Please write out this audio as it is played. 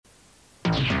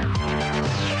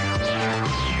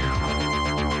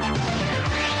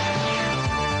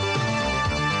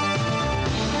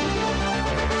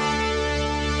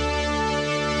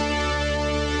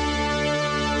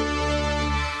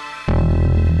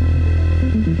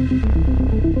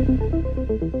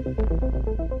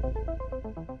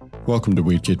Welcome to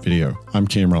Weird Kid Video. I'm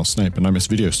Cameron Snape and I miss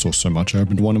video stores so much I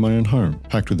opened one in my own home,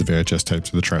 packed with the VHS tapes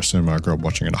of the trash cinema I grew up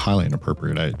watching at a highly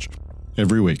inappropriate age.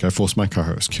 Every week I force my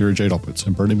co-hosts Kira Jade Opitz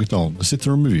and Brendan McDonald to sit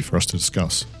through a movie for us to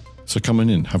discuss. So come on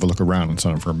in, have a look around and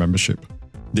sign up for a membership.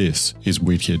 This is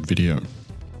Weird Kid Video.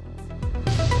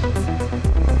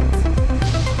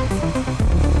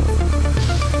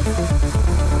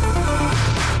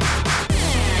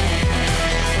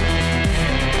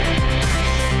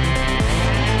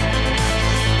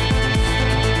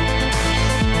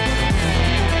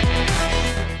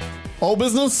 Old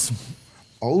business?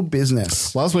 Old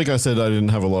business. Last week I said I didn't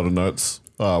have a lot of notes.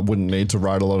 Wouldn't need to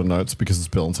write a lot of notes because it's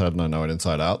Bill and Ted and I know it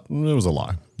inside out. It was a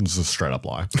lie. It was a straight up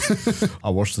lie.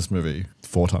 I watched this movie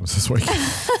 4 times this week.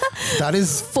 That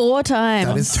is 4 times.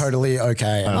 That is totally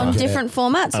okay. On different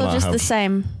formats or just the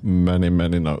same? Many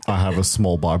notes. I have a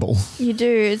small Bible. You do.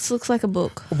 It looks like a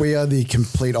book. We are the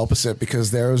complete opposite because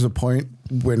there was a point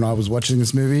when I was watching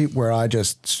this movie where I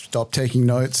just stopped taking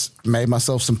notes, made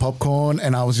myself some popcorn,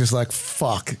 and I was just like,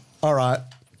 fuck. All right.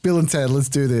 Bill and Ted, let's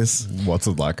do this. What's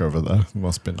it like over there? It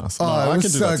must be nice. Oh, it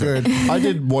was so good. I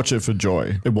did watch it for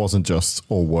joy. It wasn't just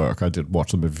all work. I did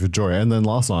watch the movie for joy. And then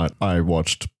last night I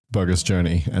watched Bogus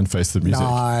Journey and Face the Music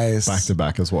back to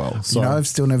back as well. So, I've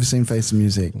still never seen Face the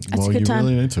Music. That's a good time.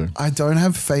 Really need to. I don't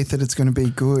have faith that it's going to be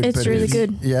good. It's really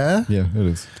good. Yeah? Yeah, it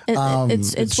is.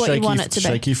 It's what you want it to be.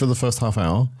 Shaky for the first half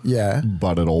hour. Yeah.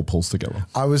 But it all pulls together.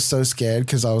 I was so scared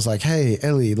because I was like, hey,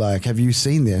 Ellie, like, have you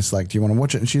seen this? Like, do you want to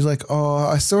watch it? And she's like, oh,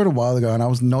 I saw it a while ago and I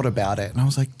was not about it. And I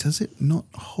was like, does it not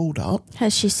hold up?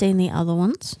 Has she seen the other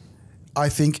ones? I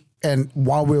think, and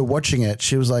while we were watching it,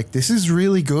 she was like, this is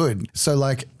really good. So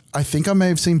like, I think I may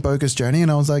have seen Bogus Journey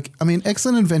and I was like, I mean,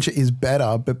 Excellent Adventure is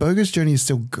better, but Bogus Journey is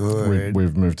still good.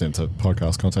 We've moved into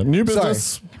podcast content. New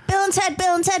business. Bill and Ted,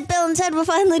 Bill and Ted, Bill and Ted. We're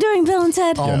finally doing Bill and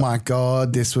Ted. Oh my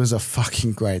God, this was a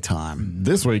fucking great time.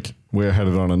 This week, we're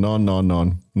headed on a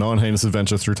non-heinous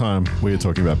adventure through time. We are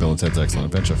talking about Bill and Ted's Excellent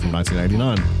Adventure from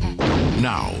 1989.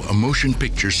 Now, a motion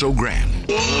picture so grand,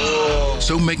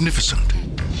 so magnificent,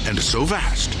 and so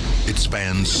vast, it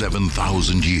spans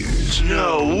 7,000 years.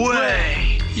 No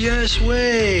way! Yes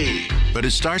way! But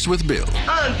it starts with Bill.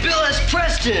 I'm Bill S.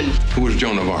 Preston! Who was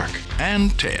Joan of Arc?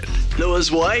 And Ted.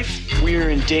 Noah's wife?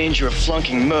 We're in danger of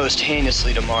flunking most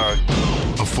heinously tomorrow.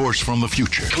 A force from the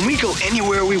future. Can we go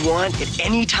anywhere we want at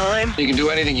any time? You can do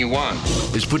anything you want.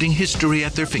 Is putting history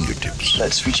at their fingertips.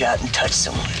 Let's reach out and touch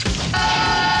someone.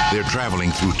 They're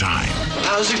traveling through time.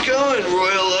 How's it going,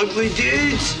 Royal Ugly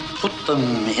Dudes? Put them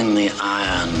in the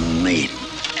Iron Maiden.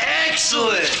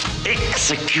 Excellent!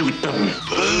 Execute them.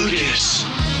 Bogus.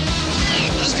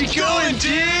 How's it going,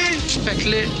 dude?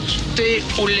 Spectre, stay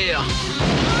au l'air.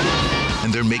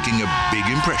 And they're making a big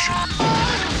impression.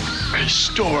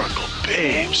 Historical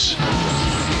babes.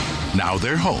 Now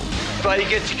they're home. Everybody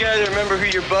get together, remember who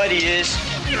your buddy is.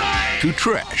 To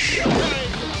trash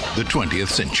the 20th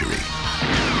century.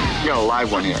 You got a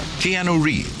live one here. Keanu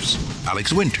Reeves,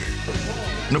 Alex Winter,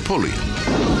 Napoleon.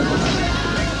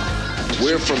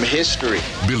 We're from history.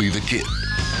 Billy the Kid.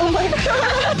 Oh my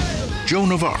God.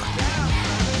 Joan of Arc.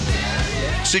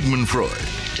 Sigmund Freud.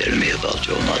 Tell me about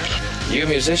your mother. You a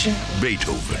musician?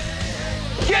 Beethoven.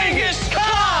 Genghis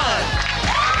Khan!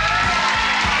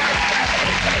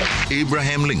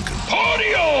 Abraham Lincoln.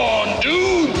 Party on,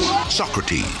 dudes!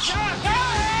 Socrates.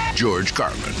 George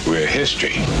Carlin. We're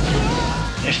history.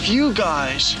 If you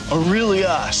guys are really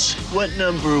us, what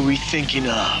number are we thinking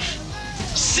of?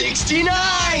 69,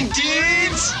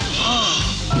 dudes!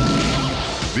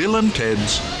 Bill and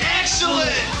Ted's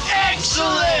Excellent!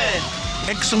 Excellent!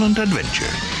 Excellent Adventure.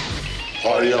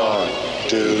 Party on,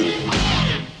 dude.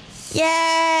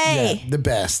 Yay! The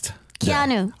best.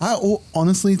 Keanu. I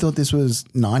honestly thought this was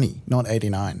 90, not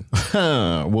 89.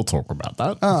 We'll talk about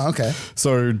that. Oh, okay.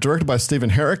 So, directed by Stephen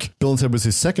Herrick, Bill and Ted was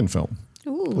his second film.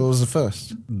 What was the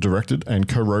first? Directed and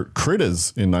co-wrote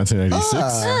Critters in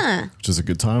 1986, which is a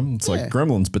good time. It's like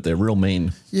Gremlins, but they're real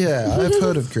mean. Yeah, I've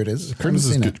heard of Critters. Critters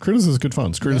is good. Critters is good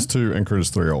fun. Critters 2 and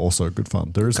Critters 3 are also good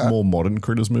fun. There is more modern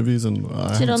Critters movies, and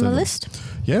Is it on the list?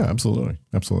 Yeah, absolutely.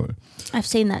 I've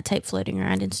seen that tape floating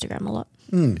around Instagram a lot.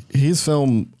 His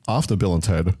film after Bill and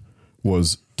Ted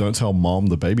was Don't Tell Mom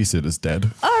the Babysitter's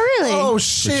Dead. Oh, really? Oh,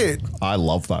 shit. I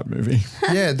love that movie.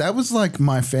 Yeah, that was like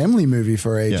my family movie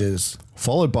for ages.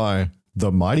 Followed by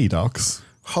The Mighty Ducks.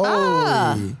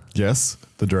 Holy. Yes,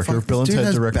 the director of Bill and This dude Ted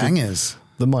has directed bangers.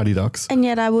 The Mighty Ducks. And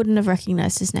yet I wouldn't have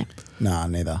recognized his name. Nah,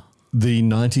 neither. The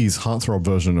 90s heartthrob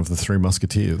version of The Three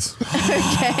Musketeers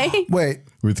Okay. Wait.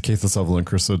 with Keith Sutherland,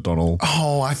 Chris O'Donnell,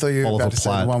 Oh, I thought you were Oliver about to say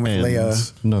Platt, the one with and Leo.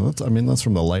 no, that's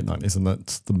from the late 90s, and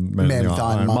that's the Man in the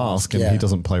Iron Mask, and yeah. he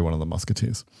doesn't play one of the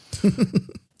Musketeers.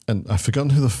 and I've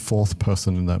forgotten who the fourth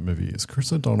person in that movie is.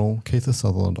 Chris O'Donnell, Keith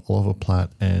Sutherland, Oliver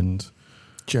Platt, and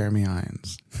Jeremy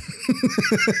Irons.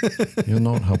 you're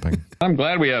not helping. I'm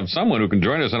glad we have someone who can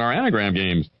join us in our anagram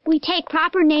games. We take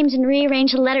proper names and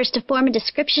rearrange the letters to form a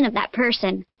description of that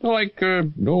person. Like, Alec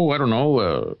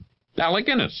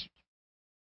Guinness.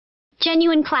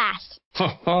 Genuine class.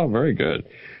 Oh, very good.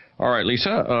 All right,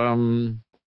 Lisa.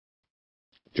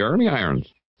 Jeremy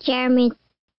Irons. Jeremy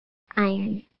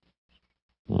Irons.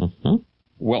 Mm-hmm.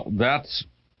 Well, that's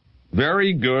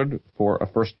very good for a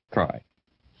first try.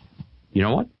 You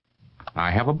know what?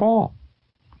 I have a ball.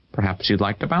 Perhaps you'd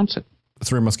like to bounce it.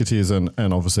 Three Musketeers and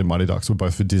obviously Mighty Ducks were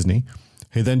both for Disney.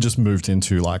 He then just moved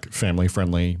into like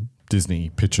family-friendly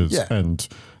Disney pictures and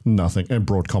nothing, and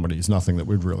broad comedies, nothing that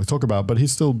we'd really talk about, but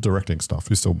he's still directing stuff.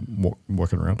 He's still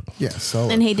working around. Yeah, so.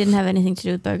 And he didn't have anything to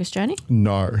do with Bogus Journey?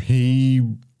 No,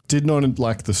 he did not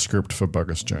like the script for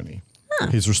Bogus Journey. Huh.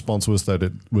 His response was that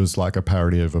it was like a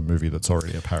parody of a movie that's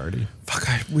already a parody. Fuck,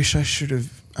 I wish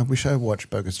I watched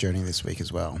Bogus Journey this week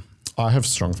as well. I have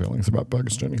strong feelings about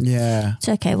Bogus Journey. Yeah. It's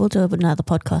okay. We'll do another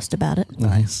podcast about it.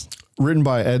 Nice. Written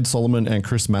by Ed Solomon and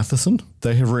Chris Matheson.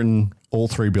 They have written all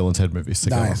three Bill and Ted movies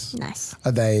together. Nice.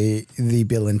 Are they the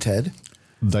Bill and Ted?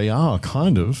 They are,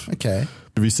 kind of. Okay.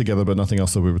 Movies together, but nothing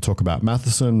else that we would talk about.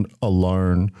 Matheson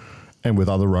alone and with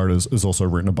other writers has also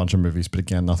written a bunch of movies, but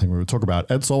again, nothing we would talk about.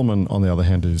 Ed Solomon, on the other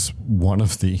hand, is one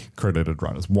of the credited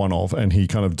writers, and he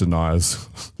kind of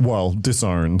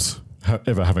disowns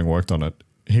ever having worked on it.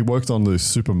 He worked on the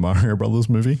Super Mario Brothers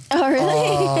movie. Oh, really?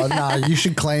 Oh, no, you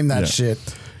should claim that shit.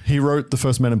 He wrote the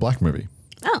first Men in Black movie.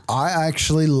 Oh. I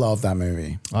actually love that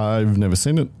movie. I've never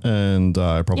seen it, and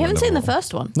I probably You haven't seen the will.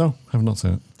 first one? No, I have not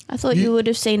seen it. I thought you would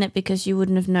have seen it because you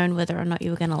wouldn't have known whether or not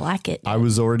you were going to like it. I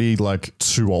was already like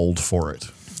too old for it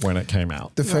when it came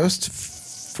out. The first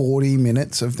 40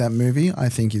 minutes of that movie, I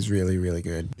think, is really, really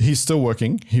good. He's still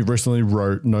working. He recently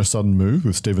wrote No Sudden Move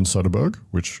with Steven Soderbergh,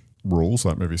 which rules.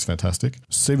 That movie's fantastic.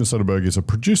 Steven Soderbergh is a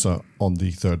producer on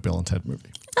the third Bill and Ted movie.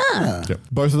 Ah. Yep.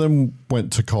 Both of them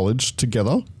went to college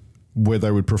together where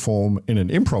they would perform in an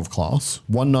improv class.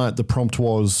 One night the prompt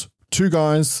was, two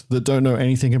guys that don't know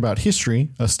anything about history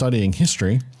are studying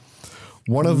history.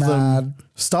 One of them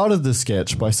started the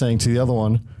sketch by saying to the other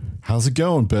one, "How's it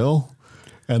going, Bill?"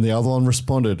 And the other one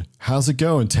responded, "How's it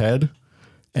going, Ted?"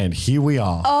 And here we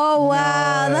are. Oh,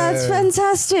 wow. That's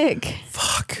fantastic.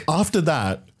 Fuck. After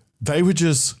that, they would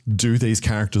just do these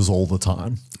characters all the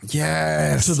time.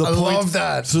 Yes. I love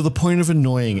that. To the point of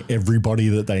annoying everybody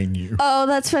that they knew. Oh,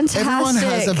 that's fantastic. Everyone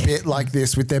has a bit like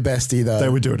this with their bestie, though. They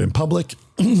would do it in public.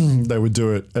 They would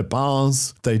do it at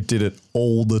bars. They did it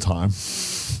all the time.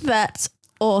 That's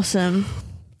awesome.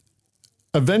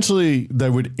 Eventually,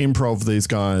 they would improv these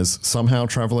guys somehow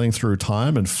traveling through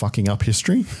time and fucking up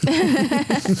history.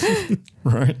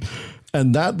 Right?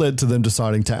 And that led to them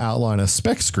deciding to outline a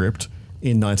spec script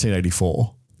in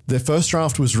 1984. Their first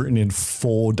draft was written in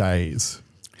 4 days.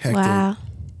 Hectic. Wow.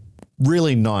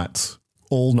 Really nights.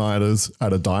 All-nighters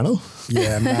at a diner.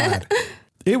 Yeah, mad.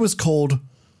 It was called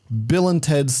Bill and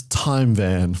Ted's Time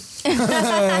Van.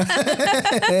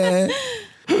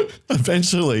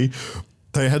 Eventually,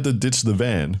 they had to ditch the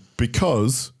van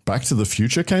because Back to the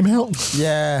Future came out.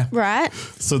 Yeah. Right.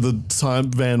 So the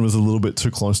time van was a little bit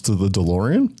too close to the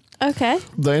DeLorean. Okay.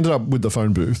 They ended up with the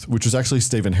phone booth, which was actually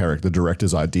Stephen Herrick, the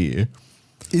director's idea.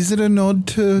 Is it a nod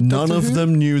to None Doctor of Who?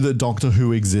 them knew that Doctor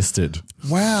Who existed.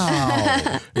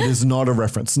 Wow. It is not a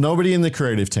reference. Nobody in the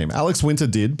creative team. Alex Winter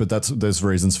did, but there's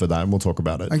reasons for that, and we'll talk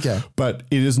about it. Okay. But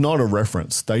it is not a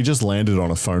reference. They just landed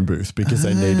on a phone booth because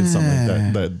they needed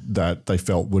something that they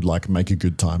felt would like make a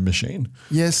good time machine.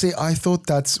 Yeah, see, I thought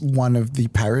that's one of the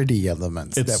parody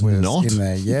elements It's that was not in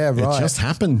there. Yeah, right. It just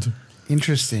happened.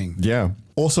 Interesting. Yeah.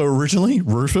 Also, originally,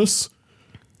 Rufus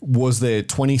was their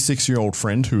 26-year-old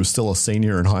friend who was still a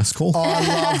senior in high school. Oh, I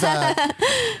love that.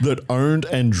 That owned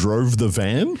and drove the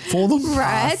van for them.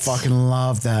 Right. I fucking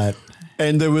love that.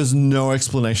 And there was no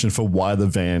explanation for why the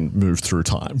van moved through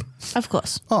time. Of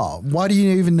course. Oh, why do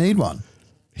you even need one?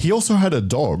 He also had a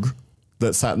dog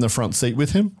that sat in the front seat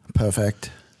with him Perfect.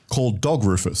 called Dog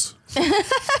Rufus.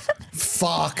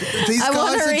 Fuck. These I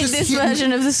want guys to are read just this hitting-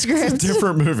 version of the script.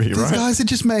 Different movie, These right? guys are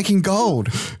just making gold.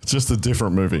 Just a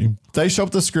different movie. They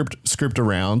shopped the script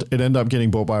around. It ended up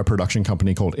getting bought by a production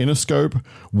company called Interscope.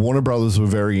 Warner Brothers were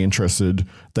very interested.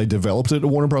 They developed it at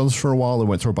Warner Brothers for a while. They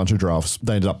went through a bunch of drafts.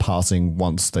 They ended up passing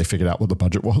once they figured out what the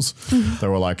budget was. They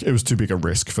were like, it was too big a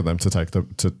risk for them to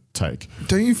take.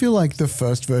 Don't you feel like the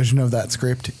first version of that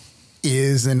script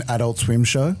is an Adult Swim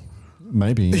show?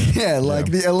 Maybe. Yeah, like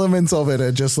the elements of it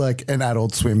are just like an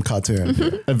Adult Swim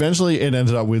cartoon. Eventually, it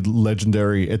ended up with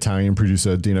legendary Italian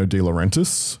producer Dino De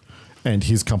Laurentiis and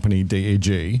his company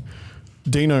DEG.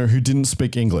 Dino, who didn't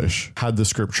speak English, had the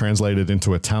script translated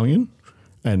into Italian,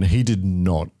 and he did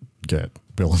not get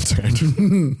Bill and Ted.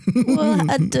 Well,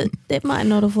 it might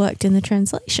not have worked in the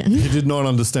translation. He did not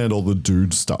understand all the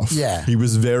dude stuff. Yeah. He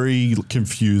was very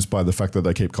confused by the fact that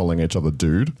they keep calling each other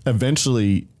dude.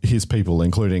 Eventually, his people,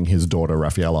 including his daughter,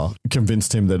 Raffaella,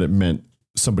 convinced him that it meant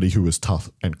somebody who was tough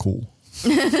and cool.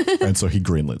 And so he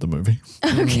greenlit the movie.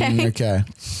 Okay. Okay.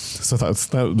 So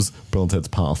that was Bill and Ted's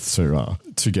path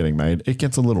to getting made. It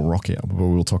gets a little rockier, but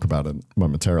we'll talk about it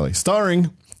momentarily. Starring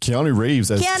Keanu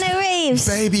Reeves as Keanu Reeves.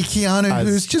 Baby Keanu,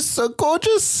 who's just so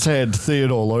gorgeous. Ted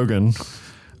Theodore Logan.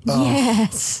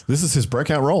 Yes. This is his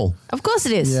breakout role. Of course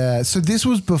it is. Yeah. So this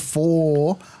was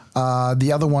before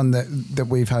the other one that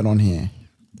we've had on here.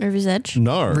 River's Edge.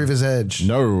 No. River's Edge.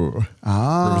 No. River's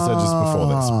Edge is before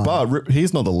this. But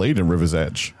he's not the lead in River's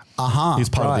Edge. He's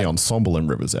part of the ensemble in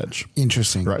River's Edge.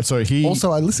 Interesting. Right. So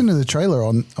Also, I listened to the trailer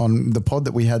on the pod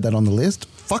that we had that on the list.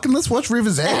 Fucking let's watch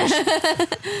River's Edge.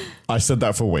 I said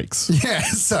that for weeks. Yeah,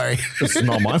 sorry. It's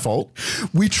not my fault.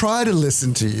 We try to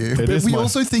listen to you, but is we my-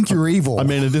 also think you're evil. I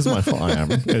mean, it is my fault. I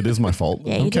am. It is my fault.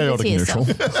 Yeah, I'm you did it to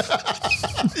chaotic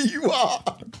neutral. you are.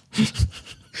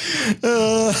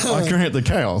 I create the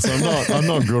chaos. I'm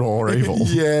not good or evil.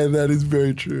 Yeah, that is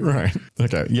very true. Right.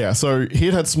 Okay. Yeah. So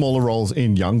he had smaller roles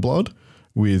in Youngblood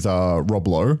with Rob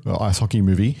Lowe, an ice hockey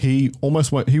movie. He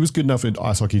was good enough in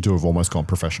ice hockey to have almost gone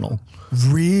professional.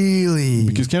 Really?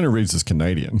 Because Keanu Reeves is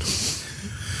Canadian.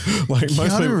 Like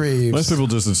most people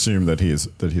just assume that he's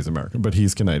American, but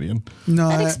he's Canadian. No,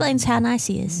 That explains how nice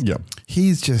he is. Yeah.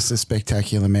 he's just a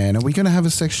spectacular man. Are we going to have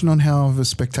a section on how of a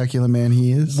spectacular man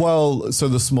he is? Well, so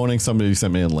this morning somebody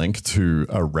sent me a link to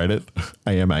a Reddit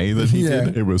AMA that he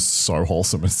did. It was so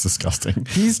wholesome, it's disgusting.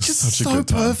 He's just Such a so good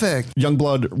time. perfect.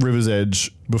 Youngblood, River's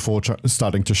Edge, before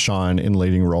starting to shine in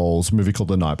leading roles. Movie called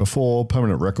The Night Before,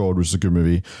 Permanent Record, which is a good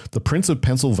movie. The Prince of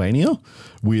Pennsylvania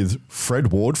with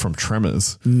Fred Ward from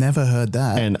Tremors. Never heard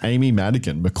that. And Amy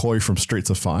Madigan, McCoy from Streets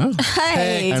of Fire.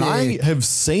 Hey. And I have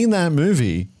seen that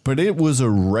movie, but it was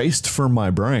erased from my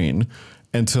brain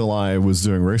until I was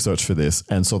doing research for this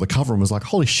and saw the cover and was like,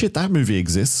 holy shit, that movie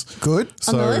exists. Good.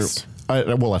 So, On the list?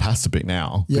 Well, it has to be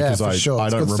now. Yeah, because for sure. I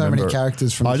It's don't got remember. so many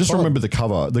characters from I the just pod. remember the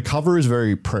cover. The cover is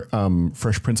very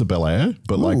Fresh Prince of Bel-Air,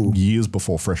 but like years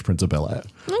before Fresh Prince of Bel-Air.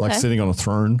 Like sitting on a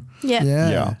throne. Yeah.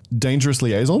 Yeah. Dangerous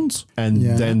Liaisons and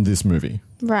then this movie.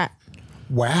 Right.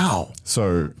 Wow.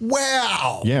 So,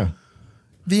 Wow. yeah.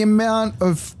 The amount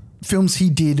of films he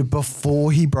did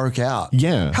before he broke out.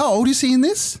 Yeah. How old is he in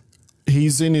this?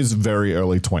 He's in his very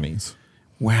early 20s.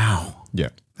 Wow. Yeah.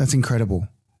 That's incredible.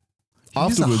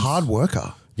 He's a hard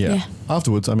worker. Yeah.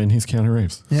 Afterwards, I mean, he's Keanu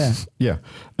Reeves. Yeah. Yeah.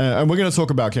 And we're going to talk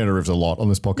about Keanu Reeves a lot on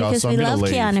this podcast. Because so we I'm going love to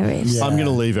leave. Keanu Reeves. Yeah. I'm going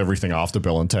to leave everything after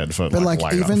Bill and Ted for But like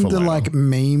later, even for the later. like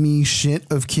memey shit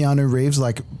of Keanu Reeves,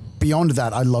 like beyond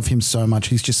that, I love him so much.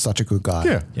 He's just such a good guy.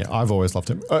 Yeah. Yeah. I've always loved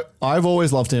him. I've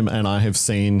always loved him, and I have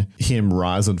seen him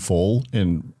rise and fall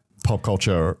in pop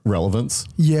culture relevance.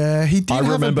 Yeah, he did I have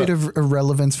remember- a bit of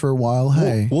irrelevance for a while.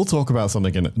 Hey. We'll talk about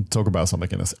something in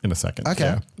a second. Okay.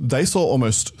 Yeah. They saw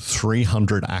almost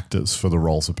 300 actors for the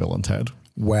roles of Bill and Ted.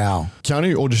 Wow.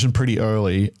 Keanu auditioned pretty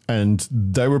early, and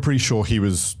they were pretty sure he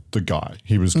was the guy.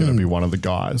 He was going to be one of the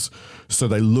guys. So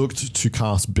they looked to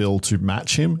cast Bill to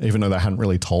match him, even though they hadn't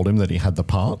really told him that he had the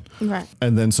part. Right.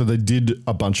 And then so they did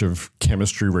a bunch of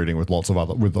chemistry reading with lots of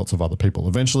other people.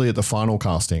 Eventually, at the final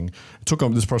casting,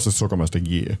 this process took almost a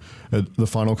year. At the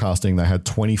final casting, they had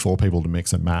 24 people to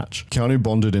mix and match. Keanu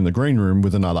bonded in the green room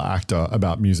with another actor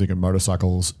about music and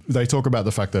motorcycles. They talk about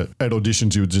the fact that at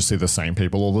auditions you would just see the same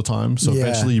people all the time. So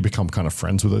eventually you become kind of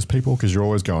friends with those people because you're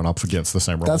always going up against the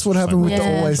same roles. That's what happened with the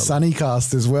Yeah. Always Sunny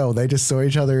cast as well. They just saw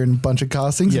each other in a bunch of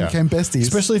castings and became besties.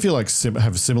 Especially if you like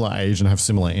have similar age and have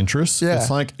similar interests. Yeah.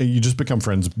 It's like you just become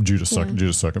friends due to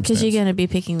circumstances. Because you're going to be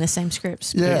picking the same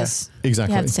scripts. Yeah. Because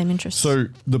Exactly. you have the same interests. So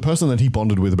the person that he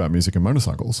bonded with about music and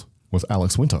motorcycles was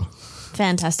Alex Winter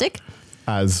Fantastic.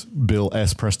 as Bill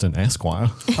S. Preston Esquire.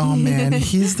 Oh man,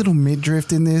 his little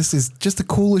midriff in this is just the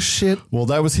coolest shit. Well,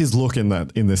 that was his look in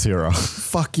this era.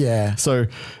 Fuck yeah. So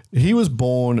he was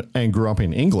born and grew up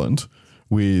in England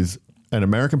with an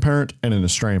American parent and an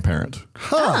Australian parent.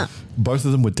 Huh. Both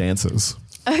of them were dancers.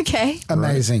 Okay.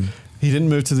 Amazing. He didn't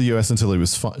move to the US until he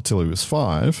was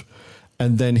 5,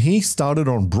 and then he started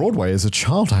on Broadway as a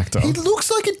child actor. He looks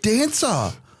like a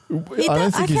dancer.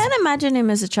 I can't imagine him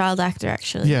as a child actor,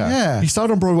 actually. Yeah. He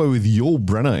started on Broadway with Yul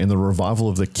Brynner in the revival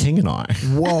of The King and I.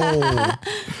 Whoa.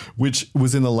 Which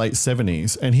was in the late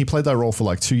 70s. And he played that role for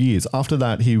like 2 years. After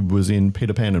that, he was in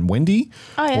Peter Pan and Wendy.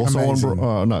 Oh, yeah. Also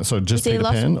Amazing. just he Peter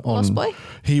Lost- Pan. Lost Boy?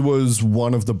 He was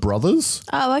one of the brothers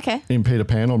Oh, okay. in Peter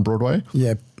Pan on Broadway.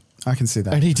 Yeah, I can see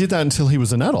that. And he did that until he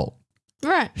was an adult.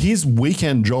 Right. His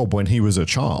weekend job when he was a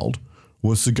child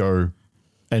was to go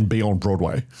and be on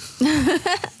Broadway.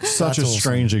 Such a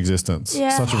strange existence.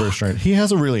 Yeah. Such a very strange. He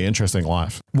has a really interesting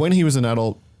life. When he was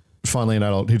finally an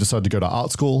adult, he decided to go to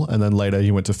art school, and then later he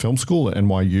went to film school at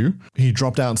NYU. He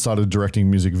dropped out and started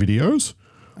directing music videos.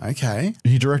 Okay.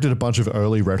 He directed a bunch of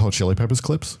early Red Hot Chili Peppers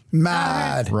clips,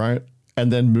 Mad. right?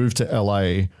 And then moved to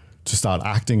LA to start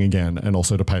acting again and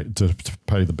also to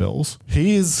pay the bills.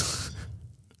 He is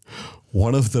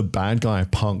one of the bad guy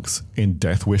punks in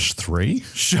Death Wish 3.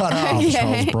 Shut up.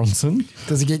 Charles Bronson.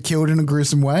 Does he get killed in a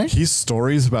gruesome way? His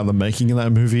stories about the making of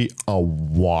that movie are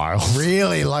wild.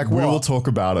 Really? Like what? We will talk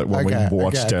about it when Okay, we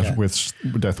watch okay.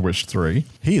 Death Wish 3.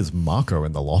 He is Marco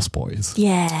in The Lost Boys.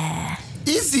 Yeah.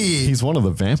 Is he? He's one of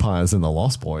the vampires in The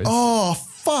Lost Boys. Oh,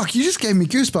 fuck. You just gave me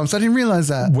goosebumps. I didn't realize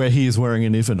that. Where he is wearing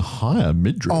an even higher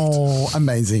midriff. Oh,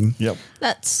 amazing. Yep.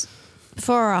 That's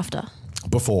before or after?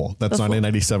 Before. That's Before.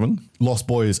 1987. Lost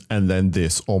Boys and then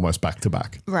this almost back to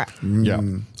back. Right. Yeah.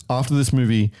 After this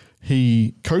movie,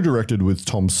 he co-directed with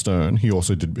Tom Stern. He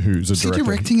also did, who's a Is he director.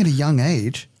 directing at a young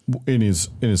age? In his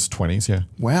 20s, yeah.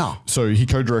 Wow. So he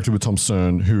co-directed with Tom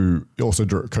Stern, who also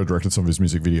co-directed some of his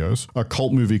music videos. A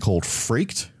cult movie called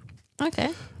Freaked,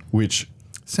 Okay. which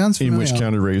Sounds in familiar. which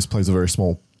Keanu Reeves plays a very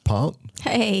small part.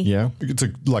 Hey. Yeah, it's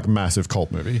a like massive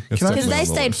cult movie. It's Can I- Because definitely they on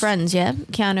the stayed list. friends, yeah?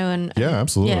 Keanu and Yeah,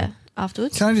 absolutely. Yeah,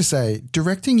 afterwards. Can I just say,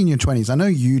 directing in your 20s, I know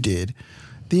you did,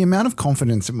 the amount of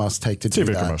confidence it must take to do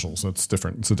TV that. commercials. It's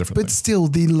different. It's a different But thing. still,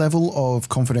 the level of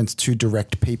confidence to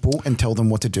direct people and tell them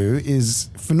what to do is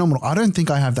phenomenal. I don't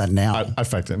think I have that now. I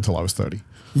faked it until I was 30.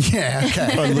 Yeah,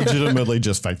 okay. I legitimately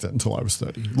just faked it until I was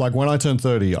 30. Like when I turned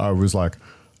 30, I was like,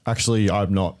 actually,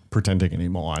 I'm not pretending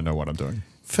anymore. I know what I'm doing.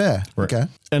 Fair. Right. Okay.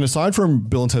 And aside from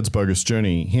Bill and Ted's Bogus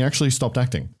Journey, he actually stopped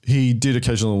acting. He did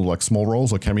occasional like small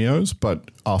roles or cameos,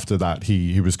 but after that,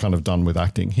 he was kind of done with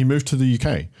acting. He moved to the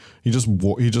UK. He just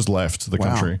left the Wow.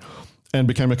 country and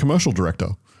became a commercial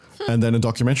director and then a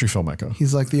documentary filmmaker.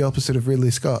 He's like the opposite of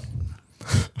Ridley Scott.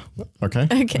 Okay.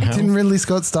 How? Didn't Ridley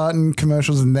Scott start in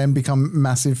commercials and then become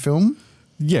massive film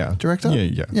Yeah. director?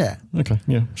 Yeah. Okay.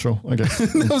 Yeah. Sure. I guess.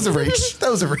 That was a reach.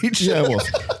 That was a reach. Yeah, it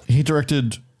was. He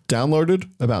directed Downloaded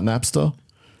about Napster,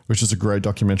 which is a great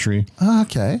documentary.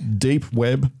 Okay. Deep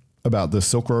Web about the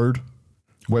Silk Road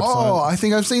website. Oh, I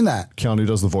think I've seen that. Keanu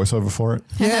does the voiceover for it.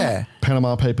 Yeah.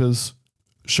 Panama Papers,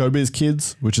 Showbiz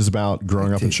Kids, which is about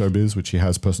growing up in showbiz, which he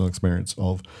has personal experience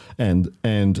of, and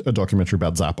a documentary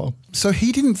about Zappa. So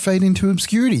he didn't fade into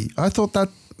obscurity. I thought that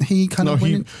he kind No, of went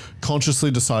he in. consciously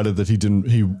decided that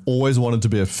he always wanted to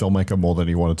be a filmmaker more than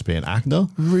he wanted to be an actor.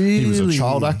 He was a Really?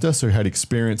 child actor, so he had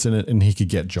experience in it and he could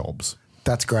get jobs.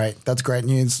 That's great. That's great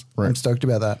news. Right. I'm stoked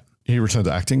about that. He returned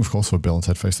to acting, of course, for Bill and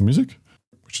Ted Face the Music,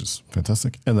 which is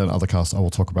fantastic. And then other casts I will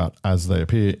talk about as they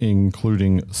appear,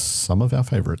 including some of our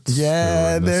favorites.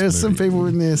 Yeah, there's some people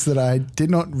in this that I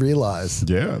did not realize.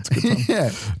 Yeah, it's a good time.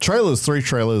 Yeah. Trailers, 3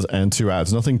 trailers and 2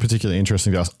 ads. Nothing particularly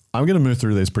interesting to us. I'm going to move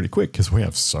through these pretty quick because we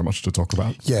have so much to talk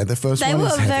about. Yeah, the first They one were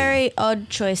is heavy. very odd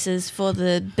choices for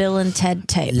the Bill and Ted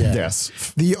tape. Yeah. Yes.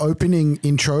 The opening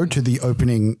intro to the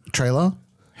opening trailer,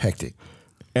 hectic.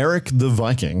 Eric the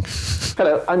Viking.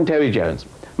 Hello, I'm Terry Jones.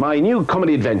 My new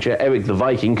comedy adventure, Eric the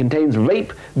Viking, contains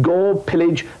rape, gore,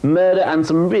 pillage, murder, and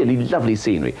some really lovely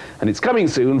scenery. And it's coming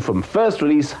soon from First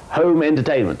Release Home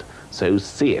Entertainment. So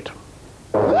see it.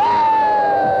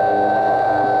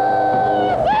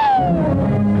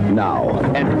 Now,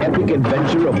 an epic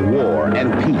adventure of war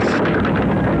and peace.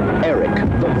 Eric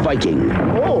the Viking.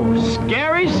 Oh,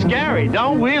 scary, scary.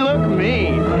 Don't we look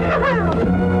mean?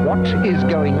 What is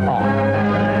going on?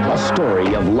 A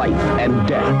story of life and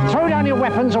death. Throw down your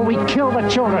weapons or we kill the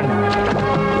children.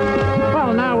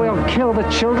 Well, now we'll kill the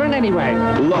children anyway.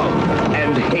 Love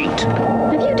and hate.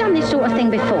 Have you done this sort of thing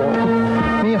before?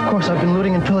 Me, of course, I've been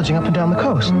looting and pillaging up and down the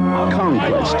coast.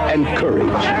 Conquest and courage.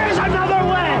 There's another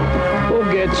way!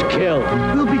 Who gets killed?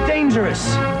 We'll be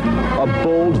dangerous. A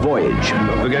bold voyage.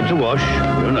 Don't forget to wash.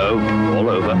 You know, all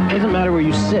over. Doesn't matter where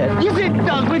you sit. Yes, it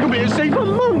does. We could be as safe for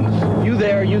months. You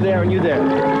there, and you there.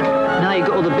 Now you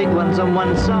got all the big ones on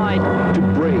one side. To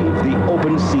brave the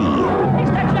open sea. It's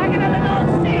the dragon of the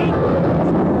North Sea!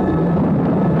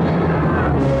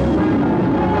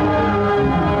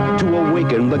 To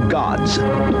awaken the gods.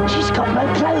 She's got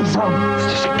no clothes on.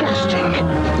 It's disgusting.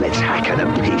 Let's hack her to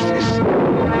pieces.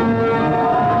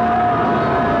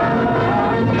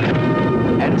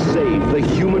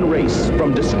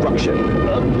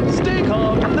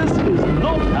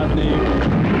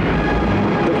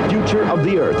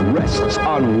 rests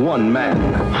on one man.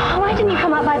 Why didn't you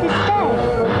come up by the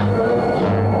stairs?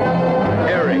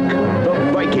 Eric the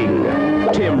Viking,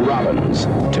 Tim Robbins,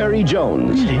 Terry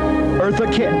Jones,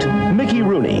 Eartha Kitt, Mickey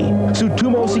Rooney,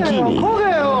 Tsutomu Sekini.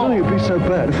 Oh, you'd be so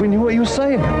bad if we knew what you were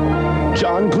saying.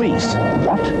 John Cleese.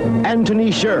 What?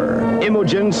 Anthony Sher,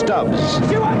 Imogen Stubbs.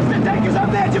 You want to take us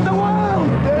on the edge of the world?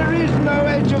 There is no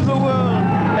edge of the world.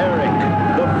 Eric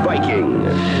the Viking.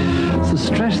 It's the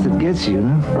stress that gets you,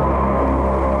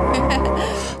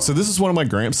 So this is one of my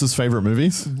Gramps' favorite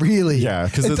movies. Really? Yeah,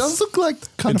 because it does look like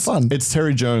kind of fun. It's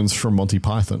Terry Jones from Monty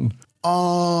Python.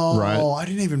 Oh, right. I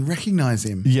didn't even recognize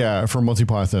him. Yeah, from Monty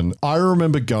Python. I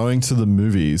remember going to the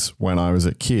movies when I was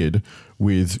a kid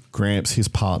with Gramps, his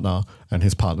partner, and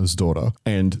his partner's daughter.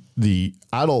 And the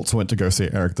adults went to go see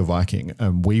Eric the Viking,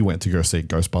 and we went to go see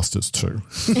Ghostbusters 2.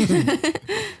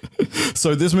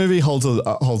 So this movie holds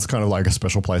kind of like a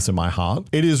special place in my heart.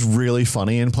 It is really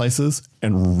funny in places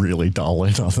and really dull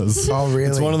in others. Oh, really?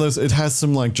 It's one of those. It has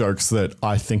some like jokes that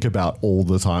I think about all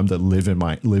the time that live in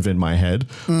my head.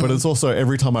 But it's also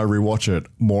every time I rewatch it,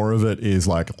 more of it is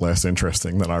like less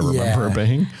interesting than I remember it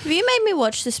being. Have you made me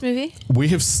watch this movie? We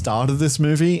have started this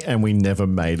movie and we never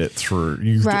made it through.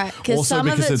 Right, because some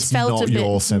of it's felt not a bit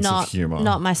your sense not, of humor.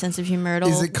 not my sense of humor at all.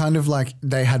 Is it kind of like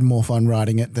they had more fun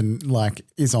writing it than like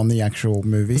is on the actual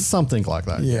movie? Something like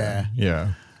that. Yeah.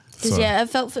 Yeah. Because I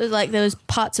felt like there was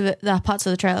parts of it, the parts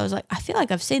of the trailer. I was like, I feel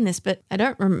like I've seen this, but I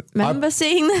don't remember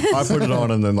seeing this. I put it on,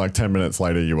 and then like 10 minutes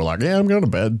later, you were like, "Yeah, I'm going to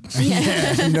bed."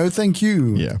 Yeah. No, thank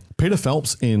you. Yeah. Peter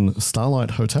Phelps in Starlight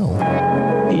Hotel.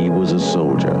 He was a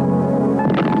soldier,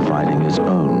 fighting his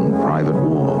own private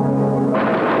war.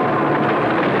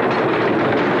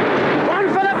 One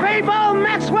for the people,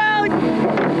 Maxwell!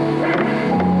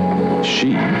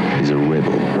 She is a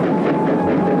rebel,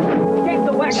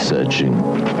 searching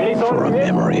for a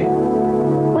memory.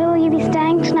 Where will you be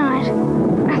staying tonight?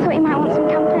 I thought you might want some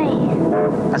company.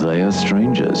 They are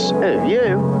strangers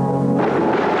You?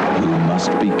 who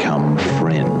must become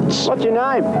friends. What's your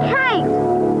name? Kate!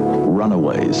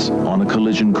 Runaways on a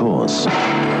collision course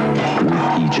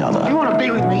with each other. You want to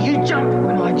be with me? You jump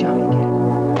when I jump.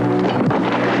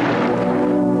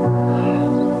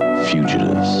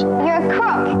 Fugitives You're a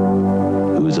crook.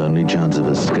 whose only chance of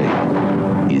escape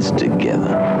is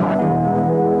together.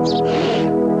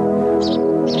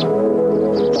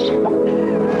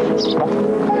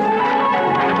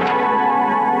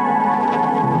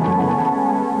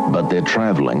 But they're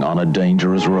traveling on a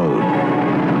dangerous road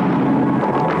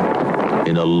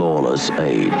in a lawless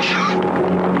age.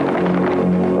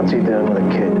 What's he doing with a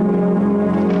kid?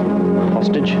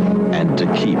 Hostage? And to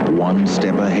keep one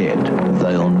step ahead,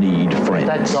 they'll need friends.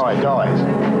 That guy dies.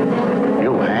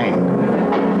 You'll hang.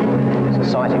 There's a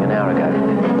sighting an hour ago.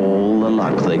 All the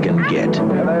luck they can get.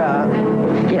 There they are.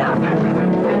 Get up.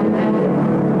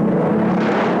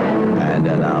 And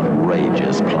an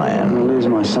outrageous plan. I'm going to lose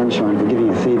my sunshine for giving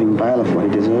a thieving bailiff what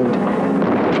he deserved.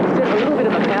 Instead of a little bit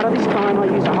of a powder, this time I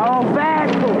used a whole bag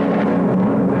full.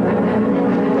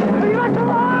 Leave us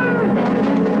alone!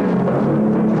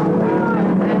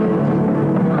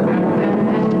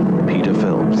 Peter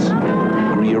Phelps,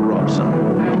 Greer Robson,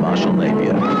 Marshall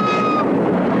Napier.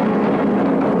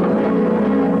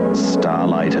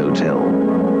 Starlight Hotel.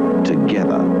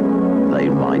 Together, they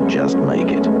might just make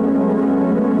it.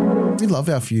 We love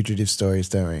our fugitive stories,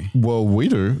 don't we? Well, we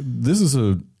do. This is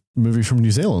a movie from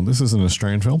New Zealand. This is an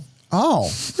Australian film.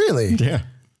 Oh, really? Yeah.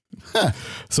 Huh.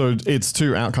 So it's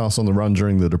two outcasts on the run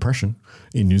during the Depression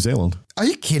in New Zealand. Are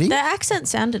you kidding? The accent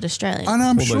sounded Australian. And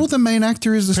I'm sure the main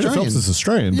actor is Peter Australian. Phelps is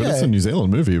Australian, but it's a New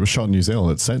Zealand movie. It was shot in New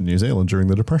Zealand. It's set in New Zealand during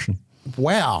the Depression.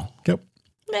 Wow. Yep.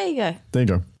 There you go. There you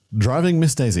go. Driving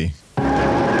Miss Daisy.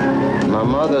 My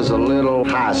mother's a little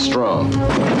high-strung.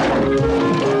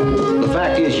 The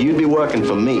fact is, you'd be working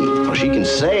for me. Well, she can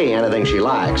say anything she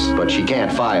likes, but she can't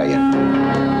fire you.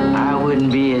 I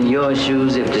wouldn't be in your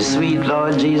shoes if the sweet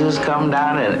Lord Jesus come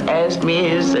down and asked me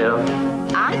himself.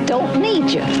 I don't need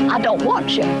you. I don't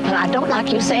want you. And I don't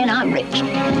like you saying I'm rich.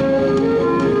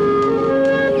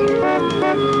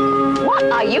 What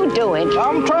are you doing?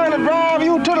 I'm trying to drive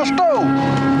you to the stove.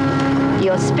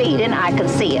 You're speeding, I can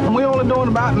see it. We're only doing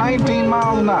about 19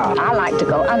 miles an hour. I like to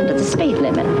go under the speed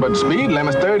limit. But the speed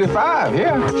limit's 35,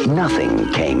 yeah.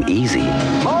 Nothing came easy.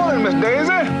 Morning, Miss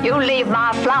Daisy. You leave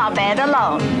my flower bed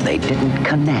alone. They didn't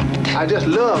connect. I just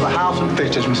love a house and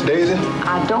pictures, Miss Daisy.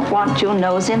 I don't want you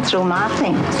nosing through my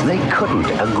things. They couldn't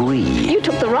agree. You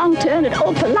took the wrong turn at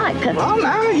Opelika. Well,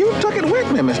 now, you took it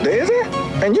with me, Miss Daisy.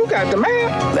 And you got the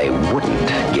map. They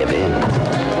wouldn't give in.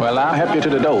 Well, I'll help you to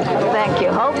the door. Thank you,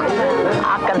 Hope.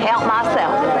 I can help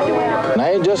myself. Now,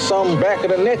 ain't just some back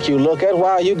of the neck you look at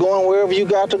while you going wherever you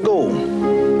got to go.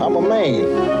 I'm a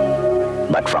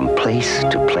man. But from place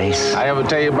to place. I ever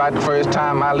tell you about the first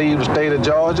time I leave the state of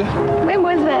Georgia? When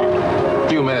was that? A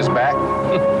few minutes back.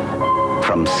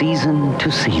 From season to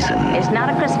season. It's not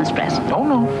a Christmas present. Oh,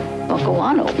 no. Well, go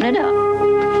on, open it up. Well,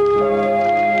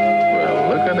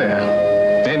 look at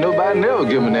that. Ain't nobody never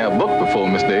given me that book before,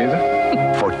 Miss Daisy.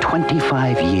 For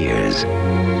 25 years,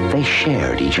 they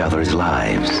shared each other's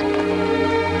lives.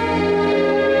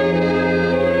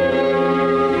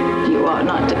 You ought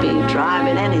not to be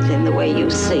driving anything the way you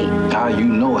see. How you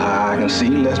know how I can see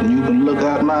less than you can look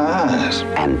out my eyes.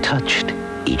 And touched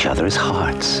each other's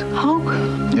hearts. Hulk?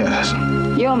 Yes.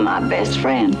 You're my best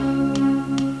friend.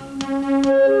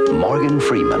 Morgan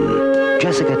Freeman,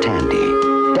 Jessica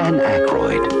Tandy, Dan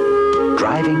Aykroyd,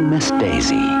 driving Miss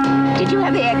Daisy. Did you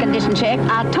have the air condition checked?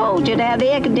 I told you to have the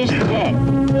air condition checked.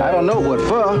 I don't know what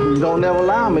for. You don't never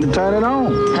allow me to turn it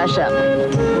on. Hush up.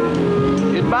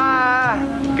 Goodbye.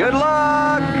 Good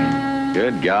luck.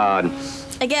 Good God.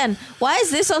 Again, why is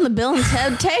this on the Bill and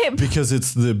Ted tape? Because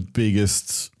it's the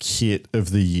biggest hit of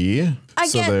the year. I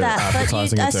so get they're that, but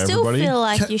advertising I it to still everybody. feel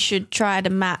like you should try to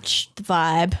match the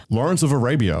vibe. Lawrence of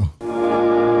Arabia.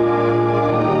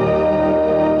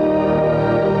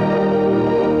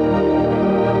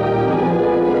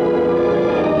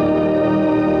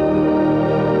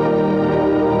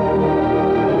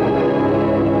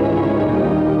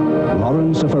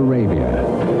 Lawrence of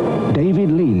Arabia,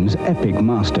 David Lean's epic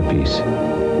masterpiece,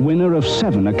 winner of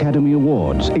 7 Academy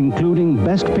Awards, including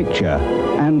Best Picture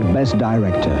and Best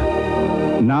Director.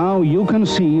 Now you can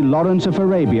see Lawrence of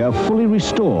Arabia fully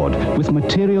restored with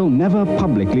material never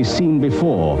publicly seen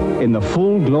before in the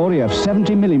full glory of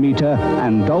 70mm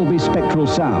and Dolby Spectral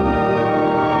sound.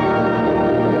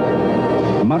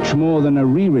 Much more than a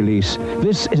re-release,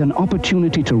 this is an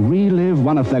opportunity to relive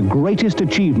one of the greatest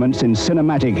achievements in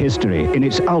cinematic history in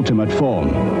its ultimate form.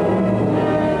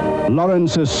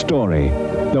 Lawrence's story,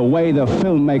 the way the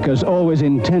filmmakers always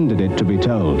intended it to be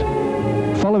told.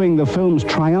 Following the film's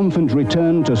triumphant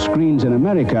return to screens in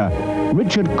America,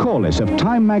 Richard Corliss of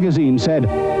Time magazine said,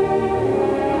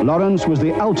 Lawrence was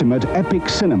the ultimate epic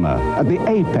cinema at the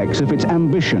apex of its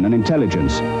ambition and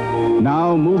intelligence.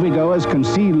 Now moviegoers can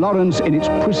see Lawrence in its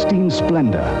pristine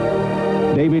splendor.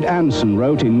 David Anson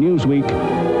wrote in Newsweek,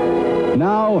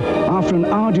 now, after an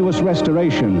arduous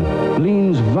restoration,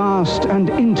 Lean's vast and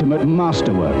intimate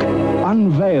masterwork,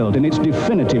 unveiled in its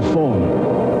definitive form.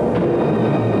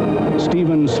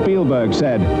 Steven Spielberg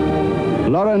said,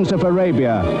 Lawrence of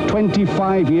Arabia,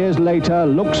 25 years later,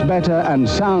 looks better and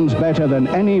sounds better than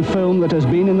any film that has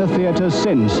been in the theaters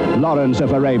since Lawrence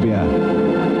of Arabia.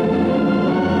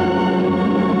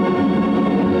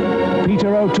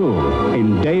 Peter O'Toole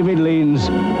in David Lean's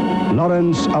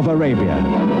Lawrence of Arabia.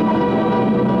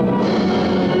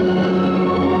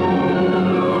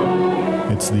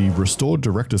 It's the restored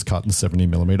director's cut in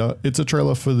 70mm. It's a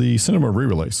trailer for the cinema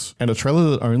re-release, and a trailer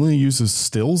that only uses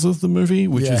stills of the movie,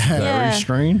 which is very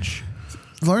strange.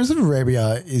 Lawrence of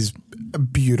Arabia is a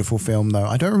beautiful film, though.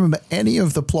 I don't remember any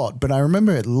of the plot, but I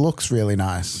remember it looks really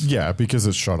nice. Yeah, because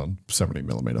it's shot on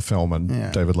 70mm film,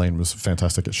 and David Lean was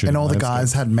fantastic at shooting. And all the landscape.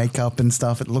 guys had makeup and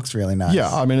stuff. It looks really nice.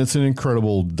 Yeah, I mean, it's an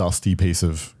incredible dusty piece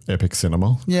of epic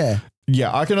cinema. Yeah.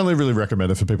 Yeah, I can only really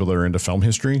recommend it for people that are into film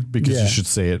history, because you should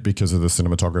see it because of the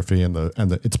cinematography and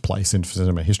its place in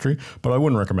cinema history. But I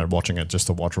wouldn't recommend watching it just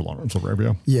to watch Lawrence of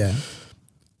Arabia. Yeah.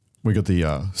 We got the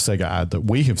Sega ad that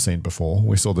we have seen before.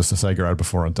 We saw this Sega ad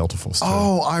before on Delta Force 2.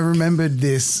 Oh, I remembered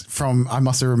this I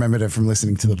must have remembered it from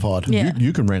listening to the pod. Yeah.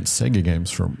 You can rent Sega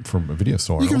games from a video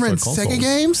store. You can and rent also Sega consoles.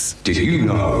 games? Did you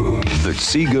know that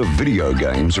Sega video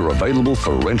games are available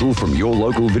for rental from your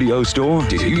local video store?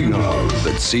 Did you know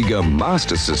that Sega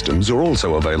Master Systems are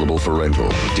also available for rental?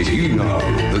 Did you know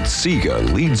that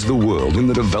Sega leads the world in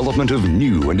the development of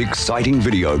new and exciting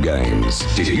video games?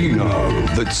 Did you know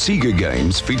that Sega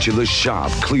games feature the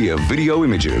sharp, clear video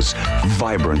images,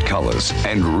 vibrant colors,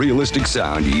 and realistic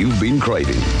sound you've been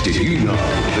craving? Did you know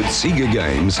that Sega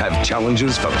games have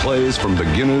challenges for players from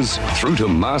beginners through to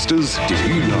masters? Did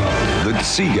you know that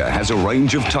Sega has a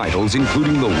range of titles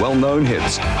including the well-known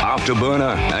hits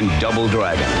Afterburner and Double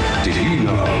Dragon? Did you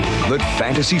know that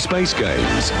fantasy space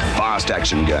games, fast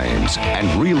action games, and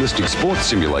realistic sports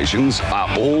simulations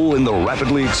are all in the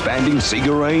rapidly expanding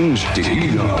Sega range? Did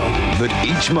you know that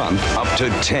each month up to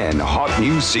 10 hot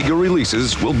new Sega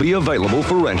releases will be available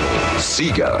for rental?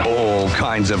 Sega, all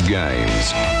kinds of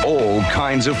games, all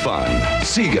kinds of fun.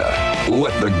 Sega,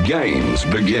 let the games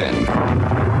begin.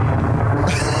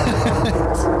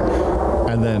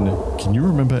 And then, can you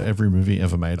remember every movie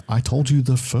ever made? I told you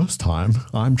the first time.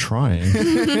 I'm trying.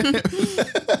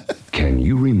 Can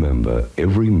you remember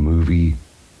every movie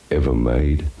ever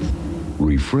made?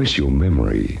 Refresh your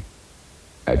memory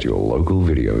at your local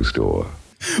video store.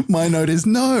 My note is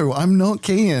no, I'm not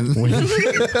keen.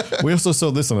 We also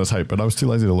saw this on a tape, but I was too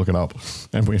lazy to look it up.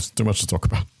 And we have too much to talk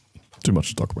about.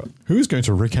 Who's going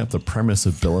to recap the premise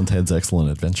of Bill and Ted's Excellent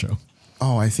Adventure?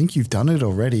 Oh, I think you've done it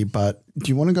already, but do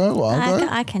you want to go? I'll go.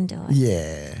 I can do it.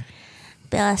 Yeah.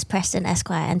 Bill S. Preston,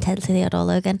 Esquire, and Ted Theodore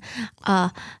Logan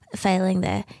are failing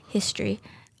their history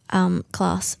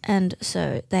class, and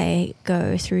so they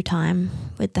go through time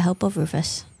with the help of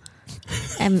Rufus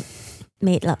and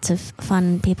meet lots of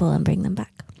fun people and bring them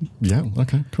back. Yeah,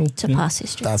 okay, cool. To past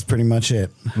history. That's pretty much it.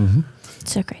 Mm-hmm.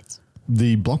 So great.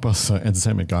 The Blockbuster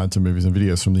Entertainment Guide to Movies and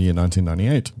Videos from the year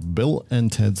 1998, Bill and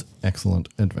Ted's Excellent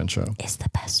Adventure. It's the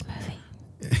best movie.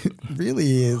 It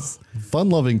really is.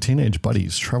 Fun-loving teenage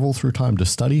buddies travel through time to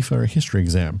study for a history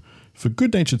exam. For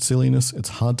good-natured silliness, it's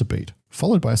hard to beat.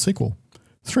 Followed by a sequel.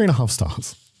 3.5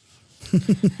 stars.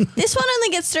 This one only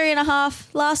gets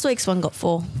 3.5. Last week's one got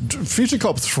 4. Future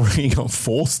Cop 3 got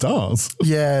 4 stars.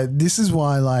 Yeah, this is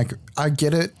why, like, I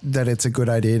get it that it's a good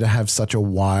idea to have such a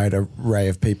wide array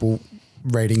of people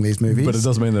rating these movies. But it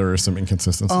does mean there is some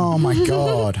inconsistency. Oh, my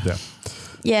God. Yeah.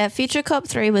 Yeah, Future Cop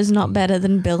 3 was not better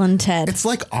than Bill and Ted. It's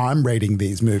like I'm rating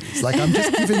these movies. Like, I'm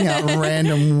just giving out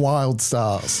random wild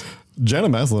stars. Jenna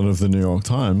Maslin of the New York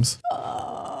Times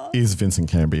is Vincent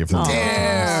Canby of the New York Times.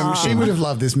 Damn, she would have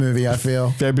loved this movie, I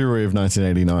feel. February of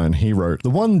 1989, he wrote, "The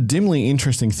one dimly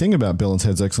interesting thing about Bill and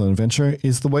Ted's Excellent Adventure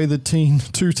is the way the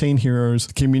two teen heroes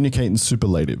communicate in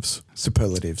superlatives.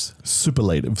 Superlatives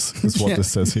is what this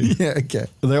says here. Yeah, okay.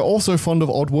 They're also fond of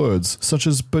odd words, such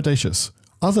as bodacious.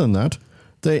 Other than that,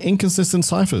 they're inconsistent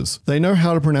ciphers. They know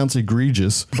how to pronounce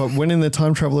egregious, but when in their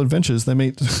time travel adventures they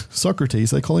meet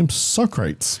Socrates, they call him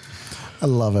Socrates. I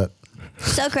love it.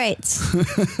 Socrates.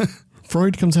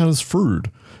 Freud comes out as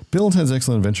Frood. Bill and Ted's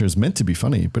Excellent Adventure is meant to be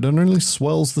funny, but it only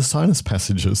swells the sinus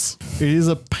passages. It is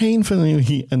a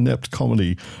painfully inept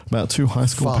comedy about two high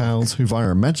school pals who, via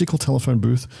a magical telephone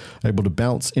booth, are able to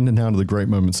bounce in and out of the great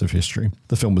moments of history.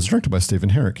 The film was directed by Stephen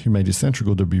Herrick, who made his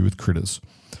theatrical debut with Critters.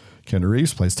 Keanu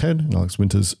Reeves plays Ted, and Alex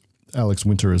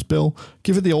Winter as Bill.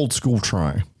 Give it the old school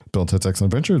try. Bill and Ted's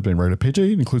Excellent Adventure has been rated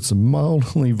PG. It includes some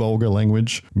mildly vulgar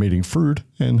language, meeting Frood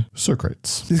and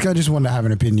Socrates. This guy just wanted to have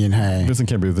an opinion, hey. Vincent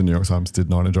Canby of the New York Times did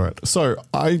not enjoy it. So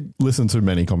I listened to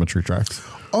many commentary tracks.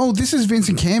 Oh, this is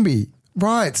Vincent Canby.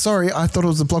 Right, sorry. I thought it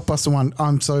was the Blockbuster one.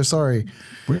 I'm so sorry.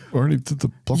 We already did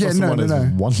the Blockbuster one as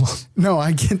one line. No,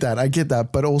 I get that.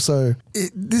 But also,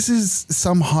 this is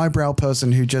some highbrow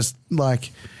person who just,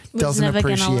 like, doesn't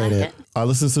appreciate it. I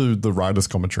listened to the writer's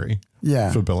commentary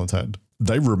for Bill and Ted.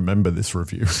 They remember this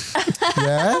review.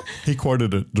 Yeah? He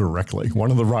quoted it directly. One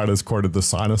of the writers quoted the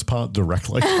sinus part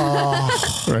directly.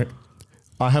 Oh. Right.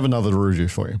 I have another review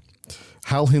for you.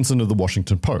 Hal Hinson of the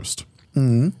Washington Post.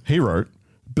 He wrote,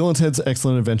 Bill and Ted's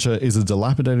Excellent Adventure is a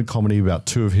dilapidated comedy about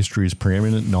two of history's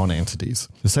preeminent non-entities.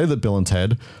 To say that Bill and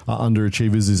Ted are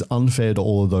underachievers is unfair to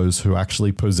all of those who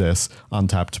actually possess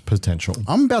untapped potential.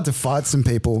 I'm about to fight some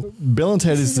people. Bill and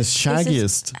Ted is the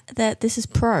shaggiest. This is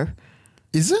pro.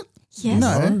 Is it? Yes.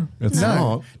 No, it's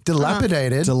not.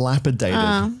 Dilapidated.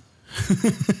 Dilapidated.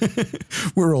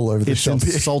 We're all over the shop.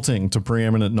 It's insulting to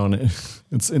preeminent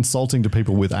It's insulting to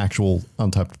people with actual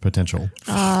untapped potential.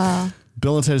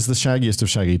 Bill and Ted is the shaggiest of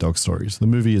shaggy dog stories. The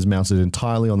movie is mounted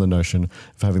entirely on the notion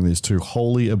of having these two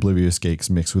wholly oblivious geeks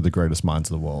mixed with the greatest minds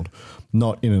of the world.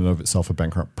 Not in and of itself a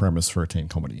bankrupt premise for a teen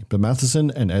comedy. But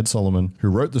Matheson and Ed Solomon, who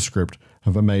wrote the script,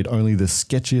 have made only the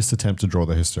sketchiest attempt to draw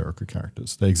the hysterical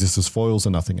characters. They exist as foils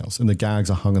and nothing else, and the gags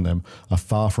are hung on them are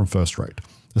far from first rate.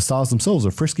 The stars themselves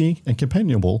are frisky and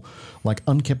companionable like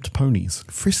unkept ponies.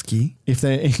 Frisky? If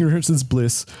their ignorance is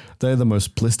bliss, they're the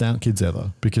most blissed out kids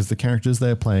ever because the characters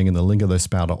they're playing and the lingo they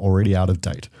spout are already out of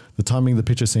date. The timing of the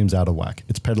picture seems out of whack.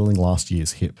 It's peddling last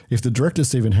year's hit. If the director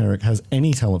Stephen Herrick has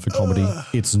any talent for comedy,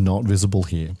 it's not visible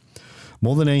here.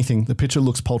 More than anything, the picture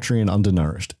looks paltry and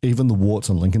undernourished. Even the warts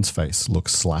on Lincoln's face look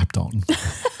slapped on.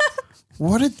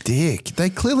 What a dick.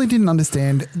 They clearly didn't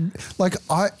understand. Like,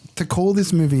 to call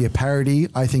this movie a parody,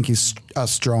 I think is a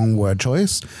strong word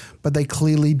choice, but they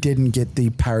clearly didn't get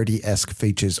the parody-esque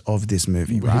features of this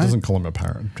movie, right? He doesn't call him a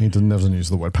parody. He doesn't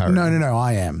use the word parody. No,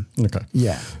 I am. Okay.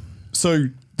 Yeah. So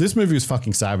this movie was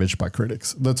fucking savaged by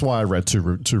critics. That's why I read two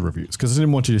reviews, because I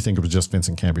didn't want you to think it was just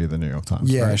Vincent Canby of the New York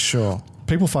Times. Yeah, right? Sure.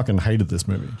 People fucking hated this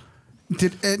movie.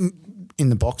 Did it in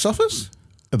the box office?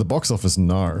 At the box office,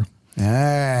 no.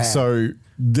 Ah. So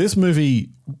this movie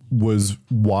was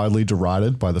widely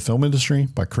derided by the film industry,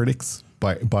 by critics,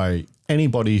 by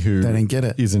anybody who They didn't get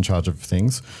it. is in charge of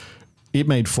things. It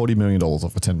made $40 million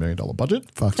off a $10 million budget.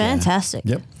 Fuck yeah. Fantastic.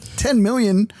 Yep. 10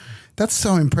 million. That's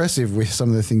so impressive with some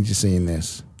of the things you see in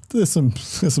this. There's some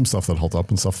stuff that holds up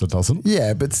and stuff that doesn't.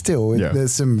 Yeah, but still, Yeah.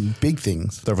 there's some big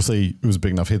things. Obviously, it was a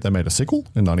big enough hit. They made a sequel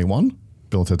in 91,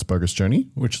 Bill and Ted's Bogus Journey,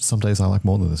 which some days I like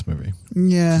more than this movie.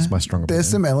 Yeah. It's my strong There's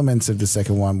opinion. some elements of the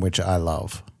second one which I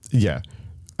love. Yeah.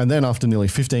 And then after nearly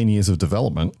 15 years of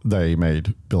development, they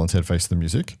made Bill and Ted Face the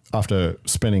Music. After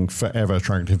spending forever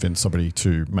trying to convince somebody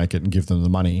to make it and give them the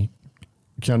money,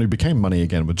 Keanu became money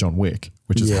again with John Wick,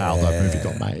 which is how that movie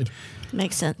got made.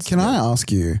 Makes sense. Can I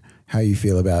ask you how you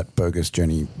feel about Bogus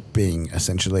Journey being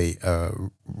essentially a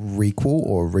requel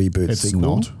or reboot It's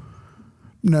sequel? not.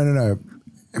 No.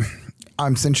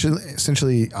 I'm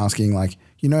essentially asking, like,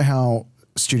 you know how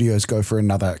studios go for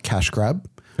another cash grab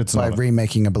by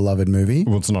remaking a beloved movie?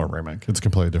 Well, it's not a remake. It's a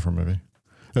completely different movie.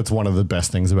 That's one of the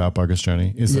best things about Bogus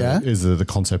Journey is that the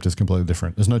concept is completely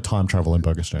different. There's no time travel in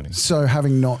Bogus Journey. So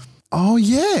having not... Oh,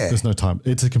 yeah. There's no time.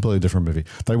 It's a completely different movie.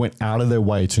 They went out of their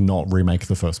way to not remake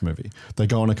the first movie. They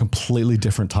go on a completely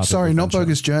different type of Sorry, not adventure.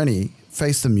 Bogus Journey.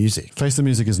 Face the Music. Face the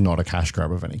Music is not a cash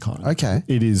grab of any kind. Okay.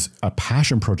 It is a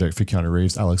passion project for Keanu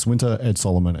Reeves, Alex Winter, Ed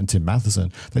Solomon, and Tim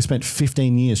Matheson. They spent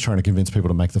 15 years trying to convince people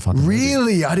to make the fucking movie.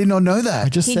 Really? I did not know that. I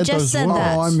just said those words.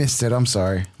 Oh, I missed it. I'm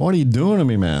sorry. What are you doing to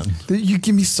me, man? You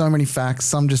give me so many facts.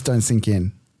 Some just don't sink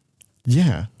in.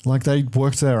 Yeah, like they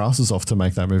worked their asses off to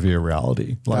make that movie a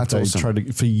reality. Like That's they awesome. tried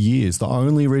to for years. The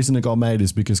only reason it got made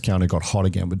is because Keanu got hot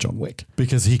again with John Wick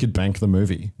because he could bank the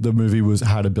movie. The movie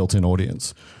had a built-in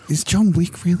audience. Is John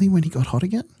Wick really when he got hot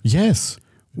again? Yes.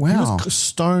 Wow. He was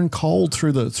stone cold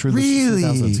through the Really?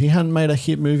 2000s. He hadn't made a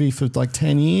hit movie for like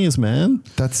 10 years, man.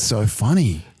 That's so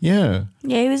funny. Yeah.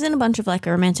 Yeah, he was in a bunch of like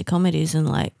romantic comedies and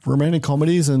like Romantic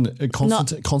comedies and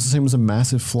Constantine was a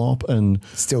massive flop and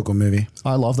still a good movie.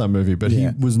 I love that movie, but he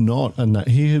was not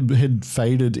he had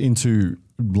faded into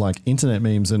like internet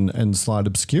memes and slight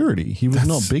obscurity. He was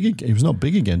not big. He was not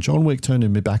big again. John Wick turned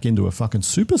him back into a fucking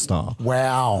superstar.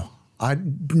 Wow. I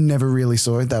never really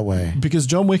saw it that way. Because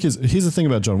John Wick here's the thing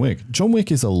about John Wick. John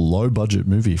Wick is a low budget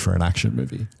movie for an action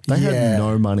movie. They had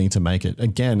no money to make it.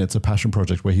 Again, it's a passion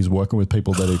project where he's working with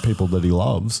people that he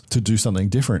loves to do something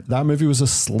different. That movie was a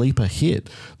sleeper hit.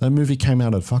 That movie came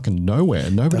out of fucking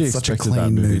nowhere. Nobody That's such a expected that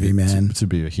clean movie, man. to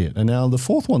be a hit. And now the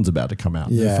fourth one's about to come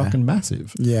out. Yeah. They're fucking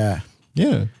massive. Yeah.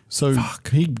 Yeah. So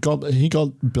he got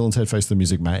Bill and Ted Face the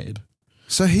Music made.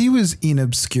 So he was in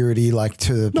obscurity, like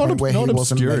to the point where he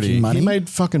wasn't making money. He made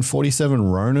fucking 47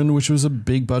 Ronin, which was a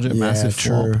big budget, massive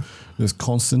true. flop. There's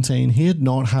Constantine. He had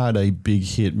not had a big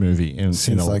hit movie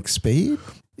Since like Speed?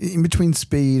 In between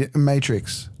Speed and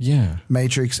Matrix. Yeah.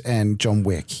 Matrix and John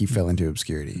Wick, he fell into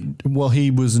obscurity. Well,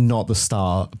 he was not the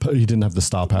star. He didn't have the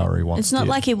star power he once it's not did.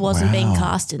 like he wasn't being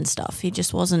cast in stuff. He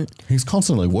just wasn't. He's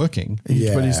constantly working. But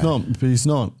he's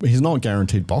not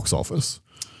guaranteed box office.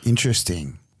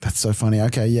 Interesting. That's so funny.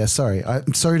 Okay, yeah, sorry.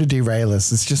 I'm sorry to derail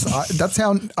us. It's just, that's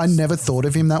how I never thought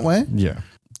of him that way. Yeah.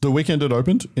 The weekend it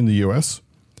opened in the US,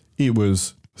 it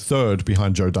was third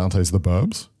behind Joe Dante's The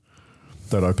Burbs.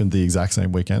 That opened the exact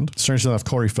same weekend. Strangely enough,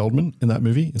 Corey Feldman in that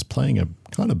movie is playing a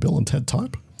kind of Bill and Ted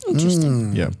type.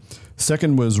 Interesting. Yeah.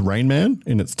 Second was Rain Man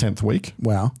in its 10th week.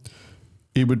 Wow.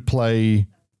 It would play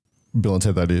Bill and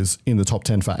Ted, that is, in the top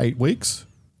 10 for 8 weeks.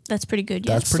 That's pretty good.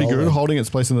 Yeah. That's pretty good, holding its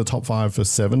place in the top 5 for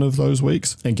 7 of those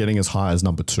weeks and getting as high as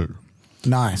number 2.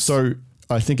 Nice. So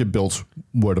I think it built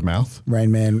word of mouth.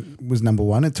 Rain Man was number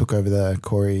 1. It took over the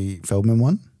Corey Feldman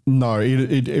one. No,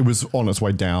 it was on its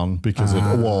way down because it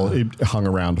hung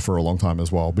around for a long time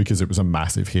as well because it was a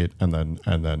massive hit and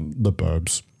then The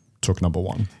Burbs took number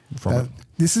 1 from it.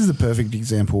 This is the perfect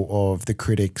example of the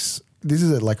critics. This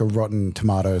is like a Rotten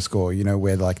Tomato score, you know,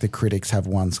 where like the critics have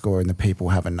one score and the people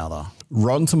have another.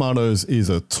 Rotten Tomatoes is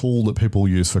a tool that people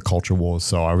use for culture wars,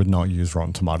 so I would not use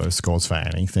Rotten Tomatoes scores for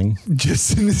anything.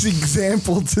 Just in this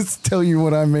example to tell you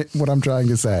what I'm trying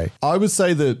to say. I would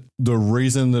say that the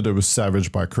reason that it was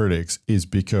savaged by critics is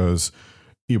because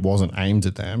it wasn't aimed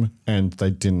at them and they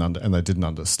didn't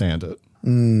understand it.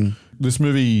 This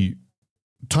movie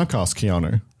typecast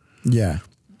Keanu. Yeah.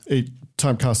 It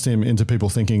typecast him into people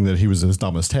thinking that he was as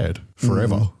dumb as Ted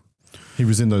forever. He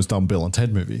was in those dumb Bill and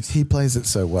Ted movies. He plays it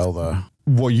so well, though.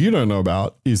 What you don't know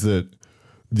about is that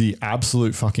the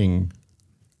absolute fucking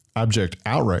abject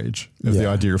outrage of the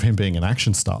idea of him being an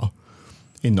action star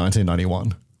in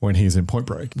 1991 when he's in Point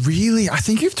Break. Really? I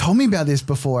think you've told me about this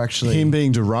before, actually. Him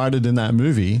being derided in that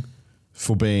movie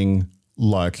for being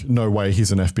like, no way,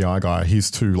 he's an FBI guy.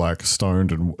 He's too like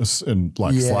stoned and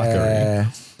like slackery.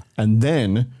 And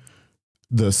then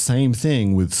the same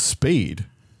thing with Speed.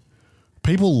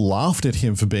 People laughed at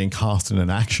him for being cast in an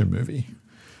action movie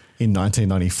in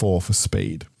 1994 for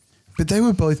Speed. But they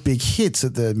were both big hits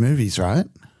at the movies, right?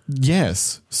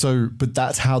 Yes. So, but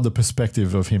that's how the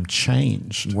perspective of him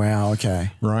changed. Wow.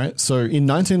 Okay. Right. So in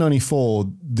 1994,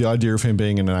 the idea of him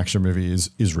being in an action movie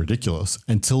is ridiculous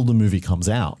until the movie comes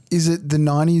out. Is it the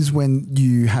 90s when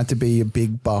you had to be a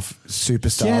big buff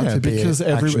superstar to be because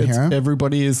an action hero?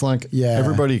 everybody is like,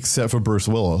 everybody except for Bruce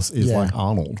Willis is like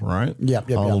Arnold, right?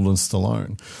 Arnold and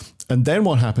Stallone. And then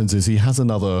what happens is he has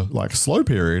another like slow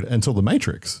period until The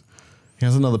Matrix. He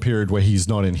has another period where he's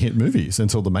not in hit movies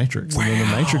until The Matrix. Wow. And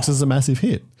then The Matrix is a massive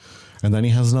hit. And then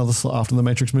he has another, after The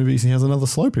Matrix movies, he has another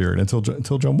slow period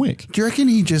until John Wick. Do you reckon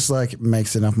he just like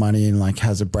makes enough money and like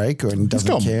has a break or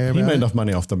doesn't care? He made enough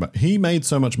money he made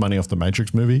so much money off The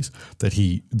Matrix movies that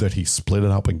he split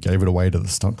it up and gave it away to the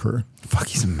stunt crew. Fuck,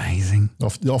 he's amazing.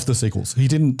 Off the sequels. He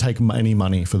didn't take any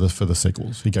money for the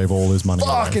sequels. He gave all his money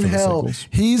away for the sequels.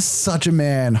 He's such a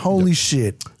man. Holy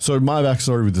shit. So my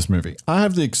backstory with this movie. I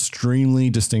have the extremely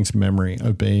distinct memory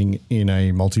of being in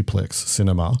a multiplex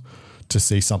cinema to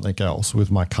see something else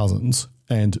with my cousins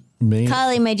and me.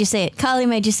 Carly made you see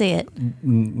it.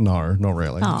 No, not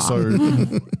really. Aww.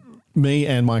 So me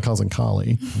and my cousin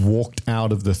Carly walked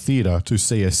out of the theater to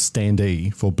see a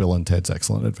standee for Bill and Ted's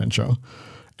Excellent Adventure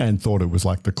and thought it was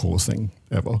like the coolest thing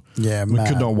ever. Yeah, we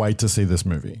could not wait to see this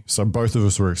movie. So both of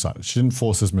us were excited. She didn't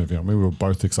force this movie on me. We were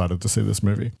both excited to see this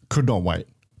movie. Could not wait.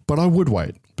 But I would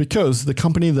wait because the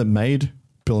company that made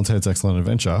Bill and Ted's Excellent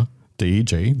Adventure,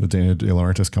 DEG, the Dino De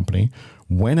Laurentiis company,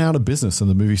 went out of business and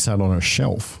the movie sat on a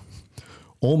shelf,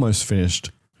 almost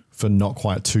finished for not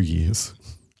quite 2 years.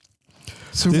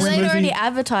 So they'd already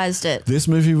advertised it. This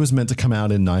movie was meant to come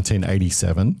out in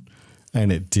 1987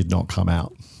 and it did not come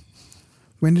out.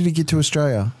 When did it get to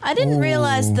Australia? I didn't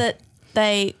realize that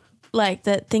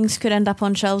that things could end up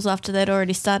on shelves after they'd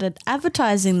already started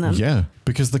advertising them. Yeah,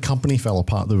 because the company fell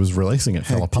apart that was releasing it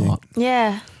fell apart.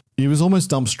 Yeah. It was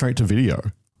almost dumped straight to video.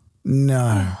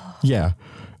 No. Yeah.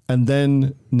 And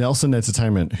then Nelson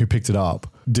Entertainment, who picked it up,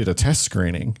 did a test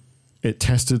screening. It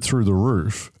tested through the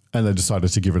roof and they decided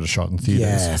to give it a shot in theaters.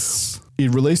 Yes. It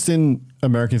released in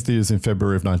American theaters in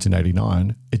February of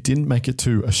 1989. It didn't make it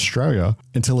to Australia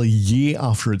until a year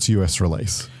after its US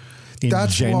release in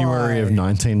January of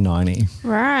 1990.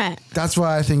 Right. That's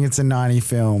why I think it's a 90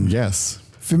 film. Yes.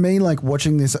 For me, like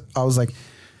watching this, I was like,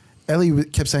 Ellie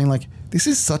kept saying like, this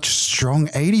is such strong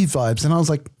 80s vibes. And I was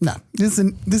like, no, this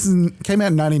came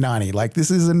out in 1990. Like,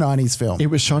 this is a 90s film. It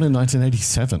was shot in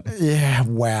 1987. Yeah,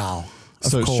 wow.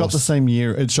 So it shot the same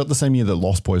year. It shot the same year that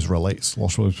Lost Boys released.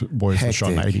 Lost Boys was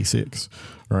shot in 86,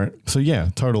 right? So yeah,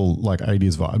 total like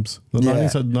 80s vibes. The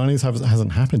 90s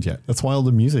hasn't happened yet. That's why all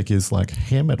the music is like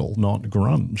hair metal, not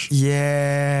grunge.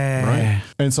 Yeah. Right.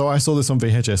 And so I saw this on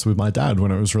VHS with my dad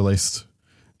when it was released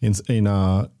in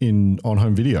on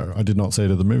home video. I did not see it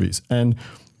at the movies. And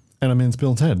I mean, it's Bill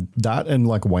and Ted. That and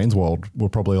like Wayne's World were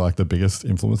probably like the biggest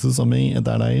influences on me at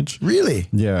that age. Really?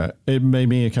 Yeah. It made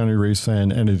me a Keanu Reeves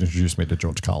fan and it introduced me to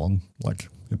George Carlin. Like,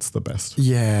 it's the best.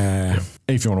 Yeah.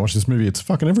 If you want to watch this movie, it's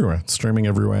fucking everywhere. It's streaming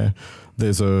everywhere.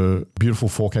 There's a beautiful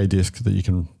 4K disc that you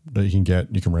can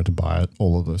get. You can rent and buy it.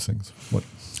 All of those things. What?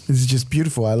 This is just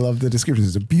beautiful. I love the description.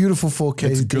 It's a beautiful 4K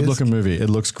It's a good looking movie. It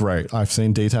looks great. I've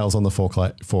seen details on the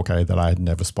 4K that I had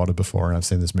never spotted before, and I've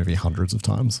seen this movie hundreds of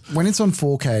times. When it's on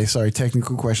 4K, sorry,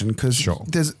 technical question, because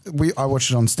I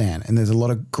watched it on Stan, and there's a lot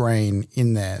of grain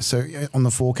in there. So on the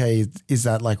 4K, is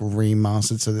that like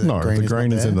remastered? So the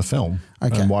grain is in the film.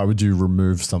 Okay. And why would you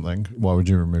remove something? Why would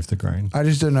you remove the grain? I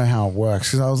just don't know how it works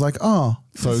because I was like, oh,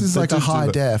 this is like a high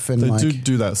def. And they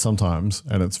do that sometimes,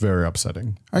 and it's very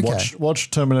upsetting. Okay. Watch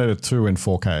Terminator 2 in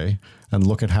 4K and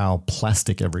look at how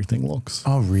plastic everything looks.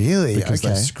 Oh, really? Because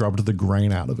they scrubbed the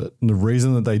grain out of it. And the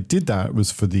reason that they did that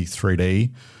was for the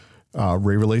 3D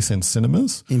re-release in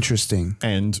cinemas. Interesting.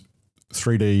 And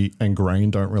 3D and grain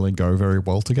don't really go very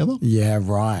well together. Yeah,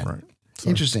 right. So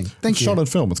interesting. Thank you. Shot on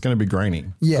film. It's going to be grainy.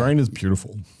 Yeah. Grain is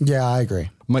beautiful. Yeah, I agree.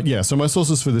 So my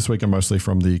sources for this week are mostly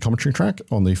from the commentary track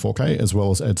on the 4K, as well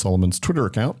as Ed Solomon's Twitter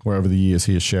account, where over the years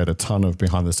he has shared a ton of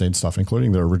behind-the-scenes stuff,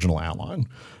 including the original outline.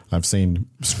 I've seen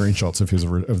screenshots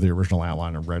of the original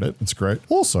outline and read it. It's great.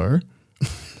 Also,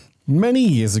 many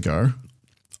years ago,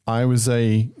 I was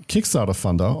a Kickstarter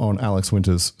funder on Alex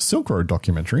Winter's Silk Road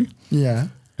documentary. Yeah.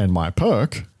 And my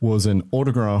perk was an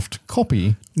autographed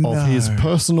copy of his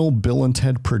personal Bill and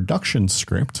Ted production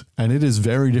script. And it is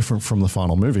very different from the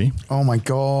final movie. Oh my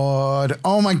God.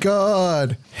 Oh my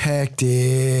God.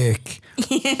 Hectic.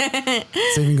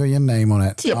 It's even got your name on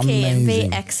it. Amazing.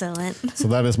 Be excellent. So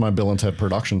that is my Bill and Ted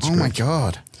production script. Oh my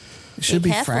God. It should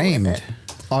be framed.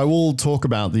 I will talk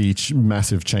about the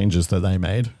massive changes that they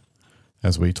made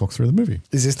as we talk through the movie.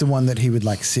 Is this the one that he would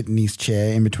like sit in his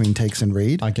chair in between takes and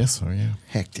read? I guess so, yeah.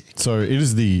 Hectic. So it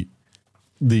is the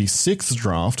sixth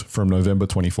draft from November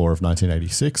 24 of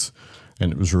 1986,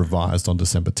 and it was revised on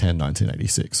December 10,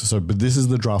 1986. So, but this is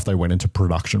the draft they went into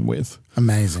production with.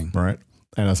 Amazing. Right?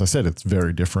 And as I said, it's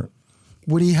very different.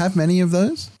 Would he have many of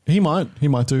those? He might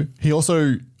do. He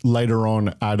also later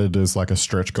on added as like a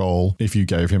stretch goal, if you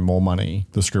gave him more money,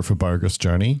 the script for Bogus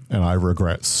Journey. And I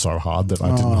regret so hard that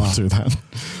I did not do that.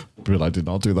 But I did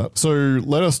not do that. So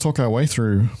let us talk our way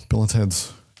through Bill and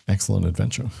Ted's Excellent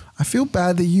Adventure. I feel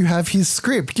bad that you have his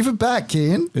script. Give it back,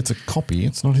 Kian. It's a copy.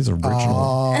 It's not his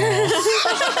original.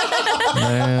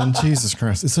 Man, Jesus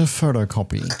Christ. It's a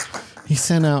photocopy. He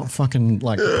sent out fucking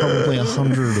like probably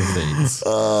 100 of these.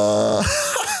 All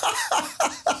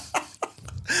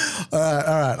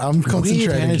right. I'm concentrating.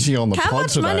 Weird energy on the How pod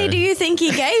much today. money do you think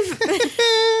he gave?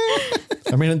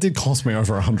 I mean, it did cost me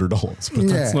over $100, but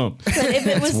that's not. But if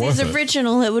it was his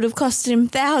original, it would have cost him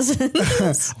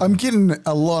thousands. I'm getting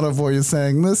a lot of what you're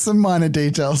saying. There's some minor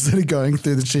details that are going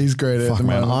through the cheese grater. Fuck, at the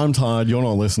man, moment. I'm tired. You're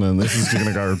not listening. This is going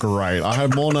to go great. I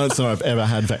have more notes than I've ever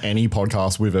had for any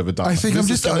podcast we've ever done. I think This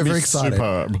I'm is just gonna be overexcited.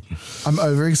 Superb. I'm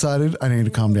overexcited. I need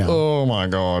to calm down. Oh my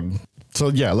God. So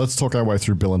yeah, let's talk our way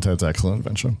through Bill and Ted's Excellent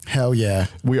Adventure. Hell yeah.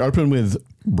 We open with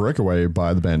Breakaway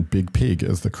by the band Big Pig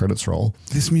as the credits roll.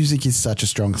 This music is such a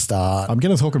strong start. I'm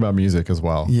going to talk about music as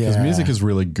well. Because Yeah. music is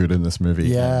really good in this movie.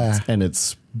 Yeah. And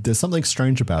there's something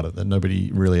strange about it that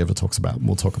nobody really ever talks about. And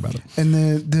we'll talk about it. And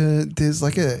there's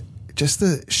like just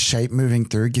the shape moving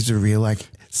through gives a real like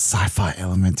sci-fi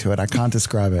element to it. I can't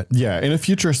describe it. Yeah, in a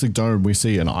futuristic dome, we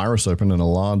see an iris open and a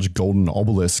large golden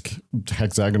obelisk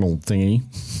hexagonal thingy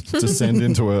descend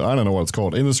into I don't know what it's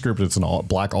called. In the script, it's a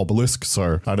black obelisk,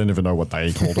 so I don't even know what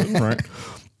they called it,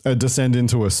 right? Descend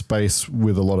into a space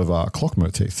with a lot of clock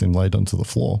motifs inlaid onto the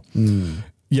floor.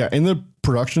 Yeah, in the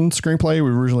production screenplay, we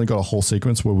originally got a whole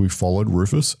sequence where we followed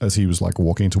Rufus as he was like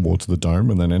walking towards the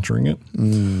dome and then entering it.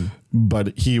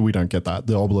 But here we don't get that.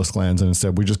 The obelisk lands and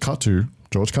instead we just cut to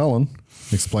George Carlin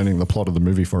explaining the plot of the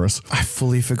movie for us. I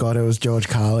fully forgot it was George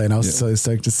Carlin. I was so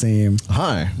stoked to see him.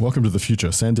 Hi, welcome to the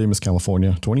future. San Dimas,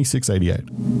 California, 2688.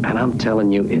 And I'm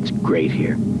telling you, it's great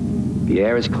here. The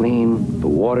air is clean, the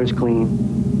water's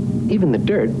clean, even the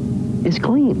dirt is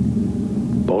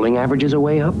clean. Bowling averages are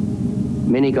way up,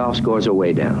 mini golf scores are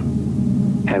way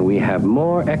down. And we have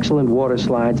more excellent water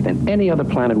slides than any other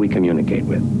planet we communicate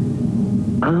with.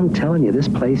 I'm telling you, this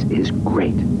place is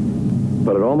great.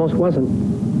 But it almost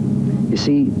wasn't. You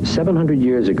see, 700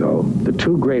 years ago, the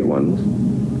two great ones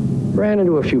ran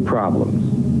into a few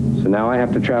problems. So now I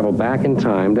have to travel back in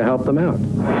time to help them out.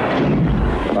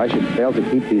 If I should fail to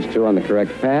keep these two on the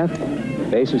correct path, the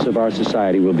basis of our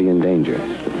society will be in danger.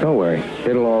 Don't worry,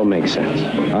 it'll all make sense.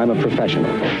 I'm a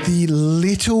professional. The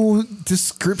little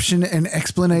description and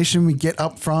explanation we get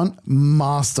up front,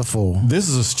 masterful. This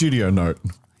is a studio note.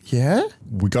 Yeah?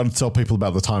 We got to tell people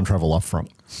about the time travel up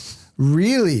front.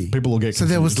 Really? People will get confused. So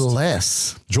there was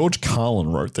less. George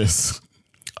Carlin wrote this.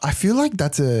 I feel like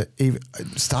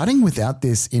starting without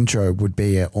this intro would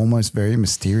be an almost very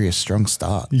mysterious, strong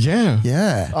start. Yeah.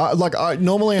 Yeah.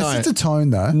 It's a tone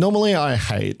though. Normally I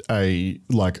hate a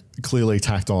clearly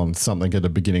tacked on something at the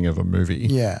beginning of a movie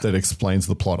that explains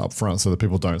the plot up front so that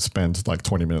people don't spend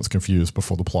 20 minutes confused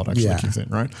before the plot actually kicks in,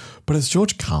 right? But it's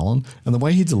George Carlin and the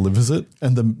way he delivers it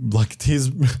and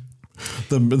his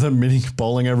the mini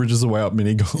bowling averages are way up,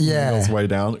 mini golf way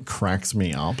down. It cracks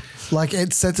me up.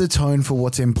 It sets a tone for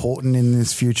what's important in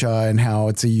this future and how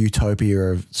it's a utopia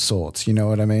of sorts. You know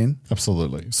what I mean?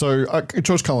 Absolutely. So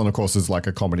George Carlin, of course, is like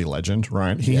a comedy legend,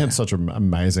 right? He had such an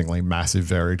amazingly massive,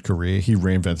 varied career. He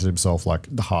reinvented himself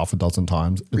half a dozen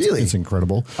times. It's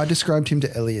incredible. I described him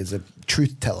to Ellie as a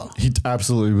truth teller. He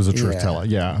absolutely was a truth teller,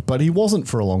 yeah. But he wasn't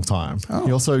for a long time. Oh.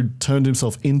 He also turned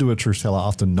himself into a truth teller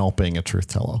after not being a truth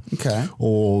teller. Okay.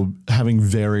 Or having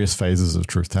various phases of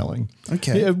truth telling.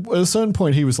 Okay. At a certain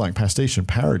point, he was like pastiche and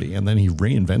parody, and then he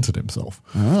reinvented himself.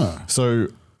 So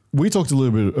we talked a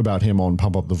little bit about him on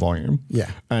Pump Up the Volume. Yeah.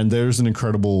 And there's an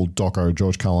incredible doco,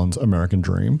 George Carlin's American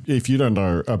Dream. If you don't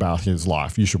know about his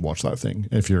life, you should watch that thing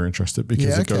if you're interested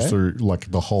because it goes through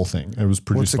the whole thing. It was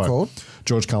produced by called?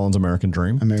 George Carlin's American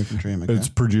Dream. American Dream, okay. It's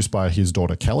produced by his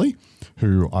daughter Kelly,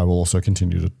 who I will also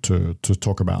continue to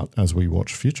talk about as we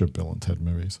watch future Bill and Ted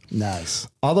movies. Nice.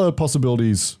 Other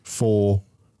possibilities for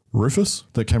Rufus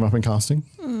that came up in casting?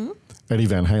 Eddie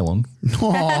Van Halen.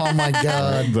 Oh my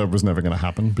God. That was never going to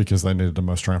happen because they needed a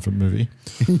most triumphant movie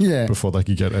before they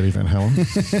could get Eddie Van Halen.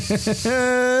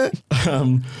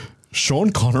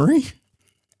 Sean Connery.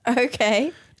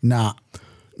 Okay. Nah.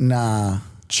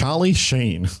 Charlie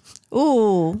Sheen.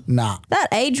 Ooh. Nah. That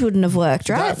age wouldn't have worked,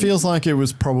 right? That feels like it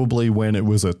was probably when it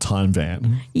was a time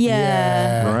van.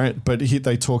 Yeah. Right? But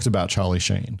they talked about Charlie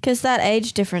Sheen. Because that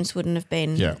age difference wouldn't have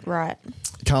been right.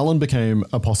 Carlin became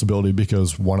a possibility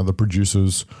because one of the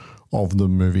producers of the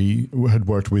movie had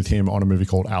worked with him on a movie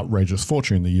called Outrageous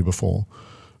Fortune the year before.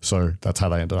 So that's how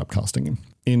they ended up casting him.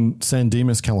 In San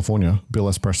Dimas, California, Bill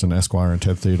S. Preston Esquire and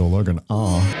Ted Theodore Logan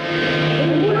are...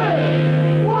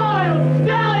 Wild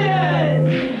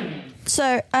Stallion!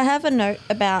 So I have a note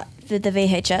about the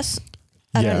VHS.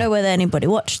 I don't know whether anybody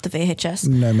watched the VHS.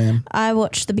 No, ma'am. I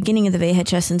watched the beginning of the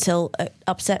VHS until it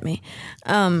upset me.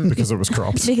 Because it was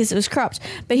cropped. Because it was cropped.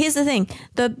 But here's the thing.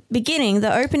 The beginning,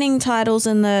 the opening titles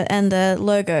and the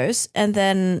logos, and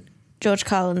then George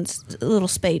Carlin's little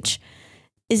speech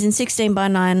is in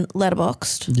 16:9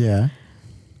 letterboxed. Yeah.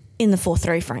 In the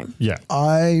 4:3 frame. Yeah.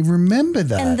 I remember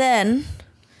that. And then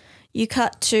you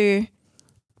cut to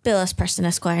Bill S. Preston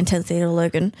Esquire and Ted Theodore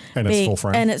Logan. And it's full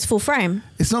frame. And it's full frame.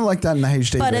 It's not like that in the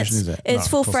HD But version, is it? it's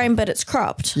full frame, but it's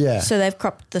cropped. Yeah. So they've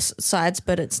cropped the sides,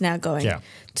 but it's now going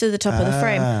to the top of the Ah.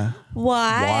 frame.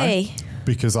 Why?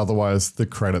 Because otherwise the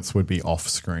credits would be off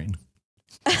screen.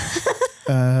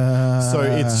 So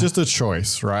it's just a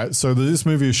choice, right? So this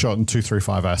movie is shot in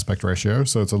 2:3:5 aspect ratio,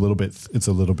 so it's a little bit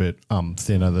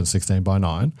thinner than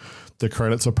 16:9. The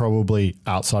credits are probably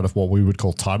outside of what we would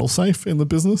call title safe in the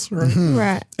business, right?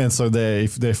 Right. And so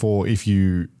therefore, if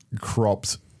you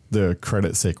cropped the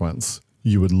credit sequence,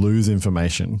 you would lose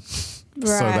information.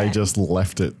 So they Right. just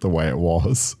left it the way it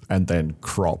was and then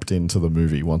cropped into the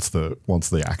movie once the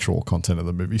actual content of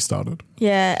the movie started.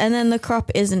 Yeah, and then the crop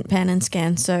isn't pan and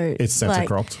scan, so It's center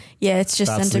cropped. Yeah, it's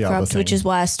just That's center the other cropped, which thing. is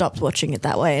why I stopped watching it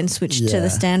that way and switched to Yeah. the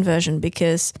stand version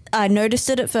because I noticed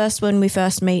it at first when we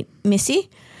first meet Missy.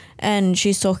 And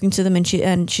she's talking to them,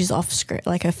 and she's off screen,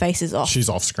 like her face is off. She's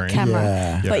off screen. camera,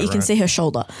 Yeah. but Yeah, you can right. see her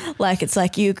shoulder. Like it's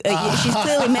like she's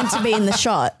clearly meant to be in the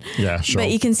shot. Yeah, sure.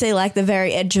 But you can see like the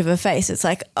very edge of her face. It's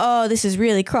like, oh, this is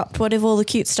really cropped. What if all the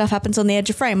cute stuff happens on the edge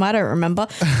of frame? I don't remember.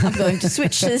 I'm going to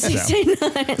switch to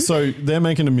 16:9. So they're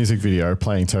making a music video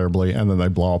playing terribly and then they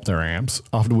blow up their amps.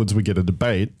 Afterwards, we get a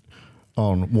debate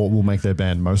on what will make their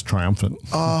band most triumphant.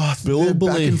 Oh, Bill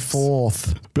back and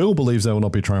forth. Bill believes they will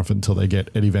not be triumphant until they get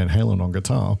Eddie Van Halen on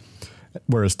guitar,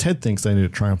 whereas Ted thinks they need a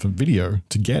triumphant video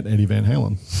to get Eddie Van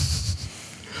Halen.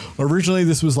 Originally,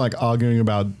 this was like arguing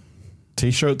about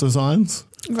T-shirt designs.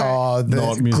 Oh,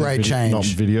 Not music great change. Not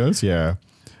videos, yeah.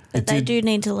 But they do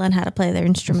need to learn how to play their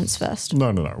instruments first.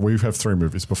 No. We have 3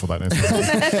 movies before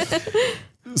that.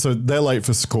 So they're late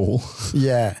for school.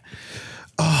 Yeah.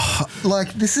 Oh,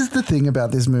 like this is the thing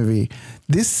about this movie.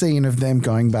 This scene of them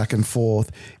going back and forth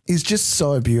is just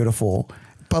so beautiful.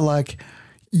 But like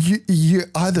you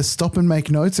either stop and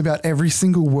make notes about every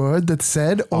single word that's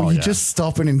said or you just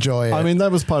stop and enjoy it. I mean,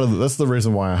 that was part of that's the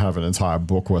reason why I have an entire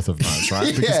book worth of notes,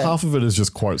 right? Because Yeah. half of it is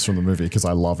just quotes from the movie because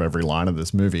I love every line of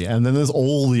this movie. And then there's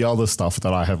all the other stuff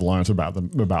that I have learnt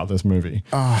about this movie.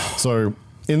 So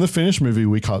in the finished movie,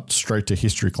 we cut straight to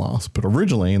history class. But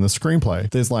originally in the screenplay,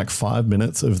 there's like 5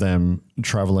 minutes of them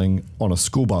traveling on a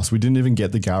school bus. We didn't even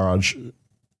get the garage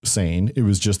scene. It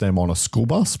was just them on a school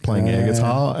bus playing air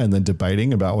guitar and then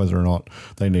debating about whether or not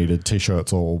they needed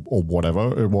T-shirts or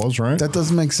whatever it was, right? That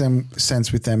doesn't make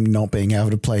sense with them not being able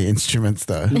to play instruments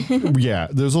though. Yeah.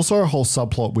 There's also a whole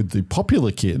subplot with the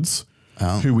popular kids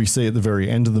who we see at the very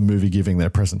end of the movie giving their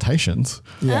presentations.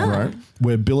 Yeah. Right.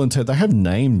 Where Bill and Ted, they have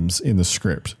names in the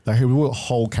script. They have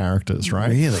whole characters, right?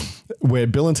 Really? Where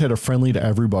Bill and Ted are friendly to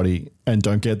everybody and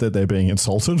don't get that they're being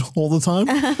insulted all the time.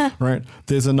 Right.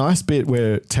 There's a nice bit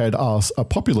where Ted asks a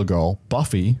popular girl,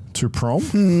 Buffy, to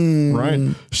prom.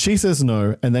 Right. She says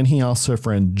no. And then he asks her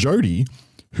friend Jody,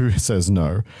 who says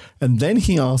no. And then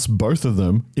he asks both of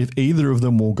them if either of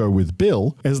them will go with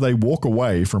Bill as they walk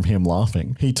away from him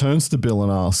laughing. He turns to Bill and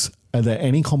asks, are there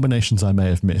any combinations I may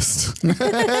have missed? Which,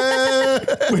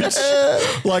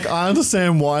 like, I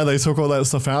understand why they took all that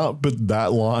stuff out, but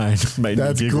that line made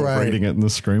me giggle reading it in the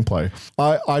screenplay.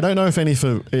 I don't know if any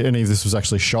of this was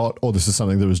actually shot or this is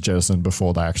something that was jettisoned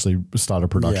before they actually started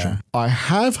production. Yeah. I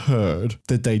have heard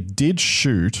that they did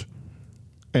shoot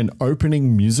an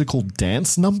opening musical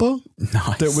dance number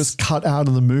that was cut out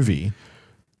of the movie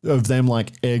of them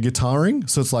like air guitaring.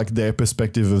 So it's like their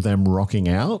perspective of them rocking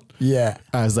out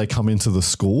as they come into the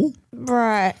school.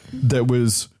 Right. That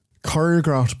was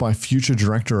choreographed by future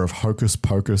director of Hocus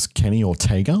Pocus, Kenny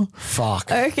Ortega. Fuck.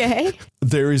 Okay.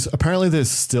 There's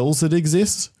stills that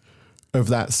exist of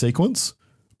that sequence.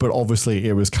 But obviously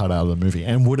it was cut out of the movie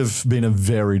and would have been a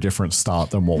very different start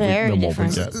than what we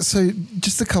get. So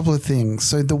just a couple of things.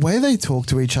 So the way they talk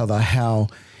to each other, how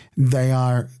they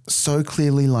are so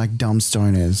clearly like dumb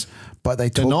stoners, but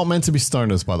they're not meant to be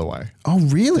stoners, by the way. Oh,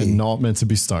 really? They're not meant to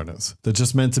be stoners. They're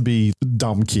just meant to be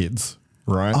dumb kids,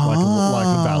 right? Like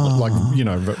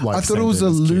I thought it was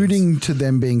alluding to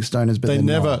them being stoners, but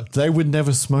they would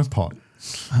never smoke pot.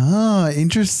 Ah,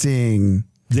 interesting.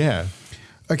 Yeah.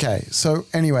 Okay, so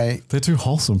anyway, they're too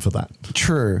wholesome for that.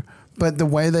 True, but the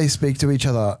way they speak to each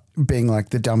other, being like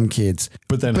the dumb kids,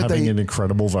 but having an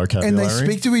incredible vocabulary, and they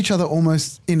speak to each other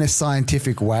almost in a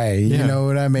scientific way. Yeah, you know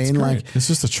what I mean? Like it's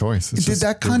just a choice. Did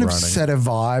that kind of set a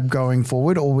vibe going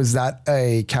forward, or was that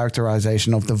a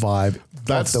characterization of the vibe?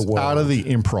 That's of the world? Out of the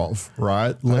improv,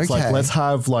 right? Let's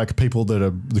have like people that are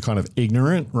the kind of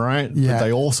ignorant, right? Yeah. But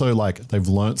they also they've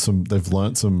learnt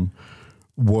some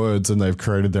words and they've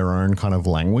created their own kind of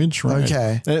language, right?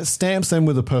 Okay. And it stamps them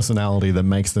with a personality that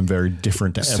makes them very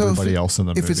different to everybody else in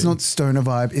the movie. If it's not stoner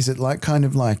vibe, is it kind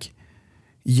of like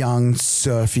young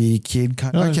surfy kid?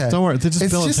 Okay. Don't worry. They're just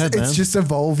Bill and Ted, man. It's just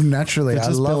evolved naturally. I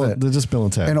love it. They're just Bill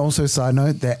and Ted. And also, side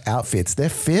note, their outfits, their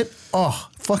fit,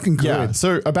 fucking good. Yeah.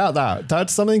 So about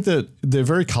that's something that they're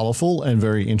very colorful and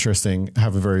very interesting,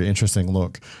 have a very interesting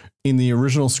look. In the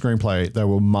original screenplay, they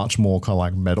were much more kind of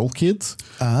like metal kids.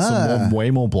 Way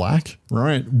more black,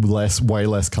 right? Way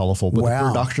less colorful. But the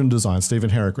production design, Stephen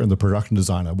Herrick and the production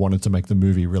designer wanted to make the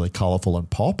movie really colorful and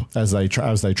pop as they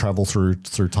travel through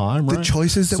time. Right? The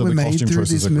choices that were made through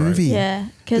this movie. Yeah,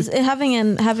 because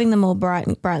having them all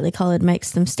brightly colored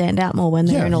makes them stand out more when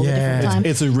they're in all the different times.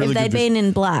 It's a really if they'd been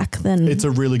in black, then it's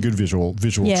a really good visual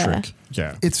trick.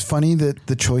 Yeah, it's funny that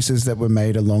the choices that were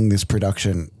made along this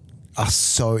production are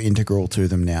so integral to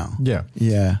them now. Yeah.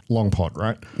 Long pod,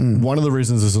 right? One of the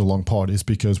reasons this is a long pod is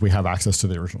because we have access to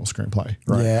the original screenplay,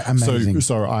 right? Yeah, amazing.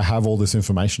 So I have all this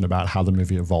information about how the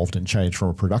movie evolved and changed from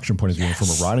a production point of view and from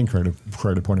a writing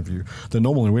creative point of view that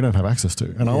normally we don't have access to.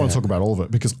 And I want to talk about all of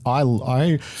it because I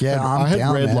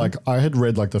had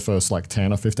read like the first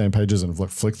 10 or 15 pages and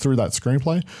flicked through that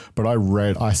screenplay, but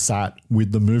I sat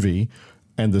with the movie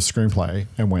and the screenplay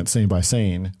and went scene by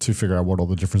scene to figure out what all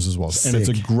the differences was. Sick. And it's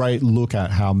a great look at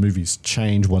how movies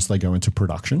change once they go into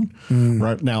production.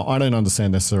 Right now, I don't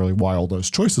understand necessarily why all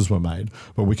those choices were made,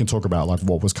 but we can talk about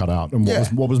what was cut out and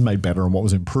what was made better and what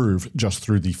was improved just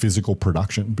through the physical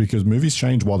production, because movies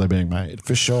change while they're being made.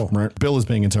 For sure. Right? Bill is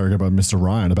being interrogated by Mr.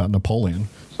 Ryan about Napoleon.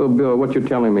 So, Bill, what you're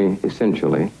telling me,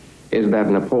 essentially, is that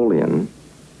Napoleon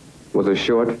was a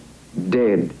short,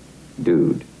 dead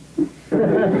dude.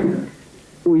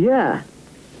 Oh, yeah.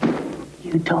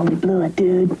 You totally blew it,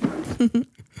 dude.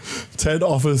 Ted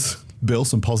offers Bill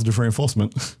some positive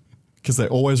reinforcement because they're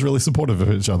always really supportive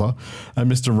of each other.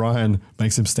 And Mr. Ryan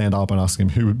makes him stand up and ask him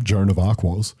who Joan of Arc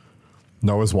was.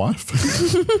 Noah's wife.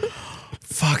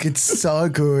 Fuck, it's so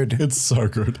good. It's so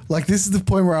good. This is the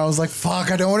point where I was like,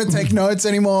 fuck, I don't want to take notes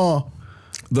anymore.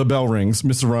 The bell rings.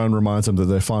 Mr. Ryan reminds them that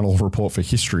their final report for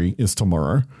history is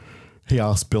tomorrow. He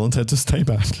asks Bill and Ted to stay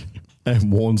back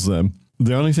and warns them.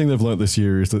 The only thing they've learnt this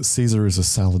year is that Caesar is a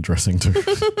salad dressing too.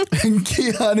 And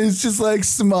Keanu's just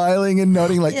smiling and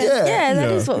nodding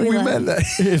that is what we meant that.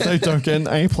 If they don't get an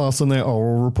A+ on their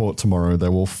oral report tomorrow, they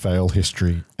will fail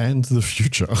history and the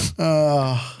future.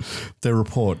 Their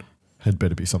report had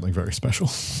better be something very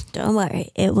special. Don't worry,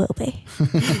 it will be.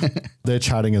 They're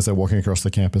chatting as they're walking across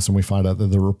the campus, and we find out that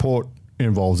the report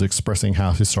involves expressing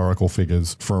how historical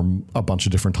figures from a bunch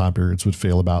of different time periods would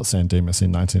feel about San Dimas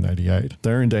in 1988.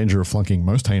 They're in danger of flunking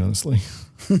most heinously.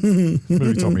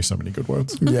 Movie told me so many good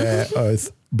words. Yeah,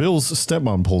 oath. Bill's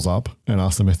stepmom pulls up and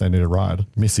asks them if they need a ride.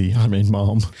 Mom.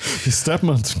 His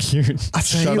stepmom's cute.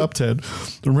 Shut up, Ted.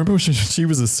 Remember when she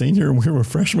was a senior and we were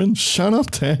freshmen? Shut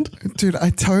up, Ted. Dude, I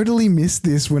totally missed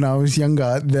this when I was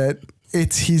younger, that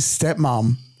it's his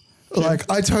stepmom.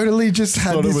 I totally just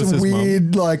had this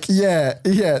weird,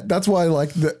 that's why,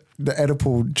 the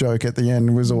Oedipal joke at the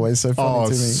end was always so funny to me. Oh,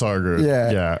 it's so good.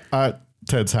 Yeah. At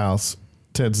Ted's house,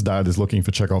 Ted's dad is looking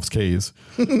for Chekhov's keys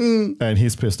and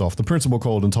he's pissed off. The principal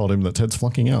called and told him that Ted's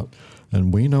flunking out.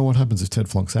 And we know what happens if Ted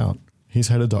flunks out. He's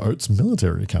headed to Oates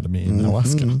Military Academy in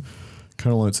Alaska.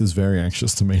 Colonel Oates is very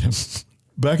anxious to meet him.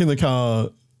 Back in the car,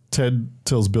 Ted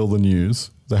tells Bill the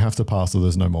news. They have to pass, so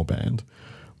there's no more band.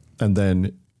 And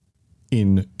then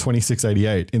in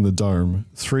 2688 in the dome,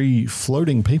 3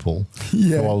 floating people,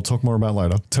 who I'll talk more about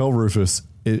later, tell Rufus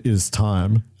it is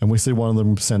time. And we see one of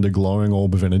them send a glowing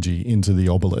orb of energy into the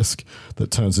obelisk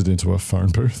that turns it into a phone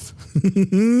booth.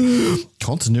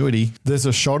 Continuity. There's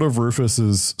a shot of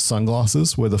Rufus's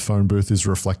sunglasses where the phone booth is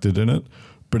reflected in it,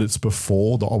 but it's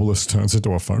before the obelisk turns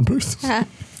into a phone booth.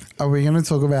 Are we going to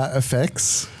talk about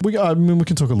effects? We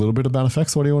can talk a little bit about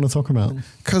effects. What do you want to talk about?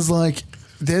 Because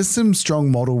There's some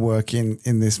strong model work in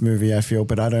this movie, I feel,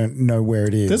 but I don't know where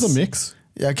it is. There's a mix.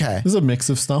 Okay. There's a mix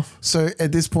of stuff. So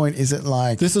at this point, is it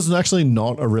like... This is actually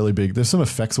not a really big... There's some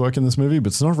effects work in this movie, but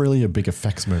it's not really a big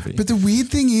effects movie. But the weird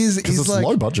thing is it's like...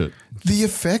 low budget. The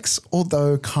effects,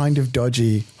 although kind of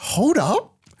dodgy, hold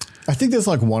up. I think there's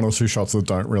like one or two shots that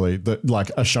don't really... that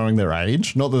like are showing their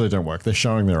age. Not that they don't work. They're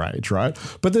showing their age, right?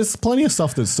 But there's plenty of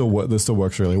stuff that still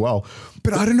works really well.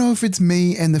 But I don't know if it's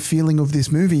me and the feeling of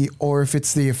this movie or if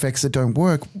it's the effects that don't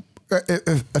work.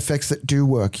 Effects that do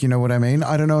work, you know what I mean?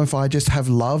 I don't know if I just have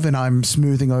love and I'm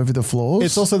smoothing over the flaws.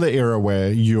 It's also the era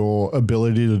where your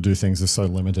ability to do things is so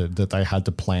limited that they had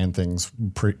to plan things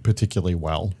particularly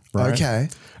well, right? Okay.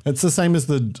 It's the same as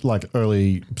the like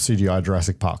early CGI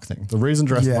Jurassic Park thing. The reason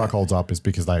Jurassic Park holds up is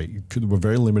because they were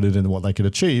very limited in what they could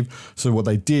achieve. So what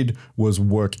they did was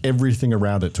work everything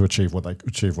around it to achieve what they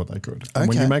could. And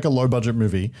when you make a low budget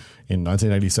movie in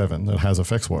 1987 that has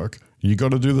effects work, you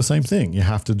got to do the same thing. You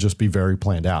have to just be very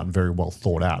planned out and very well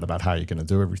thought out about how you're going to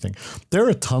do everything. There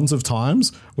are tons of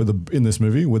times in this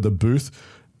movie where the booth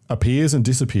appears and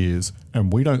disappears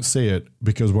and we don't see it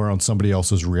because we're on somebody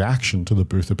else's reaction to the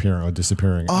booth appearing or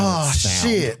disappearing. Oh,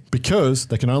 shit. Because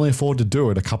they can only afford to do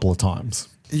it a couple of times.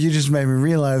 You just made me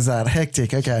realize that.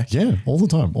 Hectic. Okay. Yeah, all the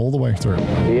time, all the way through.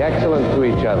 Be excellent to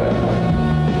each other.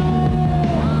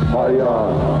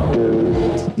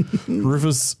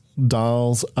 Rufus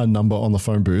dials a number on the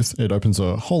phone booth. It opens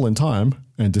a hole in time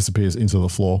and disappears into the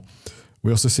floor.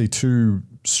 We also see two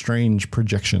strange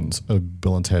projections of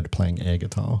Bill and Ted playing air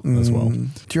guitar as well. Do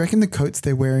you reckon the coats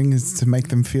they're wearing is to make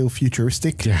them feel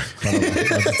futuristic? Yeah. I don't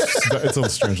know. It's a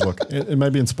strange look. It may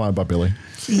be inspired by Billy.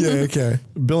 Yeah, okay.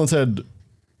 Bill and Ted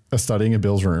are studying in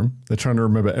Bill's room. They're trying to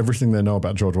remember everything they know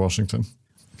about George Washington.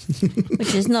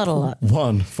 Which is not a lot.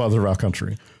 1, father of our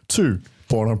country. 2,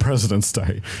 born on President's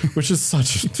Day, which is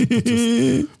such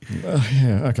a...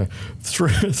 yeah, okay.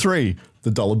 3, the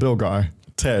dollar bill guy.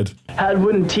 Ted. Had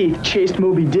wooden teeth, chased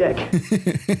Moby Dick.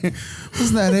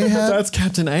 Wasn't that Ahab? That's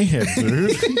Captain Ahab,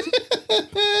 dude.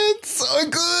 It's so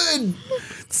good.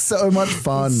 So much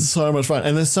fun. So much fun.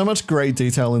 And there's so much great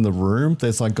detail in the room.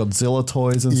 There's like Godzilla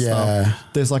toys and stuff.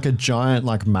 There's like a giant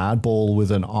like mad ball with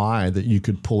an eye that you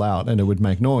could pull out and it would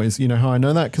make noise. You know how I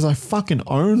know that? Because I fucking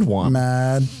owned one.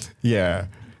 Mad. Yeah.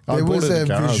 There was a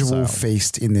visual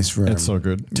feast in this room. It's so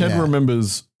good. Ted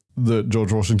remembers that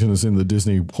George Washington is in the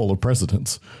Disney Hall of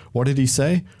Presidents. What did he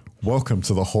say? Welcome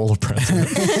to the Hall of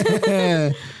Presidents.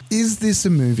 Is this a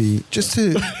movie? Just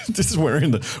to this is we're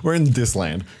in this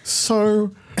land.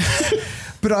 So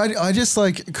but I just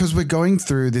like, because we're going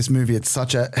through this movie at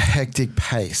such a hectic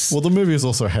pace. Well, the movie is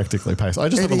also hectically paced. I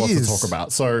just have a lot to talk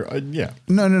about. So yeah.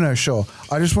 No, sure.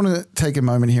 I just want to take a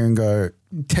moment here and go,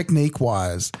 technique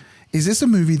wise, is this a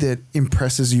movie that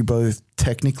impresses you both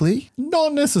technically?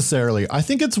 Not necessarily. I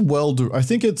think it's I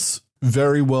think it's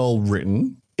very well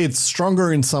written. It's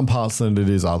stronger in some parts than it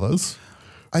is others.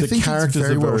 I think it's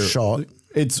very well shot.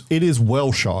 It is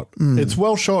well shot. It's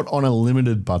well shot on a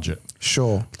limited budget.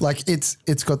 Sure. Like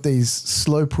it's got these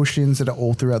slow push-ins that are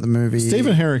all throughout the movie.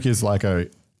 Stephen Herrick is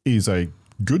a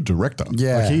good director.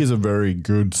 Yeah. Like he is a very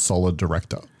good, solid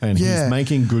director. And he's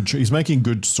making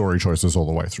good story choices all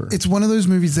the way through. It's one of those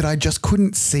movies that I just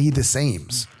couldn't see the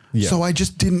seams. Yeah. So I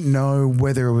just didn't know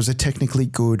whether it was a technically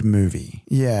good movie.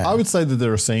 Yeah. I would say that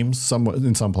there are seams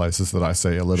in some places that I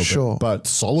see a little bit, but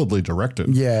solidly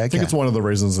directed. Yeah, okay. I think it's one of the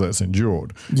reasons that it's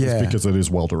endured. Yeah. Is because it is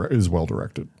well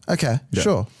directed. Okay,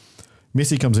 sure.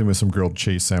 Missy comes in with some grilled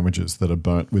cheese sandwiches that are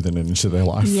burnt within an inch of their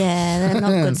life. Yeah, they're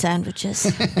not good sandwiches.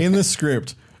 In the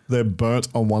script, they're burnt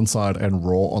on one side and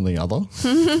raw on the other,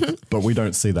 but we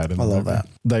don't see that in the movie. I love that.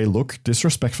 They look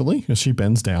disrespectfully as she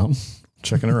bends down,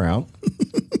 checking her out.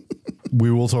 We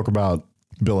will talk about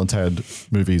Bill and Ted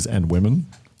movies and women,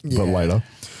 but later.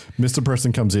 Mr.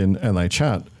 Preston comes in and they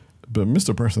chat, but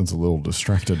Mr. Preston's a little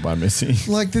distracted by Missy.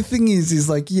 Like the thing is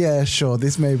like, yeah, sure,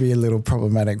 this may be a little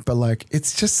problematic, but like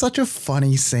it's just such a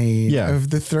funny scene of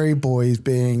the three boys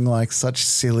being like such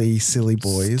silly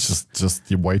boys. Just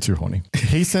you're way too horny.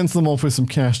 He sends them off with some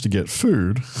cash to get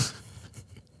food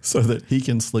so that he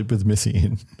can sleep with Missy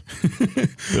in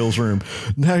Bill's room.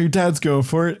 Now your dad's going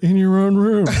for it in your own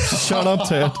room. Shut up,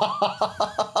 Ted.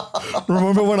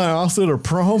 Remember when I asked her to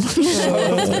prom?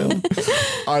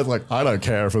 I was like, I don't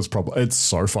care if it's it's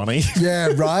so funny. Yeah,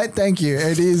 right? Thank you.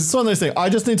 It is. It's one of those things. I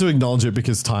just need to acknowledge it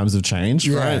because times have changed,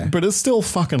 right? But it's still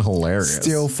fucking hilarious.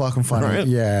 Still fucking funny. Right?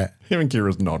 Yeah. Even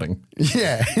Kira's nodding.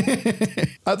 Yeah.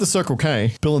 At the Circle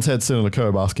K, Bill and Ted sit on a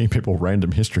curb asking people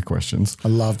random history questions. I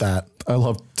love that. I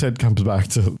love Ted comes back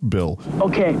to Bill.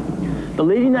 Okay, the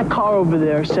lady in that car over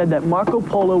there said that Marco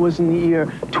Polo was in the year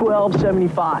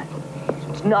 1275.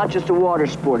 It's not just a water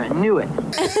sport. I knew it.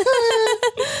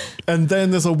 And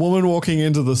then there's a woman walking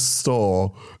into the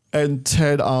store and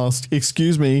Ted asked,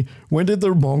 "Excuse me, when did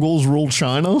the Mongols rule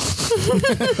China?"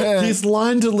 His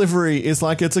line delivery is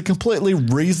like it's a completely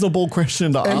reasonable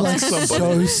question to ask somebody.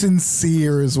 So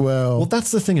sincere as well. Well,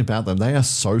 that's the thing about them. They are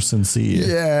so sincere.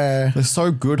 Yeah. They're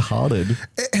so good-hearted.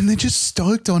 And they're just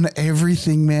stoked on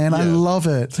everything, man. I love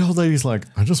it. The old lady's like,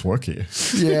 "I just work here."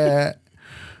 Yeah.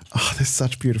 Oh, they're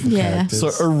such beautiful characters.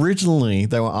 So originally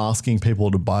they were asking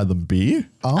people to buy them beer.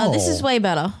 Oh, this is way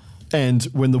better. And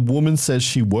when the woman says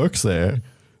she works there,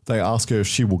 they ask her if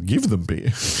she will give them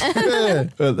beer.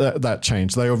 That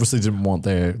changed. They obviously didn't want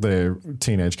their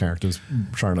teenage characters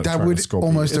trying to score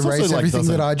almost beer. erase everything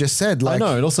that I just said. I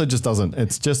know, it also just doesn't.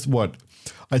 It's just what...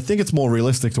 I think it's more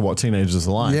realistic to what teenagers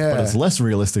are like, but it's less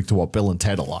realistic to what Bill and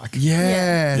Ted are like.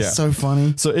 Yeah, so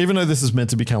funny. So even though this is meant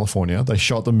to be California, they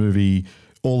shot the movie...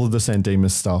 all of the San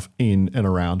Dimas stuff in and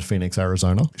around Phoenix,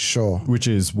 Arizona. Sure. Which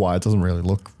is why it doesn't really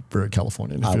look very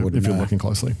Californian if you're looking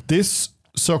closely. This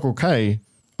Circle K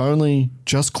only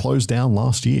just closed down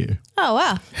last year. Oh,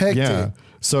 wow. Hectic. Yeah.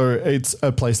 So it's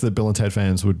a place that Bill and Ted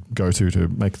fans would go to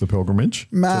make the pilgrimage.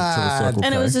 Mad. To the Circle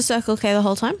And K. it was a Circle K the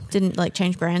whole time? Didn't like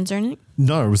change brands or anything?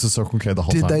 No, it was a Circle K the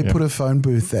whole Did time. they put a phone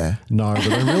booth there? No, but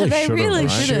they really They should have. really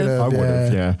should have. I would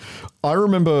have, yeah. I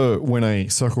remember when a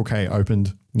Circle K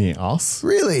opened near us.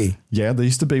 Really? Yeah, there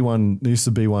used to be one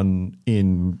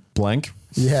in blank.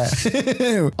 Yeah.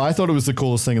 I thought it was the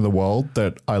coolest thing in the world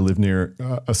that I lived near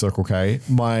a Circle K.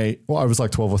 I was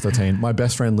like 12 or 13. My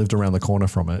best friend lived around the corner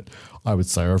from it. I would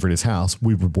stay over at his house.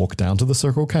 We would walk down to the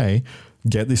Circle K,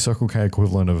 get the Circle K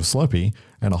equivalent of a Slurpee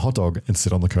and a hot dog and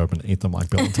sit on the curb and eat them like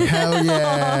Bill and Ted. Hell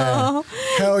yeah.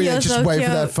 Hell yeah. You're Just so wait cute.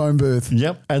 for that phone booth.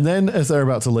 Yep. And then as they're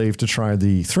about to leave to try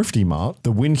the Thrifty Mart,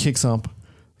 the wind kicks up,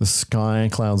 the sky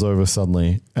clouds over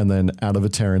suddenly, and then out of a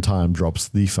tear in time drops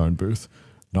the phone booth.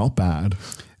 Not bad.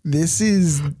 This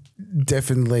is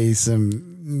definitely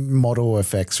some model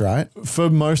effects, right? For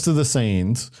most of the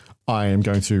scenes, I am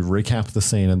going to recap the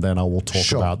scene and then I will talk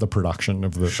about the production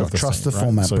of the of the Trust scene, the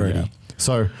format, Brady. Yeah.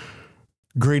 So,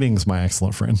 greetings, my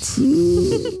excellent friends.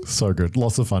 So good.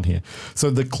 Lots of fun here. So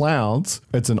the clouds,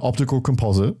 it's an optical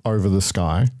composite over the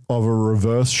sky of a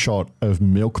reverse shot of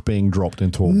milk being dropped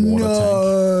into a water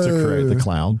tank to create the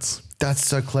clouds. That's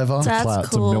so clever. That's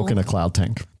It's a milk in a cloud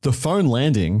tank. The phone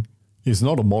landing is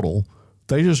not a model.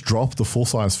 They just dropped the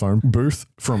full-size phone booth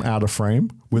from out of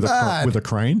frame with a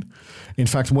crane. In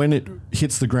fact, when it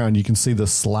hits the ground, you can see the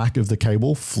slack of the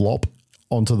cable flop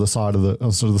onto the side of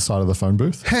the phone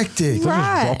booth. Hectic. They're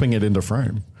just dropping it into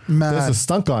frame. Mad. There's a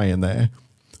stunt guy in there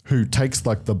who takes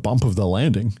like the bump of the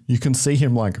landing. You can see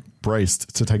him like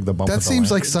braced to take the bump of the landing. That seems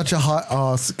like such a high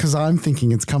ask because I'm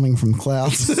thinking it's coming from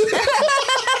clouds.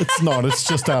 It's not. It's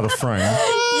just out of frame.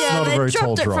 It's not a they very dropped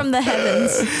tall it drop. from the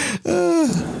heavens.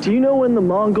 Do you know when the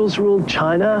Mongols ruled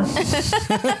China?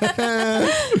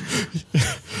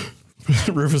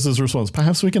 Rufus's response,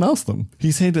 perhaps we can ask them.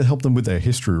 He's here to help them with their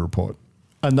history report.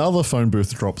 Another phone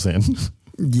booth drops in.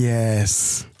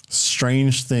 Yes.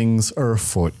 Strange things are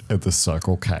afoot at the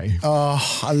Circle K. Oh,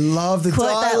 I love the Quote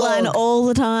that line dialogue. all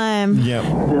the time. Yep.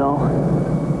 Bill,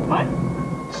 what?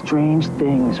 Strange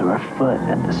things are afoot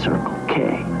at the Circle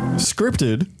K.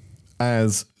 Scripted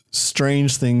as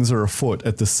strange things are afoot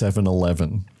at the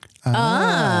 7-Eleven.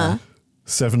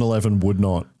 7-Eleven would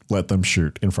not let them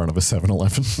shoot in front of a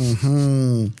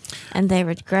 7-Eleven. And they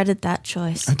regretted that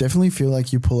choice. I definitely feel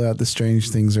like you pull out the strange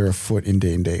things are afoot in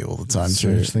D&D all the time.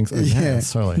 Strange too. things. Yeah,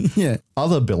 totally. Yeah.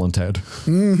 Other Bill and Ted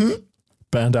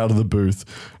band out of the booth,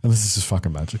 and this is just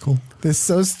fucking magical. They're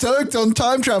so stoked on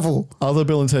time travel. Other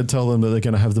Bill and Ted tell them that they're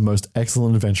going to have the most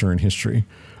excellent adventure in history.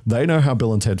 They know how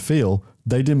Bill and Ted feel.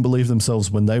 They didn't believe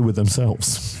themselves when they were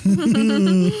themselves.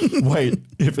 Wait,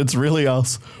 if it's really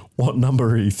us, what number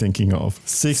are you thinking of?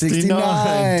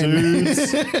 69,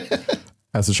 dudes.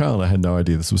 As a child, I had no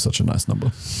idea this was such a nice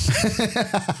number.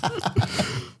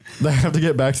 They have to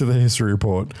get back to the history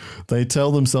report. They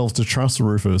tell themselves to trust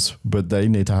Rufus, but they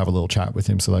need to have a little chat with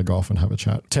him, so they go off and have a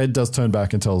chat. Ted does turn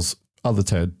back and tells other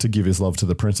Ted to give his love to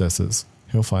the princesses.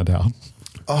 He'll find out.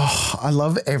 Oh, I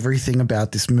love everything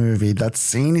about this movie. That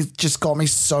scene has just got me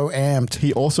so amped.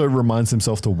 He also reminds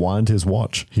himself to wind his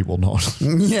watch. He will not.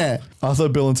 Yeah. After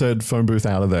Bill and Ted phone booth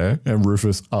out of there and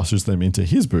Rufus ushers them into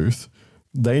his booth,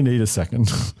 they need a second.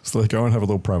 So they go and have a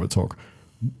little private talk.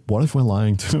 What if we're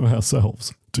lying to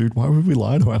ourselves? Dude, why would we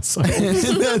lie to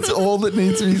ourselves? That's all that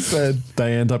needs to be said.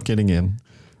 They end up getting in.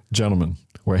 Gentlemen,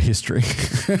 we're history.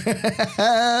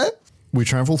 We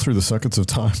travel through the circuits of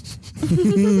time.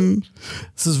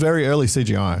 This is very early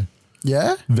CGI.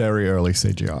 Yeah? Very early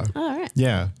CGI. All right.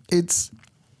 Yeah. It's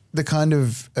the kind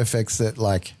of effects that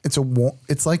like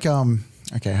it's like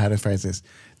okay, how to phrase this?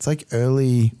 It's like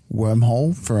early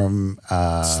Wormhole from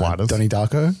Sliders. Donnie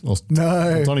Darko.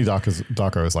 No, Donnie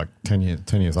Darko is like 10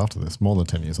 years after this, more than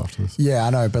 10 years after this. Yeah,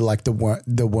 I know, but like the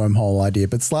Wormhole idea.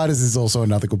 But Sliders is also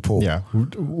another good pull. Yeah,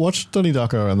 watch Donnie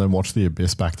Darko and then watch The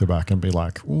Abyss back to back and be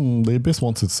like, The Abyss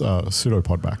wants its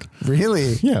pseudopod back.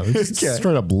 Really? Yeah, they just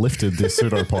straight up lifted the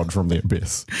pseudopod from The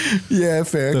Abyss. Yeah,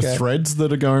 fair. The threads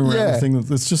that are going around the thing,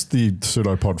 it's just the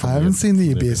pseudopod from I haven't seen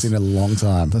The Abyss in a long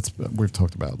time. We've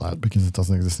talked about that because it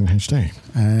doesn't exist in HD.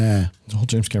 All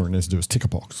James Cameron needs to do is tick a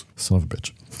box. Son of a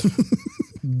bitch.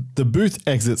 The booth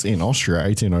exits in Austria,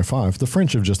 1805. The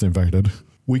French have just invaded.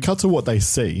 We cut to what they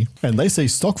see, and they see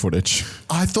stock footage.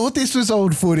 I thought this was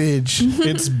old footage.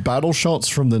 It's battle shots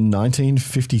from the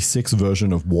 1956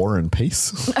 version of War and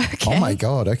Peace. Okay. Oh my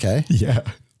God, okay. Yeah.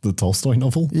 The Tolstoy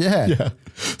novel. Yeah.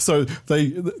 So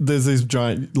there's these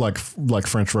giant like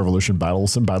French Revolution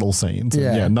battles and battle scenes.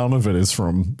 Yeah. And none of it is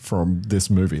from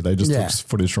this movie. They just took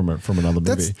footage from another movie.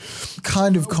 That's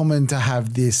kind of common to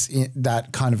have that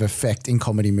kind of effect in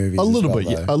comedy movies. A little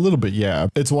bit, yeah.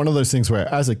 It's one of those things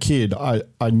where, as a kid,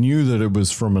 I knew that it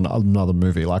was from another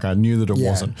movie. Like I knew that it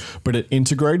wasn't, but it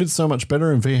integrated so much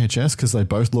better in VHS because they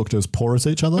both looked as poor as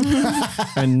each other.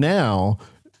 And now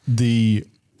the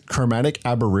chromatic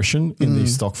aberration in the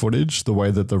stock footage, the way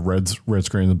that the red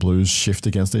screen and the blues shift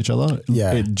against each other,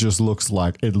 it just looks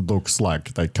like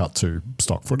they cut to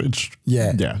stock footage.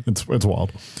 Yeah, it's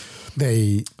wild.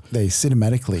 They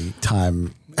cinematically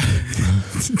time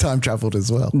traveled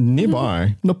as well.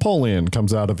 Nearby, Napoleon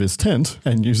comes out of his tent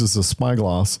and uses a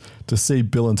spyglass to see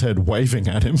Bill and Ted waving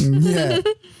at him. Yeah.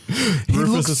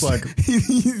 Rufus is like, he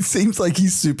seems like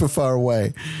he's super far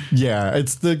away. Yeah,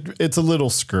 it's a little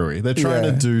screwy. They're trying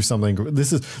to do something.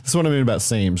 This is what I mean about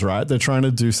seams, right? They're trying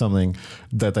to do something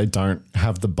that they don't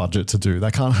have the budget to do.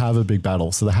 They can't have a big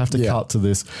battle, so they have to cut to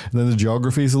this. And then the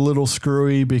geography is a little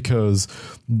screwy because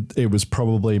it was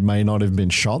probably may not have been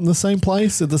shot in the same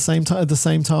place at the same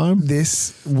time.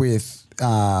 This with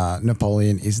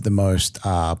Napoleon is the most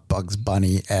Bugs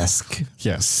Bunny-esque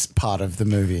part of the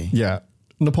movie. Yeah.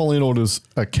 Napoleon orders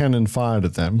a cannon fired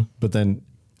at them, but then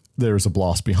there is a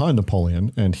blast behind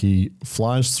Napoleon and he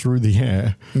flies through the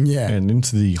air and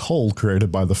into the hole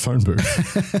created by the phone booth.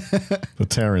 The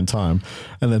tear in time.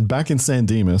 And then back in San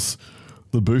Dimas,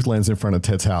 the booth lands in front of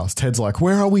Ted's house. Ted's like,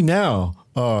 where are we now?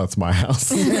 Oh, it's my house.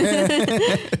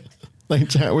 They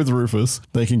chat with Rufus.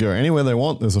 They can go anywhere they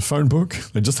want. There's a phone book.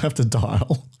 They just have to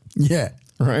dial. Yeah.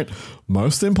 Right.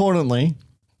 Most importantly,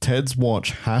 Ted's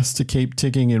watch has to keep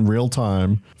ticking in real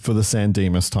time for the San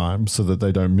Dimas time so that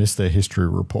they don't miss their history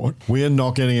report. We are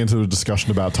not getting into a discussion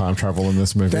about time travel in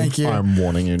this movie. Thank you. I'm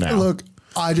warning you now. Look,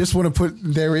 I just want to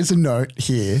there is a note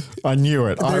here. I knew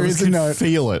it. There is a note.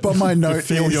 Feel it. But my note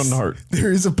feel your note.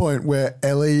 There is a point where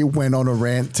Ellie went on a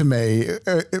rant to me.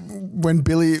 When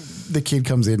Billy, the kid,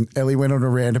 comes in, Ellie went on a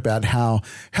rant about how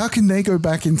can they go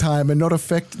back in time and not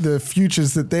affect the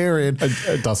futures that they're in.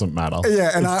 It doesn't matter.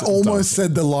 Yeah, and I almost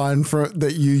said the line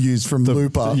that you used from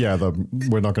Looper.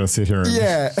 We're not going to sit here and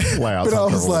lay out. But I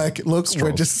was like, look,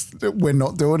 we're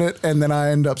not doing it. And then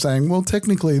I end up saying, well,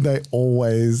 technically they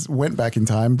always went back in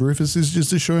time. Rufus is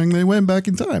just assuring they went back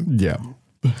in time. Yeah.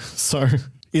 So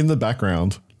in the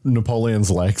background, Napoleon's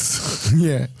legs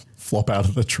flop out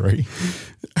of the tree.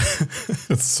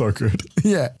 It's so good.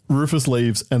 Yeah. Rufus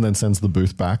leaves and then sends the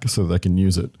booth back so they can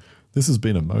use it. This has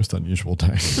been a most unusual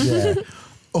day. Yeah.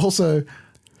 Also,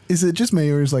 is it just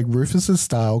me or is like Rufus's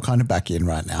style kind of back in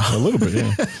right now? A little bit,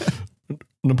 yeah.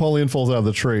 Napoleon falls out of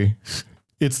the tree.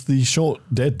 It's the short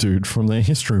dead dude from their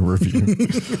history review.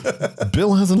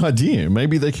 Bill has an idea.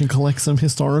 Maybe they can collect some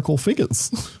historical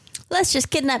figures. Let's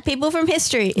just kidnap people from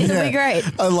history. It'll be great.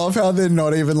 I love how they're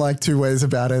not even like two ways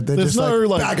about it. They're There's just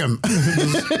bag them.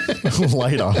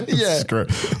 Later. It's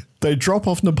great. They drop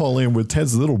off Napoleon with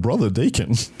Ted's little brother,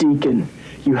 Deacon. Deacon,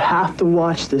 you have to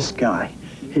watch this guy.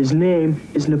 His name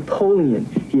is Napoleon.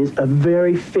 He is a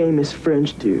very famous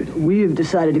French dude. We have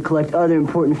decided to collect other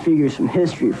important figures from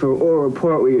history for an oral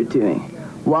report we are doing.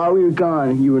 While we were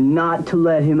gone, you were not to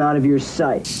let him out of your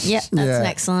sight. Yep, that's an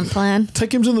excellent plan.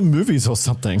 Take him to the movies or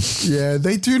something. Yeah,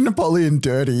 they do Napoleon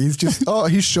dirty. He's just,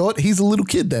 he's short. He's a little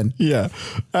kid then. Yeah.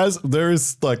 There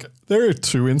are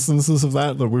two instances of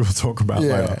that we will talk about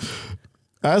later.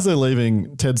 As they're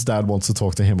leaving, Ted's dad wants to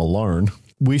talk to him alone.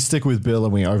 We stick with Bill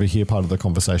and we overhear part of the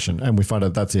conversation and we find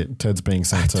out that's it. Ted's being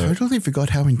sent I totally forgot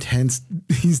how intense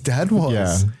his dad was.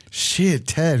 Yeah. Shit,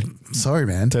 Ted. Sorry,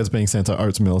 man. Ted's being sent to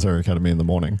Oates Military Academy in the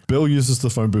morning. Bill uses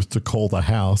the phone booth to call the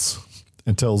house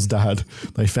and tells Dad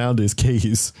they found his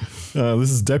keys. This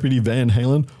is Deputy Van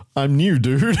Halen. I'm new,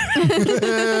 dude.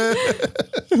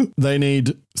 They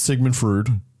need Sigmund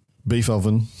Freud, beef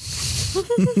oven.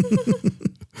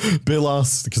 Bill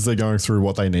asks, because they're going through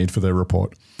what they need for their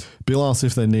report. Bill asks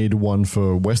if they need one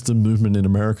for Western movement in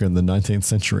America in the 19th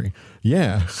century.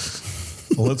 Yeah.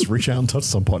 Well, let's reach out and touch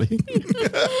somebody.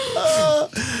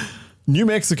 New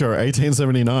Mexico,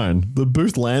 1879. The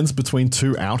booth lands between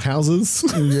two outhouses.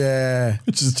 Yeah.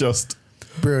 Which is just...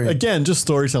 brilliant. Again, just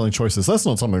storytelling choices. That's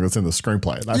not something that's in the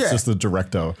screenplay. That's just the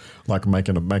director like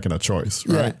making a choice,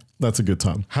 right? Yeah. That's a good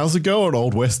time. How's it going,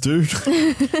 Old West dude?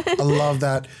 I love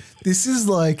that. This is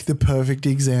like the perfect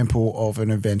example of an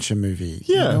adventure movie.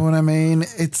 Yeah. You know what I mean?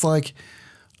 It's like,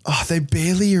 they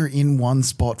barely are in one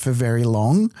spot for very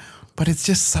long, but it's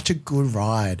just such a good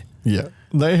ride. Yeah.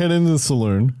 They head into the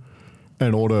saloon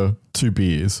and order 2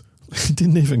 beers. They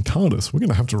didn't even card us. We're going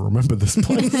to have to remember this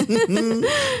place.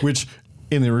 Which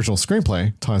in the original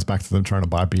screenplay ties back to them trying to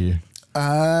buy beer.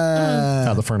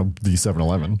 At the front of the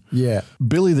 7-Eleven. Yeah.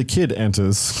 Billy the Kid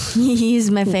enters.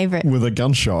 He's my favorite. With a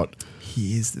gunshot.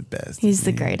 He is the best. He's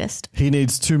the greatest. He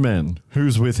needs 2 men.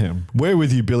 Who's with him? We're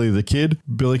with you, Billy the Kid.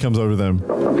 Billy comes over to them.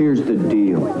 Here's the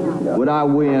deal. What I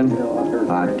win,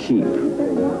 I keep.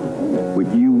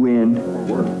 What you win,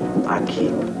 I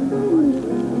keep.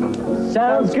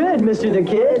 Sounds good, Mr. the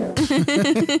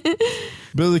Kid.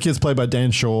 Billy the Kid's played by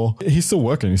Dan Shaw. He's still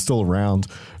working. He's still around.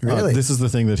 Really? This is the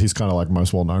thing that he's kind of like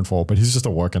most well known for, but he's just a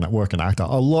working actor.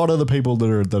 A lot of the people that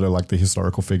are like the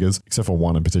historical figures, except for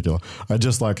one in particular, are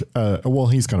just like,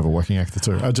 he's kind of a working actor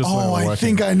too. I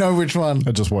think I know which one.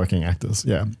 Are just working actors.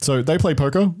 Yeah. So they play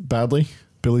poker badly.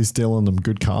 Billy's dealing them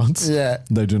good cards. Yeah.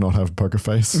 They do not have a poker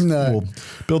face. No. Well,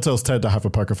 Bill tells Ted to have a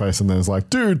poker face and then is like,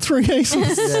 dude, 3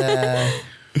 aces. Yeah.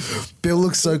 Bill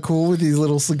looks so cool with his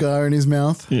little cigar in his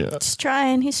mouth. Yeah. He's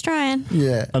trying.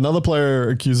 Yeah. Another player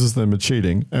accuses them of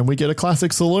cheating and we get a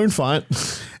classic saloon fight.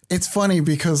 It's funny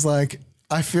because like,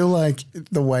 I feel like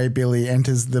the way Billy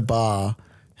enters the bar,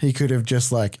 he could have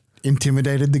just like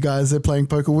intimidated the guys they're playing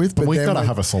poker with. But we've got to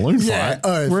have a saloon fight.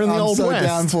 We're in the Old West.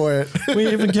 Down for it. we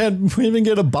even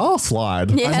get a bar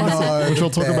slide. Yeah. Which we'll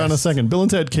talk about in a second. Bill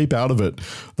and Ted keep out of it.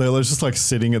 They're just like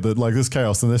sitting at this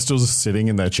chaos and they're still just sitting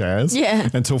in their chairs. Yeah.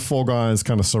 Until 4 guys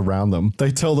kind of surround them. They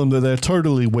tell them that they're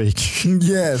totally weak.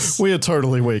 Yes. We are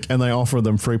totally weak. And they offer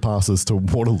them free passes to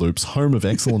Waterloops, home of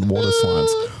excellent water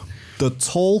slides. The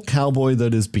tall cowboy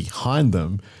that is behind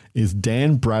them is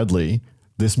Dan Bradley,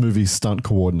 this movie's stunt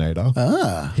coordinator.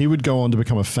 He would go on to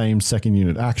become a famed second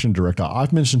unit action director.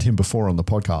 I've mentioned him before on the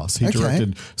podcast. He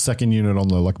directed second unit on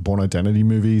the like Bourne Identity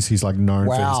movies. He's like known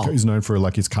for he's known for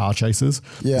like his car chases.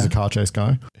 Yeah. He's a car chase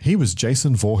guy. He was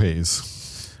Jason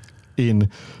Voorhees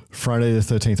in Friday the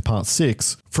 13th Part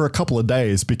 6 for a couple of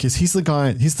days because he's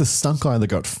the stunt guy that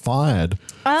got fired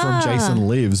from Jason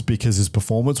Lives because his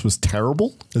performance was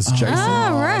terrible as Jason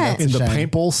in the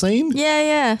paintball scene.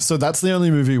 Yeah. So that's the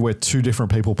only movie where 2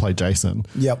 different people play Jason.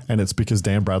 Yep. And it's because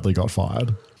Dan Bradley got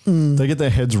fired. They get their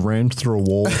heads rammed through a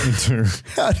wall into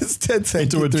How does Ted say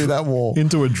through that wall?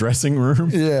 into a dressing room.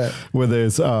 Yeah. Where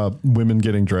there's women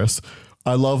getting dressed.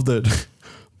 I love that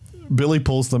Billy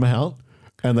pulls them out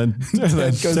and then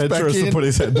Ted tries to put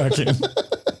his head back in.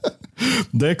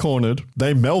 They're cornered.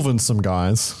 They Melvin some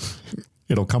guys.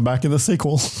 It'll come back in the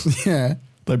sequel. Yeah.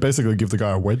 They basically give the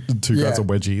guy two guys a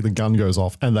wedgie. The gun goes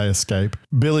off and they escape.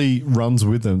 Billy runs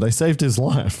with them. They saved his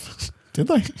life. Did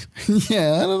they?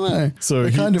 Yeah, I don't know. So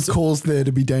it kind of caused there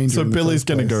to be danger. So Billy's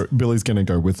going to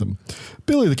go with them.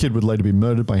 Billy the Kid would later be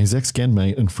murdered by his ex-gang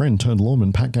mate and friend turned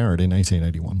lawman Pat Garrett in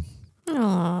 1881.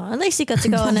 Oh, at least he got to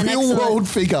go on an real world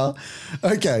figure.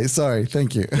 Okay, sorry.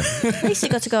 Thank you. At least he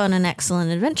got to go on an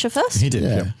excellent adventure first. He did.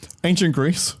 Yeah. Ancient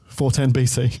Greece, 410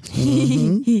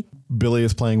 BC. Billy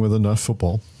is playing with a Nerf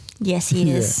football. Yes,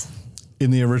 he is.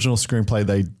 In the original screenplay,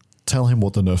 they tell him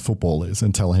what the Nerf football is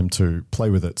and tell him to play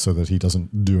with it so that he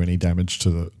doesn't do any damage to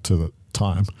the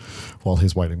time while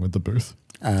he's waiting with the booth.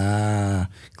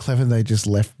 Clever. They just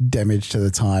left damage to the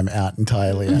time out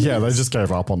entirely. Yeah, they just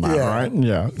gave up on that, right?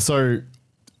 Yeah. So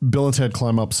Bill and Ted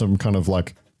climb up some kind of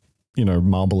like,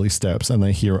 marbly steps and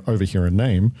they overhear a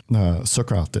name,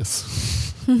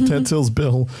 Socrates. Ted tells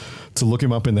Bill to look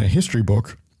him up in their history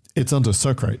book. It's under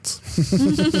Socrates.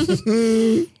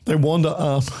 They wander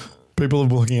up. People are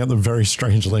looking at them very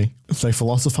strangely. They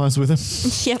philosophize with him.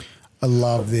 Yep. I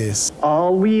love this.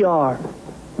 All we are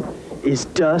is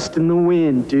dust in the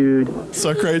wind, dude.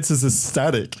 Socrates is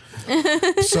ecstatic.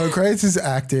 Socrates'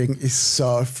 acting is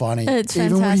so funny. It's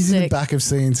Even when he's in the fantastic. back of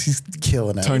scenes, he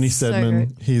killing it. Tony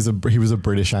Stedman, he was a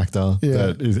British actor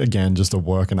that is, again, just a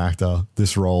working actor.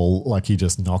 This role, like, he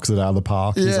just knocks it out of the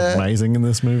park. He's amazing in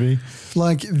this movie.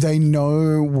 Like, they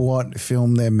know what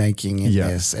film they're making in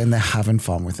this, and they're having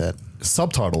fun with it.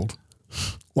 Subtitled,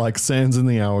 like Sands in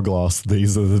the Hourglass,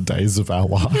 these are the days of our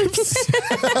lives.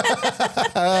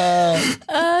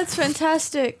 It's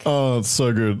fantastic. Oh, it's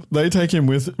so good. They take him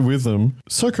with them.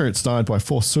 Socrates died by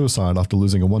forced suicide after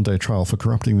losing a one-day trial for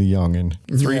corrupting the young in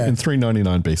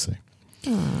 399 BC.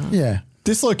 Yeah.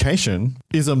 This location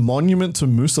is a monument to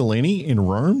Mussolini in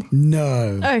Rome.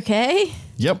 No. Okay.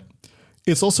 Yep.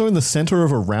 It's also in the center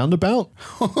of a roundabout.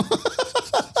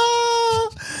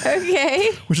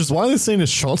 Okay. Which is why this scene is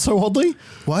shot so oddly.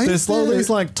 Why? There's all these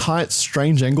like tight,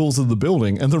 strange angles of the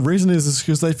building. And the reason is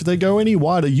because if they go any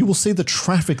wider, you will see the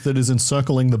traffic that is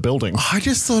encircling the building. I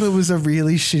just thought it was a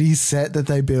really shitty set that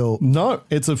they built. No,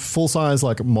 it's a full-size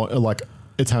like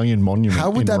Italian monument.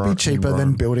 How would that be cheaper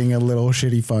than building a little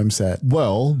shitty foam set?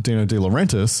 Well, Dino De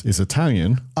Laurentiis is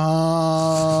Italian.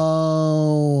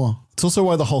 Oh. It's also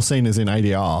why the whole scene is in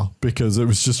ADR, because it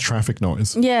was just traffic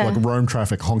noise. Yeah. Like Rome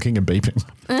traffic honking and beeping.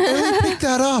 They picked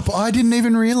that up. I didn't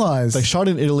even realize. They shot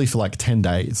in Italy for like 10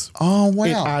 days. Oh, wow.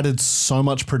 It added so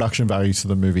much production value to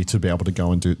the movie to be able to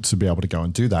go and do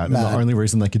that. And the only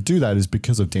reason they could do that is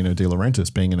because of Dino De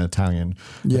Laurentiis being an Italian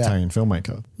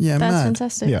filmmaker. Yeah, that's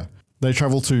fantastic. Yeah. They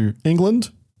travel to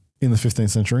England in the 15th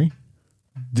century.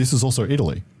 This is also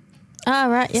Italy. Oh,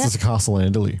 right, yeah. This is a castle in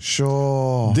Italy.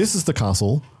 Sure. This is the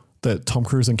castle that Tom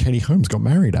Cruise and Katie Holmes got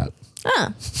married at.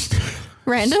 Ah.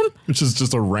 Random. Which is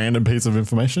just a random piece of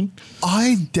information.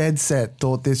 I dead set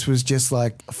thought this was just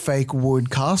like fake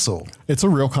wood castle. It's a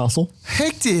real castle.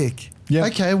 Hectic. Yeah.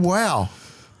 Okay, wow.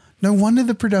 No wonder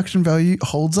the production value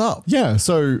holds up. Yeah,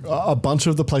 so a bunch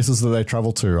of the places that they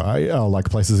travel to are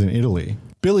like places in Italy.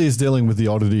 Billy is dealing with the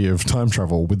oddity of time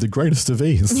travel with the greatest of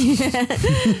ease.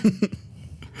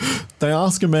 They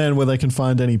ask a man where they can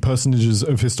find any personages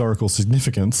of historical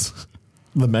significance.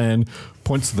 The man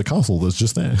points to the castle that's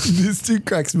just there. This dude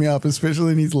cracks me up,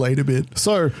 especially in his later bit.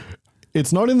 So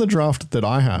it's not in the draft that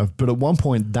I have, but at one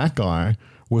point that guy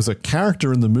was a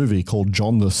character in the movie called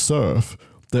John the Serf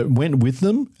that went with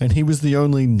them, and he was the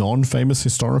only non-famous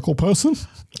historical person.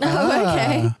 Oh,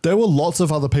 okay. There were lots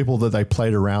of other people that they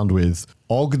played around with.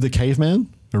 Og the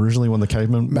Caveman, originally when the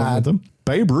caveman went with them.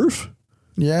 Babe Ruth.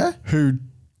 Yeah. Who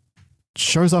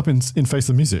shows up in Face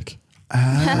the Music.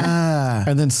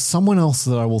 And then someone else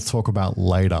that I will talk about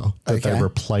later that they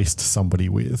replaced somebody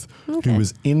with who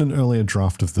was in an earlier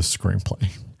draft of the screenplay.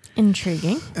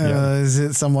 Intriguing. Is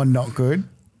it someone not good?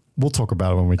 We'll talk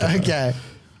about it when we get there. Okay.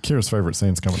 Kira's favorite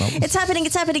scene's coming up. It's happening.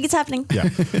 It's happening. It's happening. Yeah.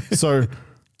 So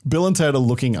Bill and Ted are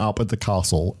looking up at the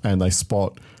castle and they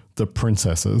spot the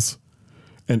princesses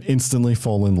and instantly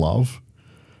fall in love.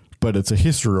 But it's a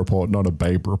history report, not a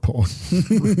babe report.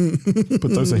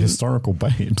 But those are historical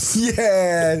babes.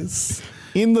 Yes.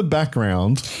 In the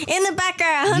background. In the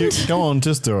background. Go on,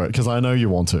 just do it, because I know you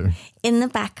want to. In the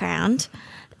background,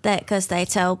 because they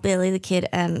tell Billy the Kid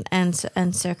and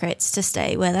Socrates to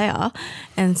stay where they are.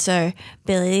 And so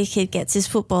Billy the Kid gets his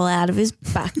football out of his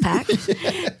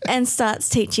backpack and starts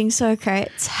teaching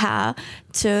Socrates how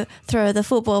to throw the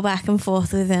football back and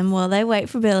forth with him while they wait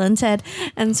for Bill and Ted.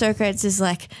 And Socrates is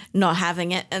like not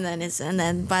having it, and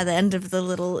then by the end of the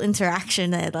little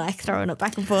interaction, they're like throwing it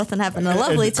back and forth and having a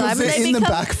lovely time. They're in the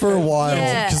back for a while.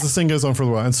 Because the scene goes on for a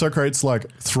while, and Socrates like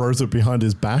throws it behind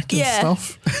his back and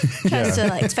stuff. Tries to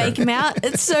like fake him out.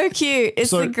 It's so cute.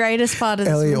 It's the greatest part of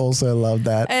this Ellie movie. also loved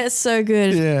that. It's so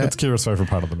good. Yeah. It's Kira's favorite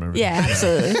part of the movie. Yeah,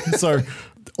 absolutely. So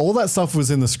all that stuff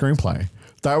was in the screenplay.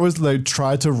 They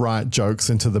tried to write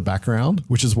jokes into the background,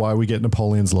 which is why we get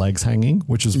Napoleon's legs hanging,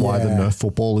 which is why the Nerf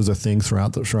football is a thing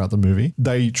throughout the movie.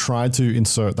 They tried to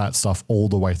insert that stuff all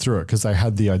the way through it because they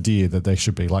had the idea that there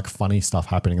should be like funny stuff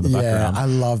happening in the background. I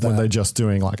love that. When they're just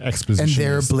doing like exposition. And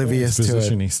they're oblivious to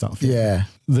it. Stuff. Yeah.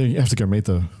 You have to go meet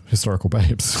the historical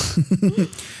babes.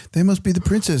 They must be the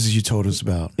princesses you told us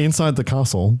about. Inside the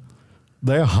castle,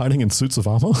 they are hiding in suits of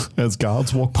armor as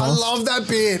guards walk past.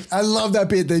 I love that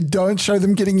bit. They don't show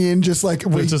them getting in, just like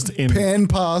we just pan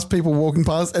past people walking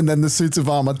past and then the suits of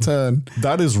armor turn.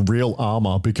 That is real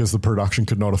armor because the production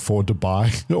could not afford to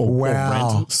buy or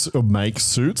rent or make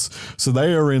suits. So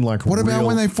they are in like What about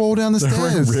when they fall down the they're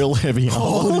stairs? in real heavy armor.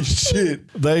 Holy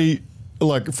shit. They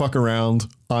like fuck around.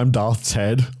 I'm Darth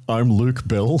Ted. I'm Luke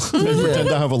Bill. They pretend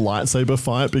to have a lightsaber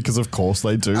fight because of course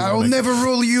they do. I will never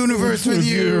rule the universe with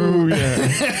you.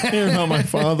 Yeah. You're not my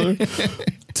father.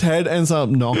 Ted ends up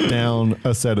knocked down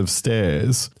a set of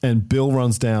stairs, and Bill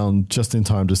runs down just in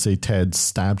time to see Ted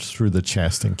stabbed through the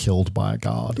chest and killed by a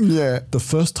guard. Yeah. The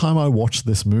first time I watched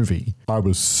this movie, I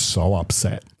was so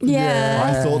upset. Yeah.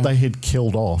 I thought they had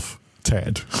killed off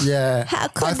Ted. Yeah. How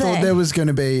could I thought they? there was going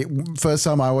to be, first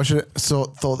time I watched it,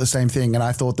 thought the same thing. And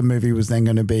I thought the movie was then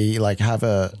going to be like have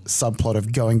a subplot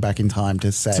of going back in time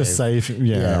to save. To save,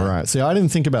 yeah, right. See, I didn't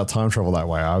think about time travel that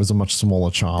way. I was a much smaller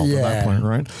child at that point,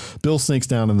 right? Bill sneaks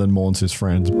down and then mourns his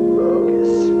friends.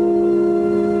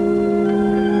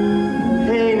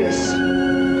 Heinous.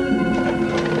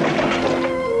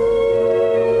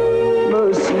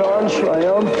 Most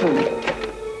non-triumphant.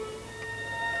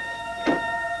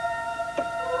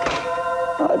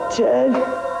 Ted,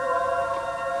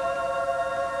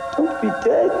 don't be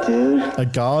dead, dude. A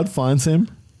guard finds him,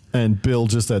 and Bill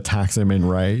just attacks him in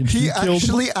rage. He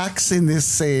actually acts in this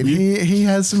scene. He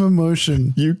has some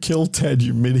emotion. You killed Ted,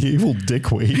 you medieval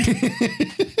dickweed.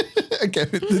 Okay,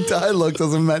 the dialogue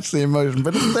doesn't match the emotion,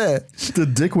 but it's there. The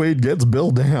dickweed gets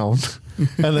Bill down.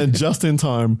 And then just in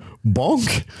time,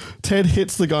 bonk, Ted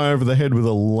hits the guy over the head with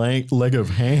a leg of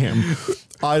ham.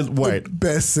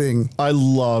 Best thing. I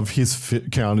love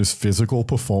Keanu's physical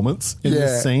performance in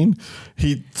this scene.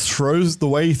 He throws the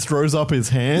way he throws up his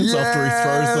hands after he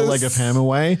throws the leg of ham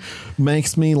away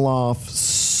makes me laugh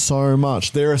so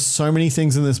much. There are so many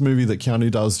things in this movie that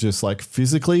Keanu does just like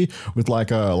physically with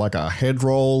like a head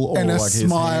roll or and a like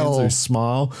smile. his hands or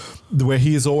smile, where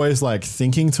he is always like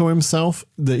thinking to himself,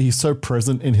 that he's so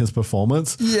present in his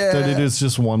performance that it is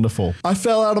just wonderful. I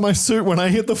fell out of my suit when I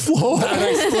hit the floor.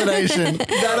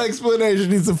 That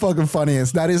explanation is the fucking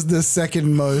funniest. That is the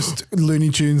second most Looney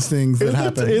Tunes things that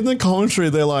happen. In the commentary,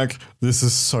 they're like, this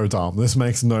is so dumb. This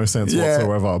makes no sense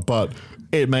whatsoever. But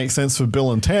it makes sense for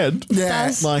Bill and Ted.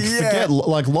 Forget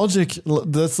like logic.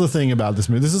 That's the thing about this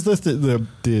movie. This is the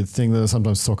thing that I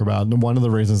sometimes talk about. And one of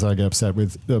the reasons I get upset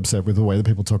with the way that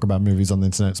people talk about movies on the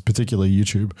internet, particularly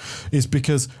YouTube, is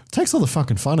because it takes all the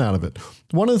fucking fun out of it.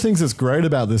 One of the things that's great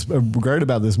about this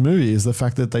movie is the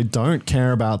fact that they don't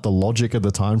care about the logic of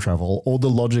the time travel or the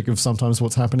logic of sometimes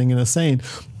what's happening in a scene,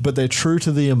 but they're true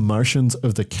to the emotions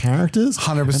of the characters.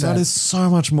 100%. And that is so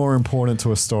much more important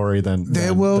to a story than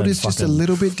their world is just a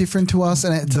little bit different to us,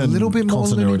 and it's a little bit more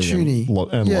Looney Tuny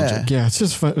and logic. Yeah,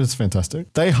 it's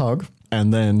fantastic. They hug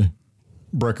and then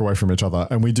break away from each other,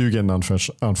 and we do get an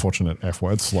unfortunate F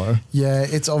word, slow. Yeah,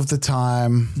 it's of the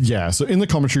time. Yeah, so in the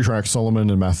commentary track, Solomon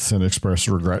and Matheson express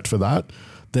regret for that.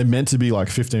 They're meant to be like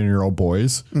 15-year-old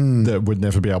boys that would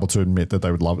never be able to admit that they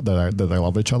would love that they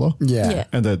love each other. Yeah.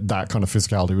 And that kind of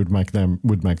physicality would make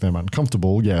them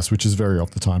uncomfortable. Yes, which is very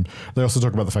off the time. They also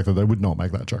talk about the fact that they would not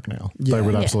make that joke now. Yeah. They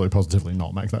would absolutely positively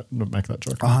not make that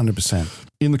joke. 100%.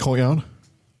 In the courtyard,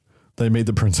 they meet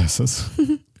the princesses.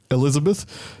 Elizabeth,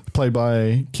 played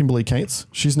by Kimberly Cates.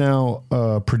 She's now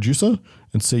a producer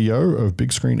and CEO of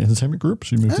Big Screen Entertainment Group.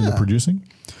 She moved into producing.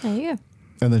 There you go.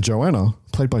 And then Joanna,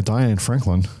 played by Diane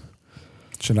Franklin.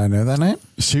 Should I know that name?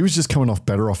 She was just coming off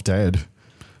Better Off Dead.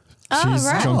 She's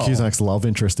John Cusack's love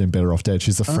interest in Better Off Dead.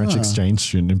 She's a French exchange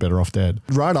student in Better Off Dead.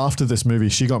 Right after this movie,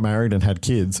 she got married and had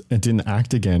kids and didn't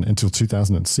act again until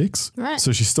 2006. Right.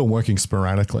 So she's still working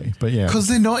sporadically. But yeah. Because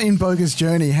they're not in Bogus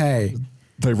Journey, hey.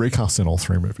 They recast in all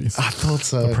three movies. I thought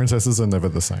so. The princesses are never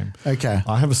the same. Okay.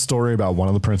 I have a story about one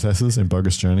of the princesses in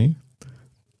Bogus Journey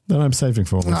that I'm saving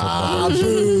for when we talk about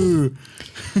boo.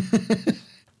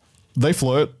 They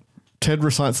flirt. Ted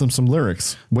recites them some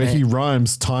lyrics where he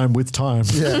rhymes time with time.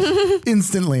 Yeah.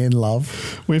 Instantly in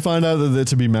love. We find out that they're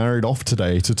to be married off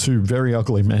today to two very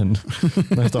ugly men.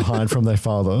 They have to hide from their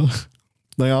father.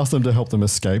 They ask them to help them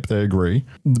escape. They agree.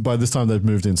 By this time, they've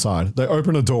moved inside. They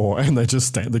open a door and they just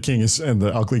stand. The king and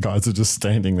the ugly guys are just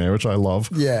standing there, which I love.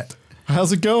 Yeah.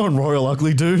 How's it going, royal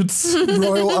ugly dudes?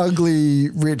 Royal ugly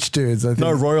rich dudes, I think.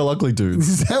 No, royal ugly dudes.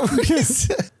 Is that what you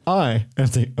said? I am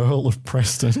the Earl of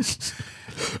Preston.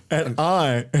 And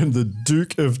I am the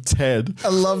Duke of Ted. I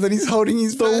love that he's holding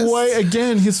his vest. The way,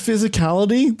 again, his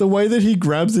physicality, the way that he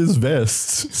grabs his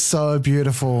vest. So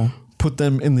beautiful. Put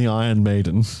them in the Iron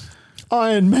Maiden.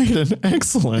 Iron Maiden,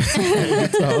 excellent.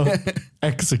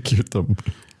 Execute them,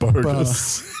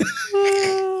 bogus.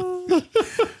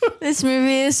 This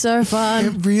movie is so fun.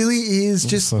 It really is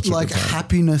just like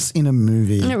happiness in a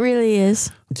movie. It really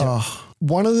is. Oh.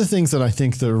 One of the things that I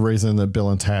think the reason that Bill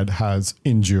and Ted has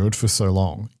endured for so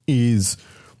long is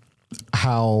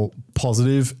how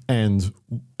positive and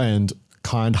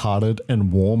kind-hearted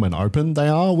and warm and open they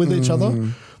are with each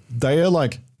other. They are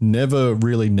like never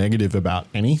really negative about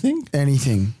anything.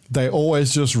 They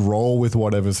always just roll with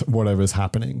whatever's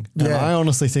happening. And I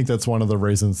honestly think that's one of the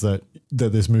reasons that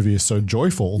this movie is so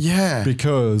joyful. Yeah.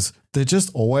 Because they're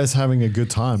just always having a good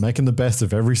time, making the best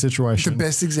of every situation. The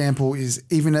best example is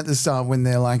even at the start when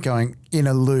they're like going in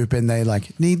a loop and they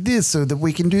like need this so that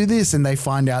we can do this, and they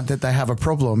find out that they have a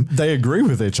problem. They agree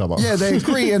with each other. Yeah, they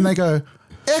agree and they go,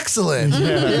 excellent.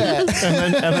 Yeah.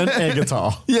 and then air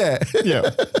guitar. Yeah.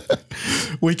 Yeah.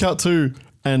 We cut to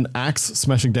an axe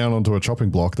smashing down onto a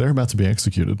chopping block. They're about to be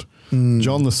executed.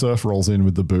 John the Surf rolls in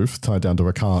with the booth tied down to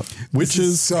a cart.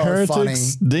 Witches, so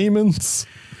heretics, demons.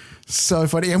 So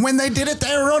funny. And when they did it,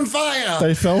 they were on fire.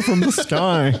 They fell from the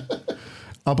sky.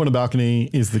 Up on a balcony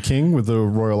is the king with the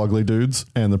royal ugly dudes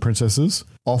and the princesses.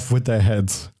 Off with their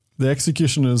heads. The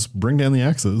executioners bring down the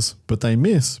axes, but they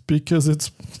miss because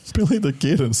it's Billy the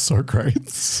Kid and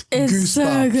Socrates. It's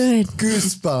so good.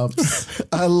 Goosebumps.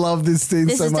 I love this scene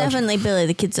This so is much. definitely Billy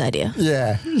the Kid's idea.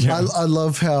 Yeah. I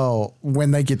love how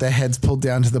when they get their heads pulled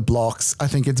down to the blocks, I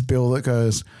think it's Bill that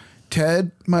goes,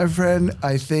 Ted, my friend,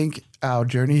 I think our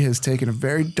journey has taken a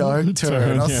very dark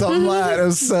turn or something like that. It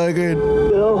was so good.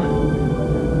 Bill,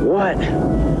 what?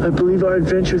 I believe our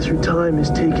adventure through time has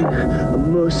taken a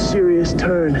most serious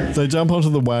turn. They jump onto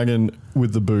the wagon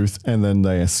with the booth and then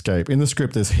they escape. In the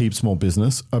script, there's heaps more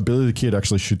business. Billy the Kid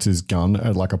actually shoots his gun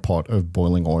at like a pot of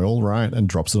boiling oil, right, and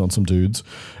drops it on some dudes.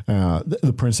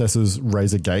 The princesses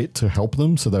raise a gate to help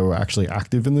them, so they were actually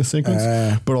active in this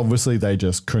sequence. But obviously, they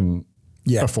just couldn't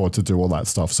afford to do all that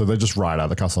stuff. So they just ride out of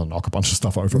the castle and knock a bunch of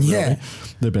stuff over. Really.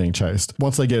 They're being chased.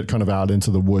 Once they get kind of out into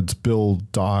the woods, Bill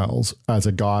dials as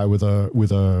a guy with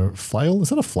a flail. Is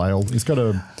that a flail? He's got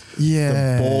a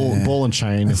ball and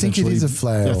chain. I think it is a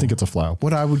flail. Yeah, I think it's a flail.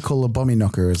 What I would call a bommy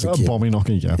knocker as a kid. Bommy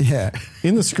knocker, yeah. Yeah.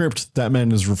 In the script, that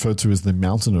man is referred to as the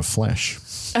Mountain of Flesh.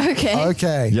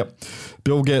 Okay. Yep.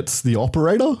 Bill gets the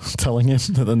operator telling him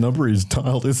that the number he's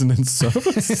dialed isn't in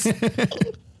service.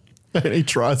 And he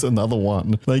tries another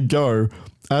one. They go.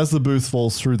 As the booth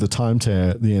falls through the time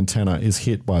tear, the antenna is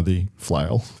hit by the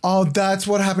flail. Oh, that's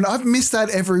what happened. I've missed that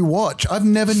every watch. I've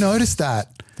never noticed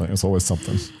that. I think it's always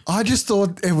something. I just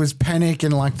thought it was panic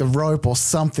and like the rope or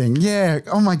something. Yeah.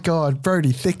 Oh my God.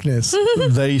 Brody, thickness.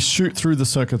 They shoot through the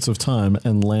circuits of time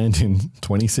and land in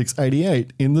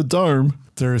 2688 in the dome.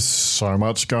 There is so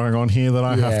much going on here that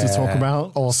I have to talk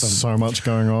about. Awesome. So much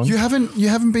going on. You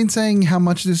haven't been saying how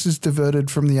much this is diverted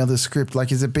from the other script. Like,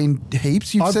 has it been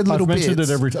heaps? You've said little bits.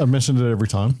 I've mentioned it every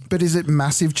time. But is it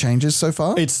massive changes so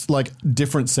far? It's like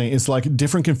different scenes. It's like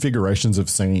different configurations of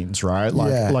scenes, right?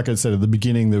 Like I said at the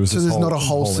beginning, there was. So there's not a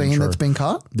whole scene that's been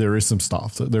cut. There is some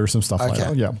stuff. There is some stuff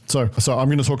later. Yeah. So I'm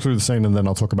going to talk through the scene and then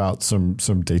I'll talk about some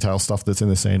detail stuff that's in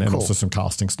the scene and also some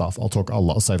casting stuff.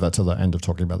 I'll save that to the end of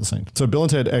talking about the scene. So Bill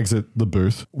and Ted exit the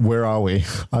booth. Where are we?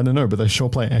 I don't know, but they sure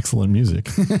play excellent music.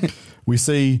 We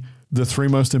see the three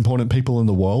most important people in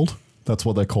the world. That's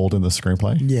what they're called in the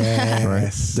screenplay. Yes.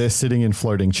 Right? They're sitting in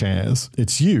floating chairs.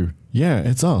 It's you. Yeah,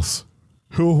 it's us.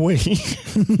 Who are we?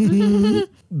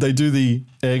 They do the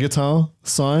air guitar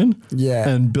sign. Yeah.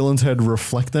 And Bill and Ted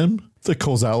reflect them. The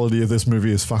causality of this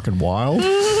movie is fucking wild.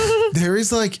 There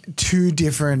is like two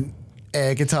different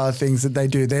air guitar things that they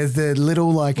do. There's the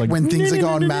little like when things are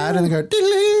going mad and they go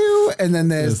doo-doo, and then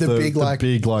there's the big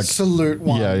salute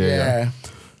one. Yeah.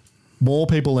 More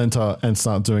people enter and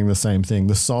start doing the same thing.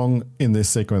 The song in this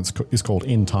sequence is called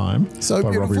In Time by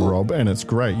Robbie Robb, and it's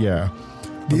great. Yeah.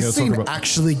 This scene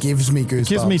actually gives me goosebumps. It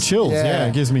gives me chills. Yeah,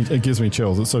 it gives me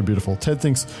chills. It's so beautiful. Ted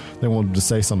thinks they wanted to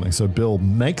say something, so Bill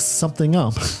makes something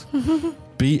up.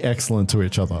 Be excellent to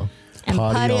each other. And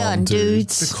party on,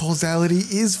 dudes. The causality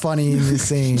is funny in this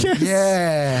scene.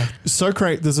 Yeah.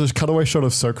 Socrates, there's a cutaway shot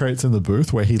of Socrates in the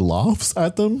booth where he laughs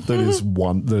at them. That is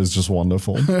just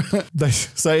wonderful. They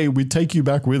say, we take you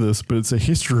back with us, but it's a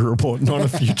history report, not a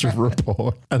future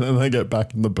report. And then they get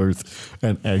back in the booth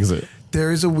and exit.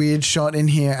 There is a weird shot in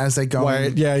here as they go.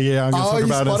 Wait, yeah. I'm going to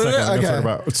talk about it in a second. I'm going to talk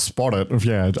about spot it.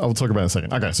 Yeah, I'll talk about it in a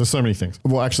second. Okay, so many things.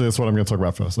 Well, actually, that's what I'm going to talk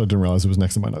about first. I didn't realize it was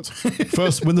next in my notes.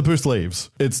 First, when the booth leaves,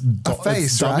 it's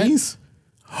face, dummies.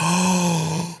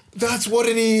 Right? That's what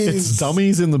it is. It's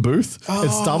dummies in the booth.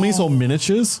 It's dummies or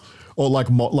miniatures. Or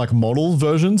like model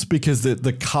versions because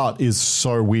the cut is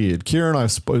so weird. Kira and I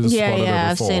have spotted it before.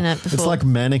 I've seen it before. It's like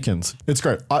mannequins. It's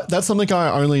great. That's something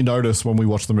I only noticed when we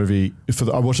watched the movie.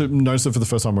 Noticed it for the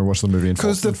first time when we watched the movie.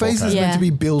 Because the face is meant to be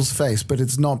Bill's face, but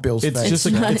it's not Bill's face. It's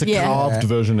a carved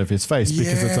version of his face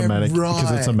because it's a mannequin.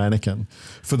 Because it's a mannequin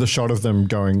for the shot of them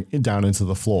going down into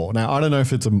the floor. Now I don't know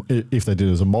if if they did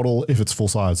it as a model, if it's full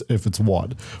size, if it's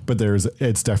what, but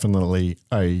it's definitely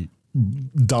a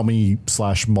dummy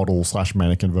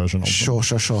 /model/mannequin version of them. Sure.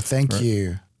 Thank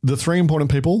you. the three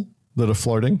important people that are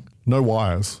floating, no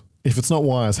wires. If it's not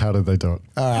wires, how did they do it?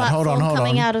 Hold on.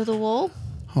 Coming out of the wall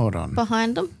Hold on.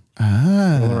 behind them.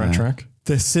 On the right track.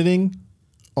 They're sitting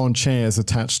on chairs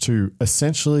attached to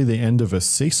essentially the end of a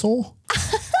seesaw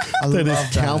that is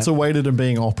counterweighted and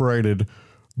being operated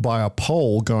by a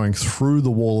pole going through the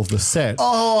wall of the set.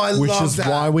 Oh, I love that. Which is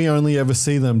why we only ever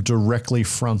see them directly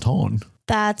front on.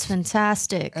 That's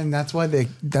fantastic. And that's why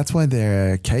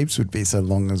their capes would be so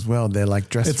long as well. They're like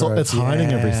dress robes. It's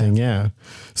hiding everything, yeah.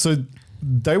 So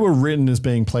they were written as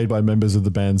being played by members of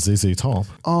the band ZZ Top.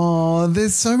 Oh,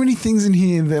 there's so many things in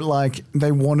here that like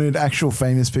they wanted actual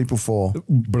famous people for.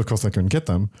 But of course they couldn't get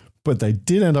them. But they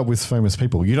did end up with famous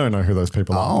people. You don't know who those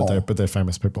people are, but they're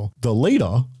famous people. The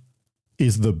leader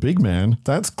is the big man.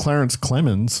 That's Clarence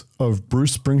Clemens of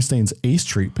Bruce Springsteen's E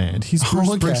Street Band. He's Bruce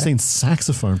Springsteen's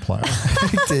saxophone player.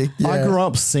 I grew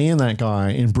up seeing that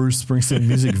guy in Bruce Springsteen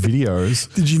music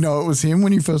videos. Did you know it was him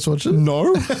when you first watched it?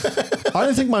 No. I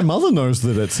don't think my mother knows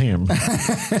that it's him. But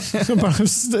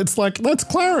it's like, that's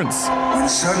Clarence. When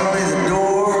suddenly the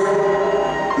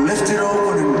door lifted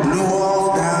open and blew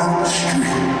off down the street.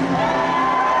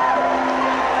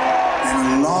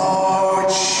 And a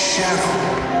large shadow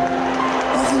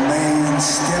of the man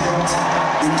stepped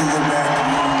into the back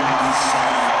room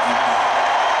beside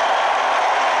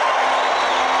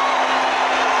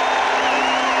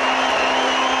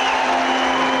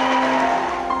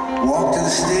me. Walked to the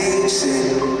stage,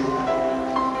 said,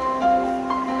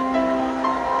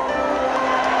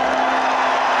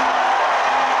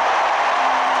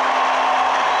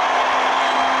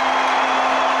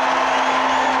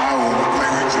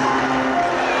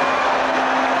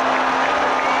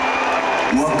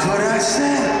 what could I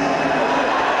say?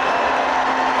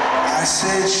 I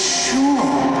said, sure.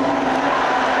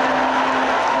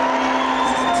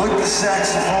 And I put the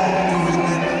saxophone to his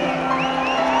lips,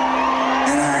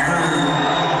 and I heard.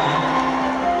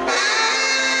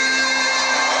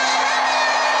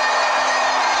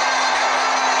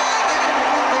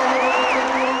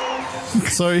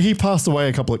 So he passed away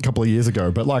a couple of years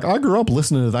ago, but like I grew up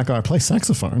listening to that guy play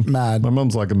saxophone. Mad. My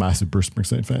mum's like a massive Bruce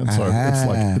Springsteen fan, so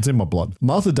it's in my blood.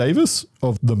 Martha Davis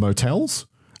of the Motels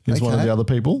is one of the other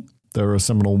people. They're a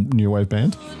seminal new wave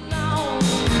band.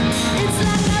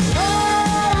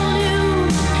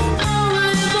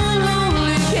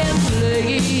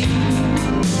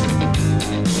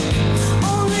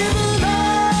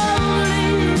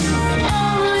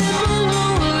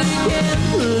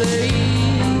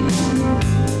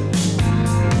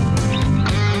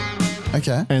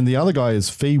 Okay. And the other guy is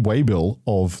Fee Waybill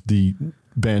of the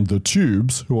band The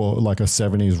Tubes, who are like a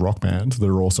 70s rock band that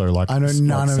are also like... I know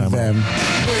none of them.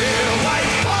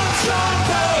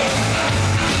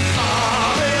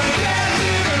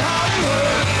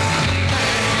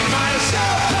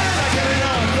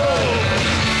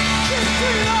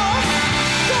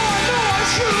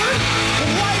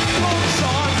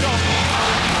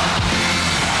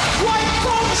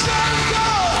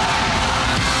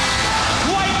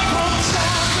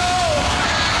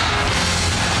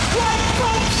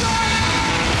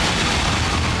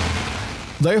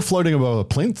 They are floating above a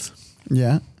plinth.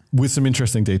 Yeah. With some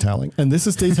interesting detailing. And this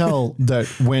is detail that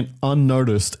went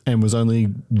unnoticed and was only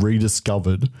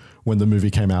rediscovered when the movie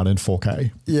came out in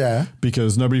 4K. Yeah.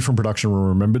 Because nobody from production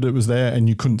remembered it was there and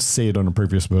you couldn't see it on the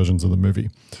previous versions of the movie.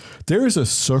 There is a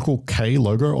Circle K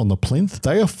logo on the plinth.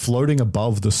 They are floating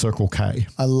above the Circle K.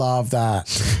 I love that.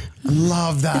 I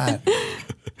love that.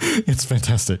 It's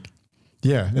fantastic.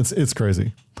 Yeah, it's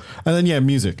crazy. And then,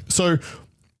 music. So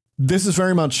this is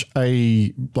very much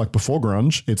like before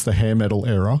grunge. It's the hair metal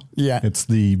era. Yeah. It's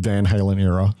the Van Halen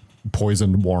era,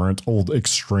 Poison, Warrant, all the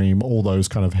Extreme, all those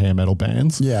kind of hair metal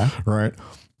bands. Yeah. Right.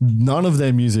 None of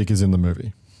their music is in the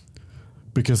movie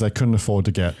because they couldn't afford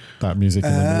to get that music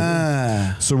in the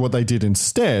movie. So what they did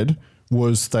instead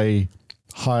was they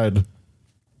hired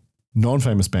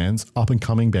non-famous bands,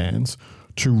 up-and-coming bands,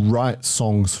 to write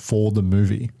songs for the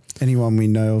movie. Anyone we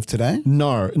know of today?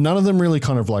 No, none of them really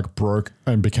kind of like broke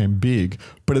and became big,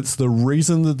 but it's the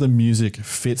reason that the music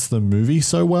fits the movie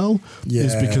so well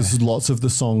is because lots of the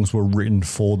songs were written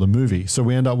for the movie. So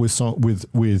we end up with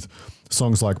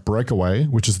songs like Breakaway,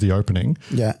 which is the opening.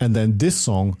 Yeah. And then this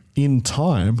song, In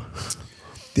Time.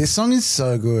 This song is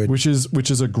so good. Which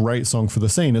is a great song for the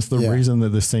scene. It's the reason that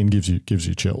this scene gives you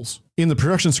chills. In the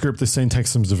production script, this scene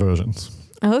takes some diversions.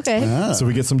 Okay. So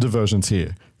we get some diversions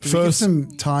here. Do we get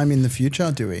some time in the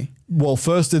future, do we? Well,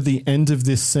 first at the end of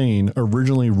this scene,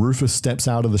 originally Rufus steps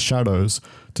out of the shadows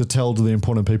to tell to the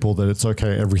important people that it's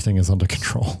okay, everything is under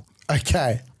control.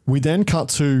 Okay. We then cut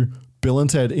to Bill and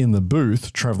Ted in the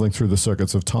booth traveling through the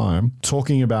circuits of time,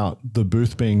 talking about the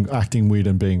booth acting weird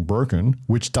and being broken,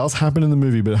 which does happen in the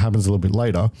movie, but it happens a little bit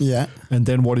later. Yeah. And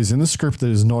then what is in the script that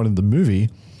is not in the movie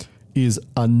is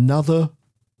another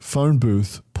phone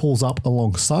booth pulls up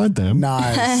alongside them.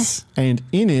 Nice. And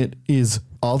in it is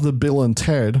other Bill and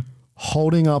Ted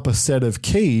holding up a set of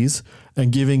keys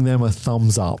and giving them a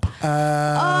thumbs up.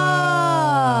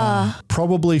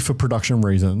 Probably for production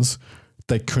reasons,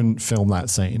 they couldn't film that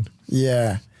scene.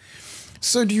 Yeah.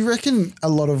 So do you reckon a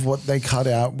lot of what they cut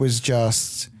out was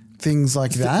just things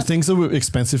like that? Things that were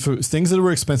expensive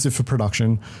for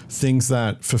production, things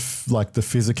that for like the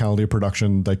physicality of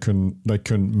production they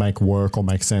couldn't make work or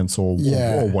make sense or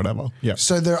whatever. Yeah.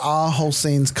 So there are whole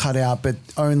scenes cut out, but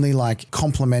only like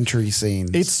complimentary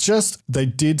scenes. It's just they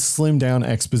did slim down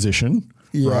exposition.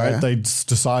 Yeah. Right? They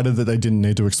decided that they didn't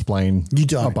need to explain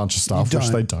a bunch of stuff, which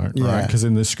they don't, right? Because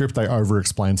in the script they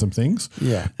over-explain some things.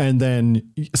 Yeah. And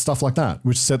then stuff like that,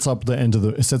 which sets up the end of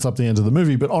the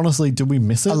movie. But honestly, did we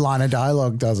miss it? A line of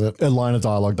dialogue does it. A line of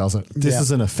dialogue does it. This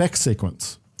is an effect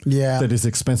sequence. Yeah. That is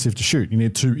expensive to shoot. You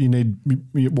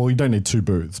don't need two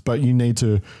booths, but you need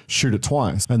to shoot it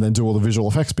twice and then do all the visual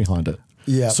effects behind it.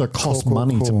 Yeah. So it costs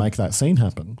money to make that scene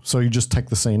happen. So you just take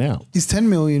the scene out. Is 10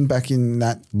 million back in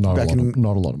that? Not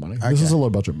a lot of money. Okay. This is a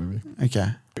low budget movie. Okay.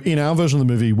 In our version of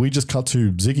the movie, we just cut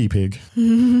to Ziggy Pig,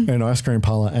 an ice cream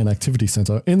parlor and activity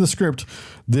center. In the script,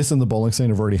 this and the bowling scene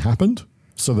have already happened.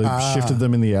 So they shifted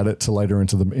them in the edit to later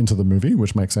into the movie,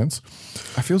 which makes sense.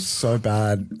 I feel so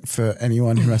bad for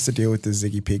anyone who has to deal with the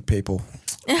Ziggy Pig people.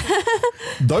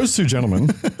 Those two gentlemen,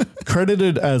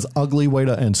 credited as Ugly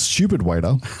Waiter and Stupid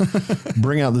Waiter,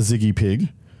 bring out the Ziggy Pig,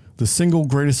 the single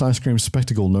greatest ice cream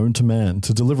spectacle known to man,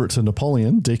 to deliver it to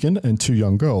Napoleon, Deacon, and two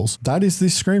young girls. That is the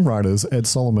screenwriters, Ed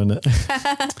Solomon.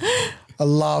 I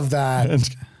love that.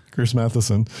 And Chris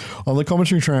Matheson. On the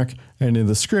commentary track and in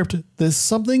the script, there's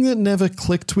something that never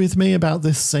clicked with me about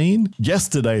this scene.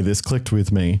 Yesterday, this clicked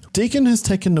with me. Deacon has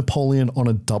taken Napoleon on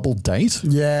a double date.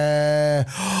 Yeah.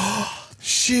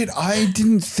 Shit, I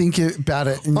didn't think about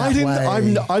it in that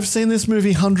way. I've seen this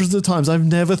movie hundreds of times. I've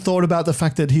never thought about the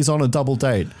fact that he's on a double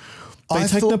date. They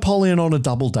take Napoleon on a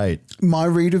double date. My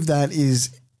read of that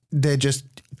is they're just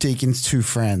Deacon's two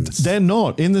friends. They're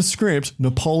not. In the script,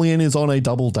 Napoleon is on a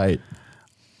double date.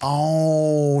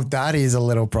 Oh, that is a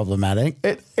little problematic.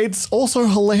 It's also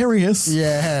hilarious.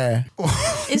 Yeah.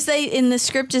 Is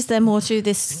there more to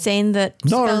this scene that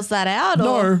spells that out?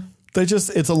 No.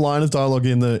 It's a line of dialogue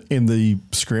in the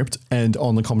script, and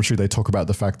on the commentary they talk about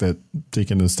the fact that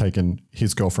Deacon has taken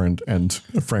his girlfriend and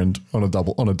a friend on a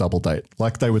double date,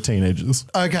 like they were teenagers.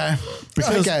 Okay.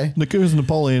 Because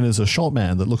Napoleon is a short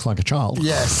man that looks like a child.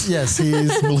 Yes, he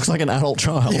is. Looks like an adult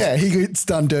child. Yeah, he gets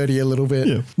done dirty a little bit.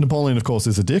 Yeah. Napoleon, of course,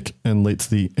 is a dick and eats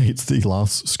the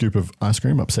last scoop of ice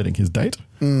cream, upsetting his date.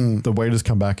 The waiters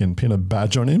come back and pin a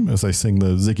badge on him as they sing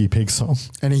the Ziggy Pig song.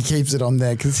 And he keeps it on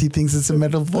there because he thinks it's a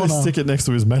medal of honor. They stick it next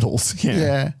to his medals.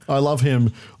 Yeah. I love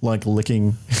him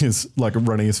running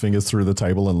his fingers through the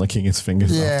table and licking his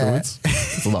fingers afterwards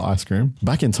for the ice cream.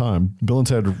 Back in time, Bill and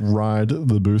Ted ride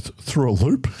the booth through a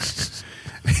loop.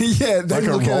 Yeah, like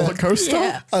a roller coaster.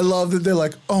 Yeah. I love that they're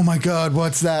like, oh my God,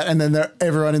 what's that? And then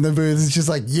everyone in the booth is just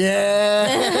like,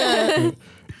 yeah.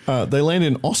 They land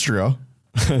in Austria.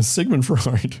 Sigmund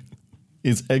Freud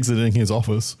is exiting his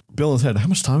office. Bill and Ted, how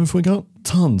much time have we got?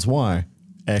 Tons. Why?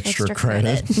 Extra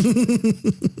credit.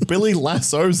 Billy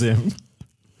lassos him.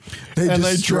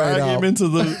 They drag him into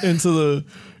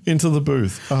the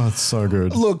booth. Oh, it's so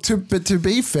good. Look, but to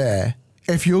be fair,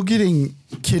 if you're getting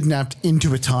kidnapped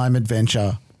into a time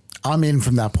adventure, I'm in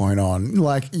from that point on.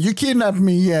 Like, you kidnapped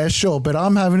me, yeah, sure, but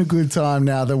I'm having a good time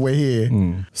now that we're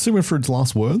here. Sigmund Freud's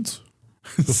last words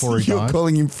before he died. You're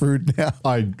calling him Freud now.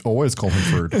 I always call him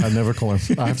Freud. I never call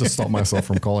him. I have to stop myself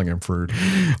from calling him Freud.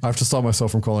 I have to stop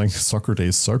myself from calling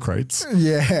Socrates Socrates.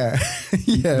 Yeah.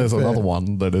 There's another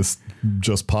one that is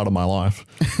just part of my life.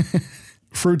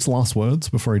 Freud's last words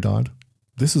before he died.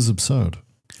 This is absurd.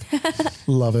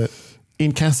 Love it.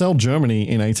 In Kassel, Germany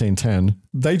in 1810,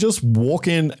 they just walk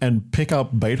in and pick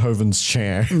up Beethoven's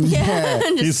chair. Yeah,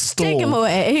 his just stool, take him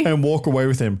away. And walk away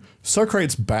with him.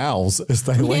 Socrates bows as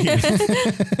they leave.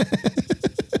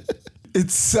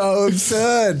 It's so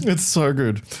absurd. It's so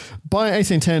good. By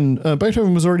 1810,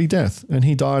 Beethoven was already dead, and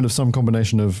he died of some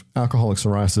combination of alcoholic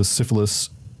psoriasis,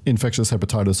 syphilis, infectious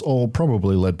hepatitis, or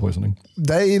probably lead poisoning.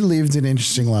 They lived an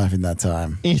interesting life in that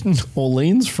time. In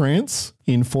Orleans, France,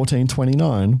 in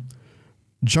 1429,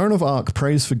 Joan of Arc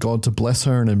prays for God to bless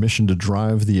her in a mission to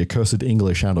drive the accursed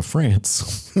English out of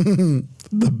France.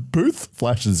 The booth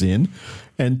flashes in,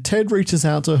 and Ted reaches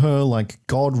out to her like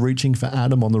God reaching for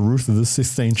Adam on the roof of the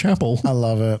Sistine Chapel. I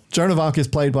love it. Joan of Arc is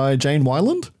played by Jane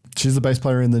Wyland. She's the bass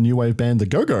player in the new wave band The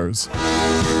Go-Go's.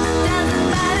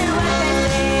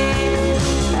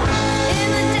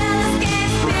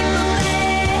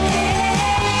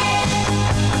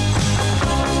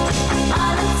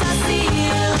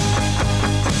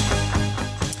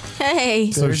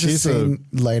 Hey. So she's a scene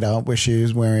later where she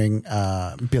was wearing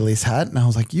Billy's hat, and I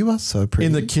was like, "You are so pretty."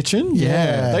 In the kitchen?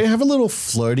 Yeah. They have a little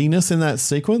flirtiness in that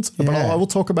sequence, but I will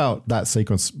talk about that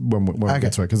sequence when we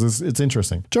get to it, because it's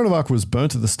interesting. Joan of Arc was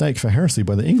burnt at the stake for heresy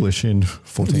by the English in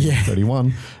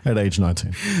 1431 at age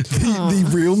 19. The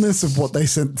realness of what they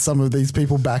sent some of these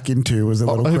people back into was a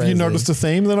little crazy. Have you noticed a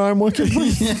theme that I'm working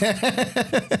with?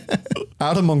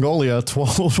 Out of Mongolia,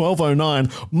 1209,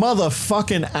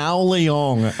 motherfucking Ao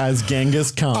Leong as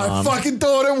Genghis Khan. I fucking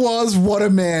thought it was. What a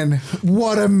man.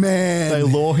 What a man. They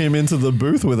lure him into the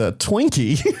booth with a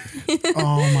Twinkie.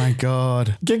 Oh my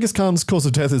God. Genghis Khan's cause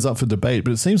of death is up for debate,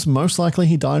 but it seems most likely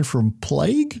he died from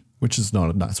plague, which is not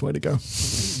a nice way to go.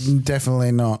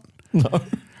 Definitely not. No.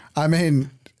 I mean,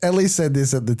 Ellie said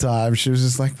this at the time. She was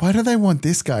just like, why do they want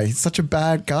this guy? He's such a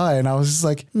bad guy. And I was just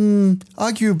like,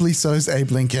 arguably so is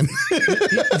Abe Lincoln.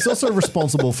 He's also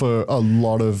responsible for a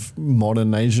lot of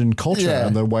modern Asian culture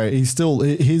and the way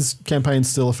his campaign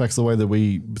still affects the way that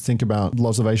we think about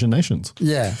lots of Asian nations.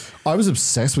 Yeah. I was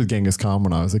obsessed with Genghis Khan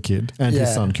when I was a kid, and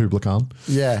his son Kublai Khan.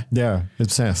 Yeah. Yeah,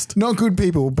 obsessed. Not good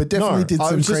people, but definitely did some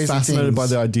crazy things. I was just fascinated by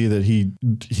the idea that he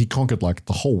conquered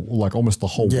almost the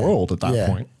whole world at that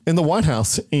point. In the White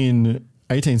House in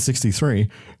 1863,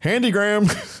 Handy Graham,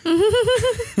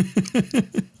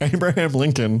 Abraham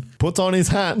Lincoln, puts on his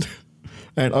hat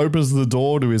and opens the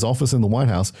door to his office in the White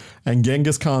House, and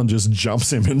Genghis Khan just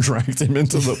jumps him and drags him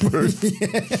into the booth.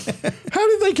 How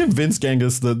did they convince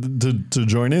Genghis to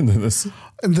join in this?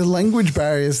 The language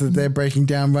barriers that they're breaking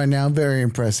down right now, very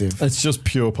impressive. It's just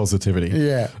pure positivity.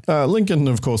 Yeah. Lincoln,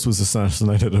 of course, was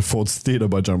assassinated at Ford's Theatre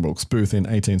by John Wilkes Booth in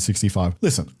 1865.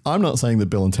 Listen, I'm not saying that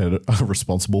Bill and Ted are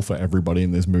responsible for everybody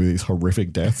in this movie's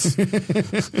horrific deaths.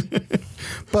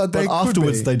 But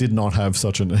afterwards, they did not have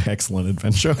such an excellent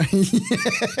adventure.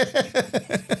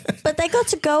 But they got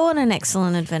to go on an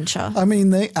excellent adventure. I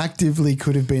mean, they actively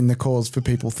could have been the cause for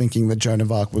people thinking that Joan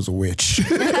of Arc was a witch.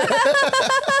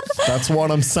 That's what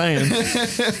I'm saying.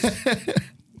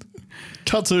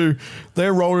 Cut to,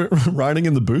 they're riding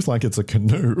in the booth like it's a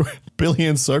canoe. Billy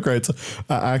and Socrates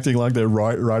are acting like they're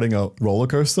riding a roller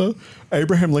coaster.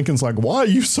 Abraham Lincoln's like, why are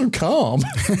you so calm?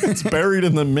 It's buried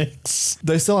in the mix.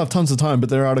 They still have tons of time, but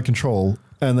they're out of control,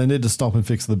 and they need to stop and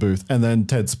fix the booth. And then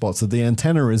Ted spots that the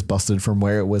antenna is busted from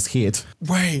where it was hit.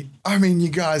 Wait, I mean, you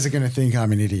guys are going to think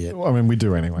I'm an idiot. I mean, we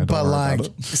do anyway. But like,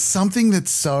 something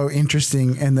that's so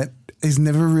interesting and that is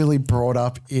never really brought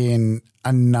up in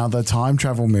another time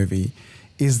travel movie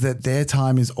is that their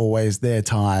time is always their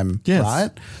time, right?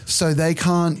 So they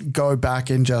can't go back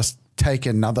and just take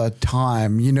another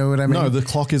time. You know what I mean? No, the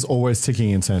clock is always ticking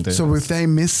in San Diego. So if they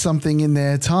miss something in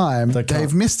their time,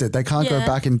 they've missed it. They can't go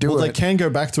back and do it. Well, they can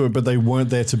go back to it, but they weren't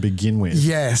there to begin with.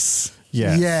 Yes.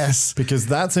 Yes. Because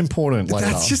that's important later.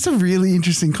 That's just a really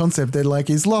interesting concept that like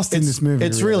is lost in this movie.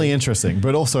 It's really interesting,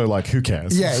 but also like, who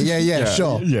cares? Yeah,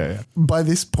 sure. Yeah. By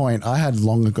this point, I had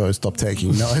long ago stopped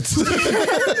taking notes.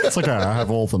 It's okay. I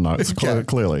have all the notes,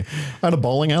 clearly. At a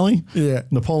bowling alley,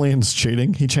 Napoleon's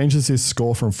cheating. He changes his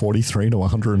score from 43 to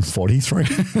 143.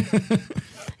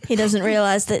 He doesn't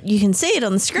realize that you can see it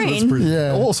on the screen.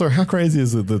 Also, how crazy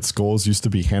is it that scores used to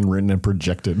be handwritten and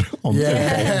projected on the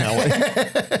bowling alley?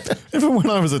 Even when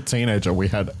I was a teenager, we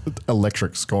had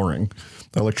electronic scoring.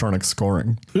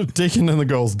 Deacon and the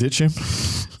girls ditch him.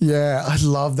 Yeah, I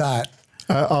love that.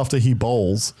 After he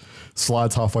bowls,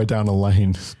 slides halfway down a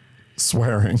lane,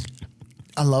 swearing.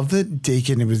 I love that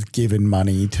Deacon was given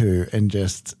money to and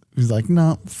just... He's like,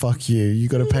 no, fuck you. You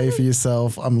got to pay for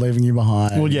yourself. I'm leaving you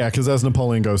behind. Well, yeah, because as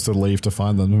Napoleon goes to leave to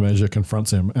find them, the Major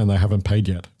confronts him and they haven't paid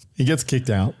yet. He gets kicked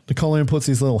out. Napoleon puts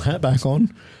his little hat back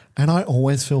on, and I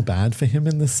always feel bad for him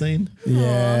in this scene.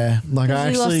 Yeah. Like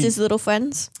he lost his little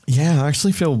friends. Yeah, I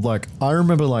actually feel like I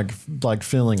remember like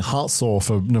feeling heart sore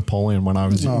for Napoleon when I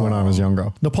was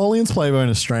younger. Napoleon's played by an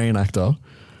Australian actor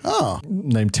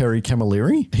named Terry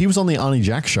Camilleri. He was on the Arnie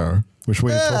Jack show, which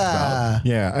we had talked about.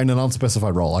 Yeah, in an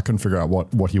unspecified role. I couldn't figure out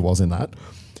what he was in that.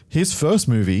 His first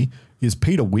movie is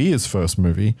Peter Weir's first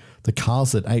movie, The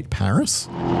Cars That Ate Paris.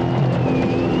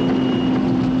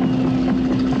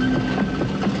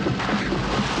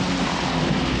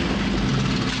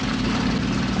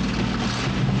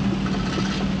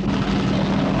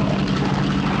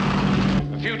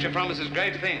 future promises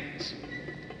great things.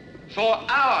 For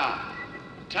our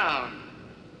town.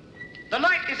 The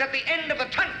light is at the end of the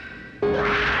tunnel.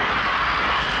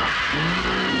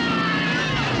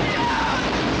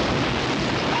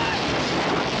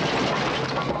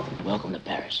 Welcome to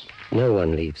Paris. No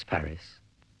one leaves Paris.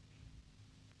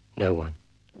 No one.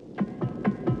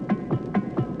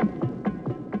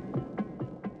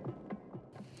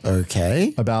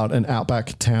 Okay. About an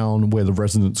outback town where the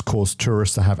residents cause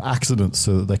tourists to have accidents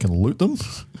so that they can loot them.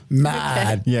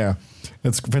 Mad. Yeah.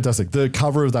 It's fantastic. The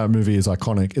cover of that movie is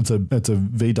iconic. It's a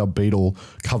VW Beetle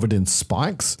covered in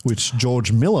spikes, which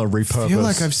George Miller repurposed. I feel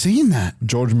like I've seen that.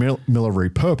 George Miller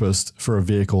repurposed for a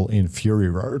vehicle in Fury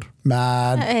Road.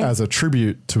 Mad. Hey. As a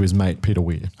tribute to his mate, Peter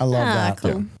Weir. I love that.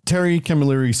 Cool. Yeah. Terry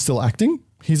Camilleri still acting.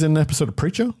 He's in an episode of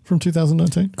Preacher from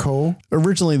 2019. Cool.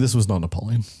 Originally, this was not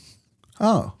Napoleon.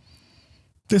 Oh.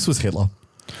 This was Hitler.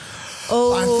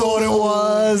 Oh. I thought it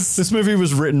was. This movie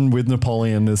was written with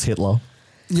Napoleon as Hitler.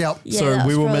 Yep. Yeah, so that's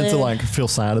we were meant to probably- feel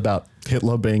sad about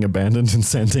Hitler being abandoned in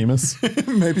San Dimas.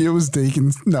 Maybe it was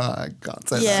Deacon's. No, I can't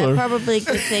say Yeah, that. probably a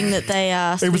good thing that they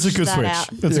It was a switched good that switch.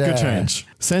 out. It's a good change.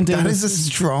 San That Dimas is a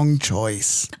strong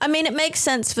choice. I mean, it makes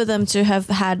sense for them to have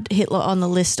had Hitler on the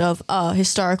list of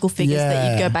historical figures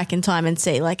that you Yeah. go back in time and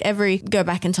see. Like go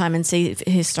back in time and see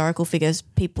historical figures,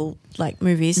 people like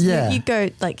movies. Yeah. You go,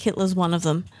 like Hitler's one of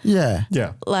them. Yeah.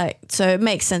 Yeah. Like, so it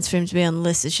makes sense for him to be on the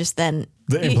list. It's just then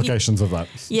The implications of that.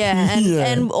 Yeah, and, Yeah.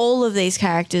 and all of these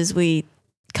characters we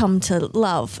come to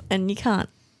love, and you can't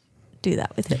do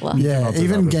that with Hitler. Yeah,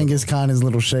 even Genghis Khan is a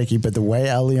little shaky, but the way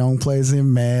Al Leong plays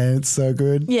him, man, it's so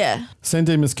good. Yeah. San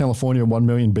Dimas, California, 1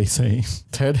 million BC.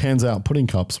 Ted hands out pudding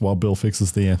cups while Bill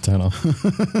fixes the antenna.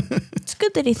 It's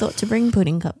good that he thought to bring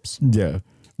pudding cups. Yeah.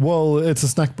 Well, it's a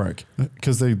snack break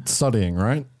because they're studying,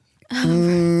 right?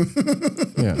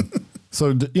 Yeah.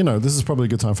 So, this is probably a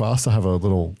good time for us to have a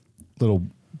little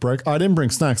break. I didn't bring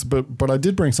snacks, but I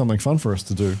did bring something fun for us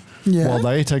to do Yeah? while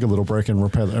they take a little break and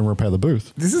repair the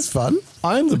booth. This is fun.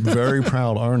 I am the very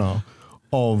proud owner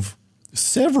of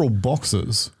several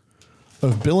boxes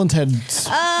of Bill and Ted's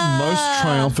most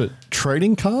triumphant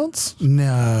trading cards.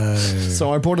 No.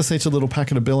 So I brought us each a little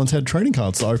packet of Bill and Ted trading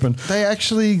cards to open. They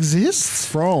actually exist?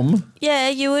 From Yeah,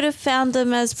 you would have found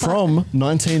them as from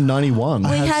 1991.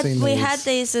 we had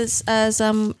these as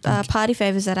party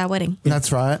favors at our wedding.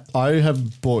 That's right. I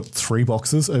have bought 3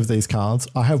 boxes of these cards.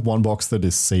 I have one box that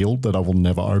is sealed that I will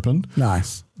never open.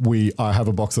 Nice. I have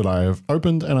a box that I have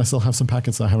opened, and I still have some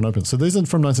packets that I haven't opened. So these are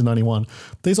from 1991.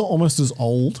 These are almost as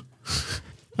old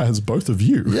as both of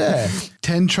you. Yeah.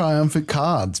 10 triumphant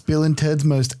cards. Bill and Ted's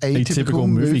most atypical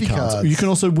movie cards. You can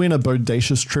also win a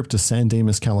bodacious trip to San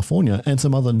Dimas, California, and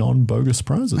some other non-bogus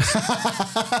prizes. So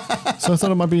I thought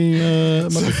it might be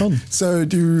fun. So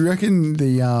do you reckon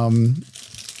the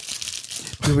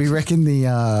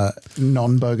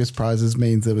non-bogus prizes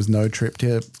means there was no trip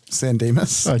to San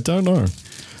Dimas? I don't know.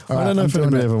 All I don't know right, if I'm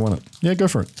doing anybody it. ever won it. Yeah, go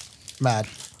for it. Mad.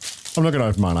 I'm not going to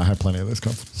open mine. I have plenty of those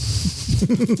cards.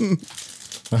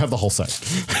 I have the whole set.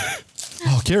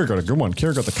 Oh, Kira got a good one.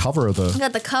 Kira got the cover of I the...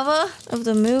 got the cover of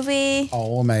the movie.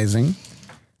 Oh, amazing.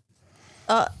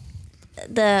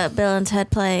 The Bill and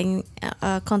Ted playing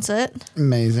concert.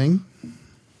 Amazing.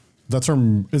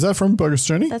 Is that from Bogus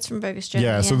Journey? That's from Bogus Journey.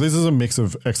 Yeah, so this is a mix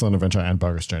of Excellent Adventure and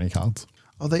Bogus Journey cards.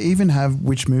 Oh, they even have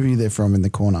which movie they're from in the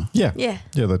corner. Yeah. Yeah.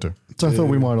 Yeah, they do. So I thought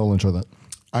we might all enjoy that.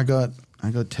 I got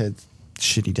Ted's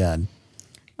shitty dad.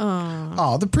 Oh.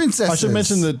 Oh, the princess. I should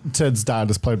mention that Ted's dad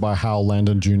is played by Hal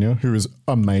Landon Jr., who is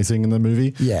amazing in the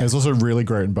movie. Yeah. He's also really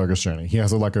great in Bogus Journey. He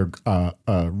has a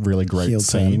really great Heel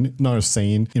scene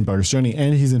in Bogus Journey,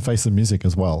 and he's in Face of Music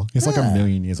as well. He's like Yeah. a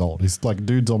million years old. He's like,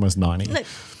 dude's almost 90. Look,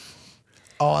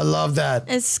 Oh, I love that.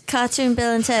 it's cartoon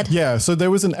Bill and Ted. Yeah, so there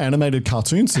was an animated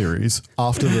cartoon series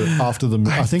after the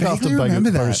I think after vaguely remember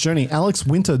Bogus that. Journey. Alex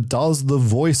Winter does the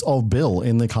voice of Bill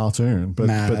in the cartoon, but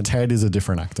Ted is a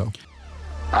different actor.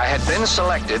 I had been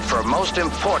selected for a most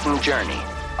important journey.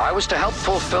 I was to help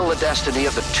fulfill the destiny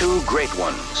of the 2 great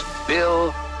ones,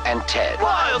 Bill and Ted.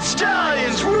 Wild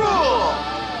stallions rule!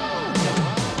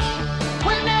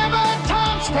 Whenever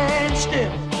time stands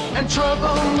still and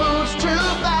trouble moves too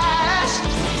fast,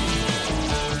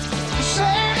 to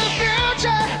save the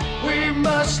future, we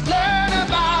must learn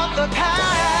about the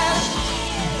past.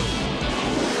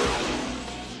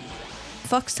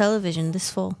 Fox Television this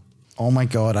fall. Oh my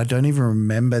God, I don't even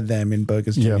remember them in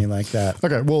Bogus Journey like that.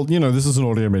 Okay, well, this is an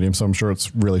audio medium, so I'm sure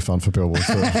it's really fun for people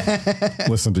to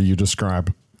listen to you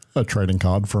describe a trading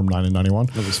card from 1991.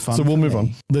 It was fun So we'll for move me.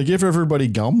 on. They give everybody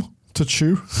gum to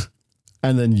chew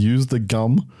and then use the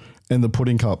gum and the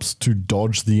pudding cups to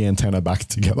dodge the antenna back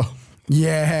together.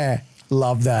 Yeah.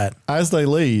 Love that. As they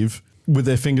leave, with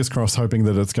their fingers crossed, hoping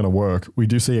that it's going to work, we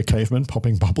do see a caveman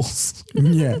popping bubbles.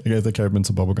 Yeah. They gave the caveman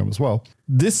some bubblegum as well.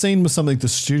 This scene was something the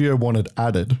studio wanted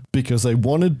added because they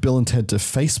wanted Bill and Ted to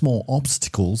face more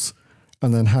obstacles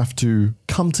and then have to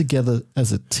come together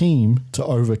as a team to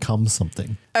overcome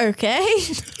something. Okay.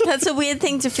 That's a weird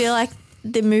thing to feel like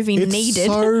the movie needed.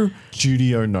 So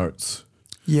studio notes.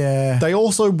 Yeah. They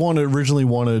also originally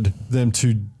wanted them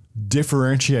to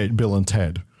differentiate Bill and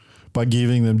Ted by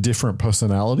giving them different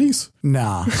personalities.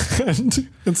 Nah. And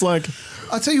it's like...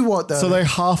 I'll tell you what, though. So they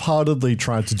half-heartedly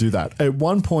tried to do that. At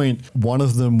one point, one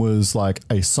of them was like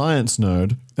a science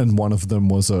nerd and one of them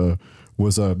was a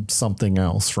something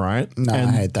else, right? No, I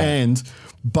hate that.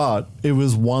 But it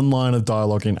was one line of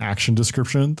dialogue in action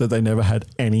description that they never had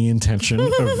any intention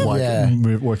of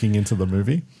working into the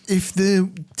movie. If the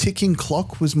ticking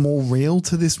clock was more real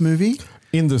to this movie...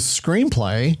 In the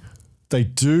screenplay, they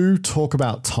do talk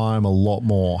about time a lot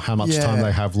more, how much time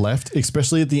they have left,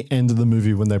 especially at the end of the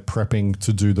movie when they're prepping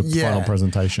to do the final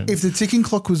presentation. If the ticking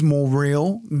clock was more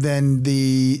real, then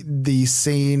the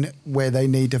scene where they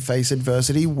need to face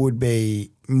adversity would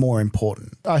be more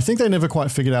important. I think they never quite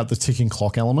figured out the ticking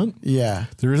clock element. Yeah.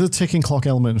 There is a ticking clock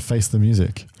element in Face the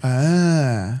Music.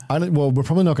 Ah. We're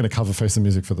probably not going to cover Face the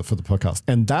Music for the podcast.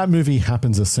 And that movie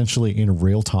happens essentially in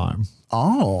real time.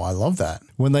 Oh, I love that.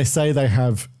 When they say they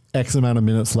have X amount of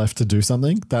minutes left to do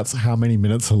something, that's how many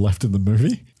minutes are left in the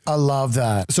movie. I love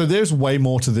that. So there's way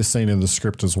more to this scene in the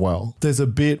script as well. There's a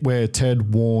bit where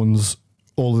Ted warns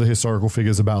all of the historical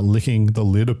figures about licking the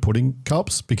lid of pudding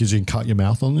cups because you can cut your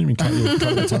mouth on them, you can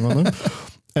cut your tongue on them.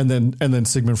 And then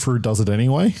Sigmund Freud does it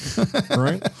anyway,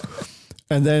 right?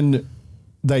 And then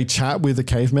they chat with the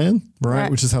caveman, right?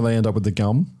 Which is how they end up with the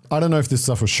gum. I don't know if this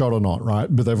stuff was shot or not,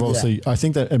 right? But they've obviously, I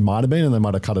think that it might have been, and they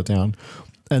might have cut it down.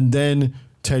 And then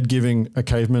Ted giving a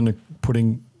caveman a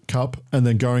pudding cup and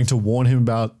then going to warn him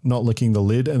about not licking the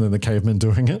lid and then the caveman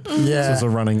doing it. Yeah. So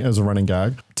as a running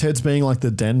gag. Ted's being like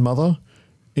the den mother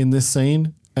in this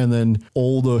scene, and then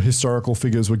all the historical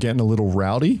figures were getting a little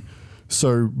rowdy.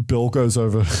 So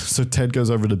Ted goes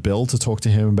over to Bill to talk to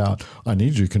him about, I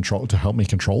need you to help me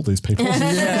control these people.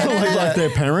 like their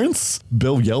parents.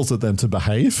 Bill yells at them to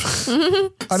behave.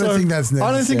 I don't think that's necessary.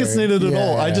 I don't think it's needed at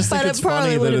all. I just think it's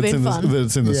funny that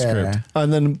it's in the script.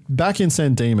 And then back in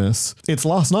San Dimas, it's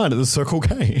last night at the Circle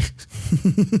K.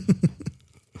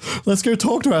 Let's go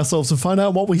talk to ourselves and find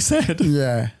out what we said.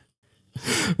 Yeah.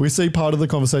 We see part of the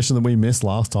conversation that we missed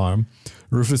last time.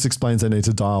 Rufus explains they need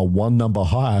to dial one number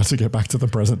higher to get back to the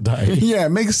present day. Yeah, it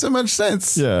makes so much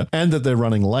sense. Yeah, and that they're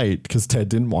running late because Ted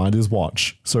didn't wind his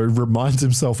watch. So he reminds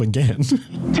himself again.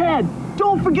 Ted,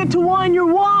 don't forget to wind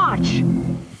your watch.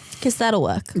 Because that'll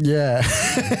work. Yeah.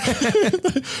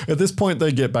 At this point,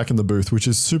 they get back in the booth, which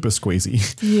is super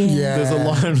squeezy. Yeah.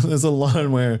 There's a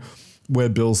line where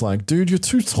Bill's like, dude, you're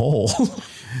too tall.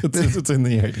 It's in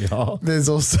the ADR. There's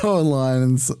also a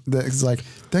line that's like,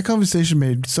 that conversation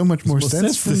made so much more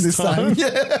sense from this time.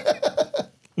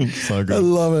 Yeah. So good. I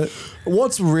love it.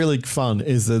 What's really fun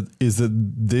is that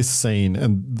this scene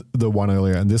and the one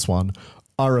earlier and this one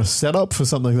are a setup for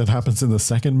something that happens in the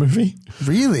second movie.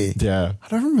 Really? Yeah. I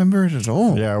don't remember it at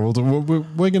all. Yeah,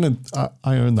 we're going to...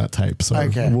 I own that tape, so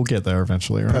we'll get there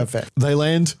eventually, right? Perfect. They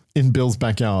land in Bill's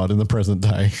backyard in the present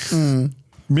day.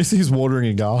 Missy's watering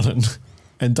a garden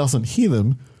and doesn't hear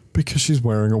them because she's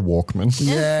wearing a Walkman.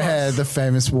 Yeah, the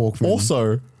famous Walkman.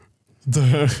 Also,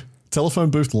 the telephone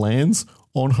booth lands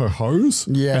on her hose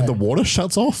and the water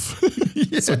shuts off.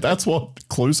 So that's what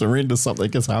clues her into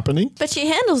something is happening. But she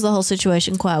handles the whole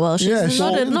situation quite well. She's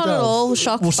not at all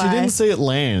shocked by Well, she didn't see it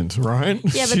land, right?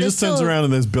 Yeah, but she just turns around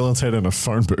and there's Bill and Ted in a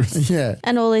phone booth. Yeah.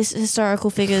 And all these historical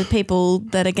figure people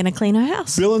that are going to clean her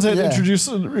house. Bill and Ted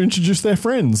introduce their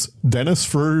friends. Dennis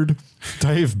Freud,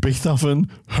 Dave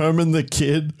Beethoven, Herman the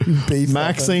Kid,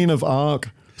 Maxine of Arc,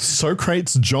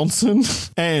 Socrates Johnson,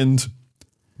 and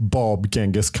Bob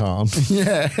Genghis Khan.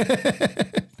 Yeah.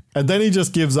 And then he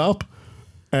just gives up.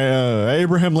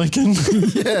 Abraham Lincoln.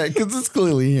 Yeah, because it's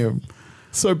clearly him.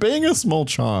 So being a small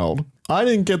child, I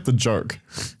didn't get the joke.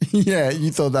 Yeah,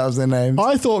 you thought that was their name.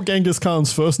 I thought Genghis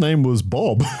Khan's first name was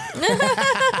Bob.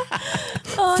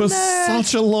 For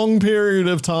such a long period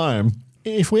of time.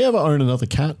 If we ever own another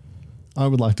cat, I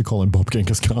would like to call him Bob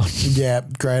Genghis Khan. Yeah,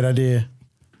 great idea.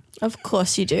 Of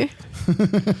course you do.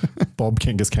 Bob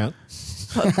Genghis Cat.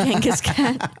 Bob Genghis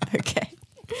Cat. Okay.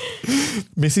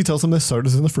 Missy tells them there's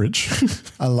sodas in the fridge.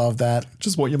 I love that.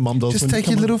 Just what your mum does. Just when take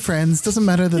you your come little friends. Doesn't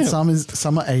matter that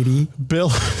some are 80. Bill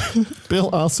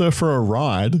asks her for a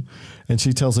ride and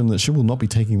she tells him that she will not be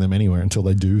taking them anywhere until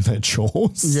they do their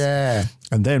chores. Yeah.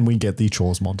 And then we get the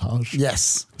chores montage.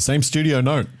 Yes. Same studio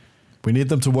note. We need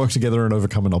them to work together and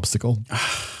overcome an obstacle.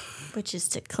 Which is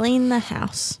to clean the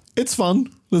house. It's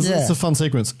fun. It's a fun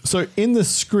sequence. So in the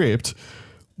script,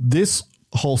 this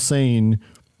whole scene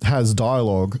has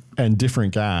dialogue and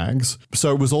different gags.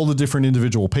 So it was all the different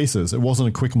individual pieces. It wasn't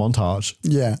a quick montage.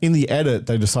 Yeah. In the edit,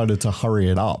 they decided to hurry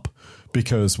it up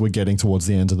because we're getting towards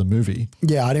the end of the movie.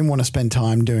 Yeah, I didn't want to spend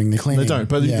time doing the cleaning. They don't,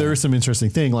 but there is some interesting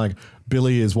thing. Like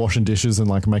Billy is washing dishes and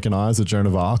like making eyes at Joan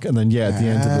of Arc, and then at the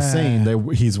end of the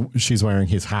scene, she's wearing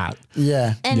his hat.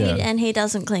 Yeah, and he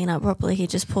doesn't clean up properly. He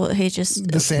just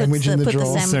the sandwich in the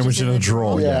drawer. Sandwich in a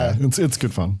drawer. Yeah, it's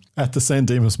good fun. At the San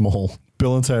Dimas Mall,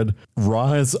 Bill and Ted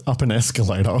rise up an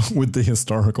escalator with the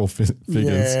historical figures.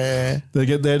 Yeah. They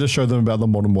get there to show them about the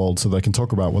modern world so they can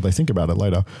talk about what they think about it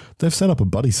later. They've set up a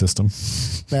buddy system.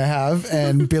 They have,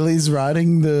 and Billy's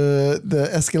riding the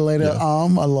escalator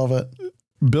arm. I love it.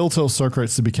 Bill tells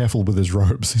Socrates to be careful with his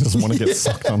ropes. He doesn't want to get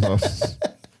sucked under.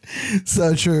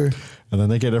 So true. And then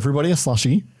they get everybody a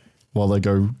slushie while they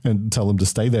go and tell them to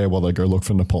stay there while they go look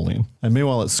for Napoleon. And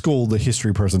meanwhile at school, the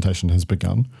history presentation has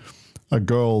begun. A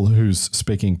girl who's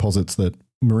speaking posits that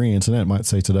Marie Antoinette might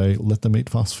say today, let them eat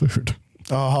fast food.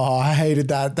 Oh, I hated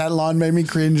that. That line made me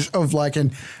cringe of like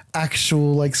an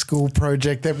actual like school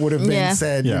project that would have been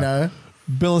said, you know?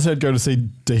 Bill and Ted go to see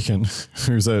Deacon,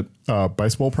 who's at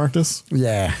baseball practice.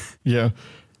 Yeah. Yeah.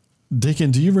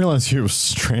 Deacon, do you realize you have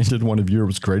stranded one of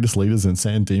Europe's greatest leaders in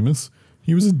San Dimas?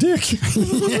 He was a dick.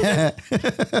 Yeah.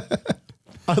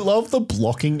 I love the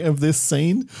blocking of this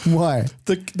scene. Why?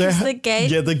 The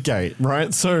gate? Yeah, the gate,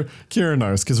 right? So Kira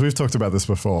knows because we've talked about this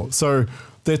before. So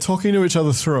they're talking to each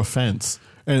other through a fence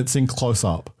and it's in close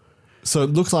up. So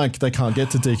it looks like they can't get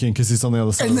to Deacon because he's on the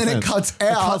other side of the fence. And then it cuts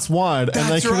out. It cuts wide and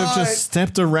they could have just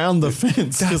stepped around the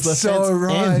fence because the fence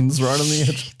ends right on the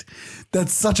edge.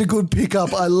 That's such a good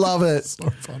pickup. I love it. So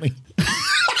funny.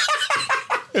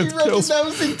 You reckon that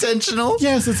was intentional?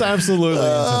 Yes, it's absolutely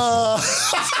intentional.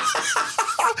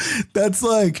 That's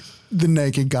like the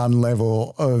Naked Gun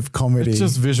level of comedy. It's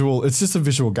just visual. It's just a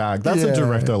visual gag. That's a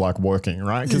director like working,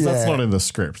 right? Because that's not in the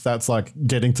script. That's like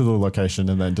getting to the location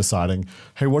and then deciding,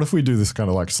 hey, what if we do this kind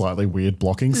of like slightly weird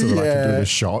blocking so that I can do this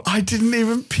shot? I didn't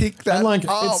even pick that and like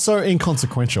up. It's so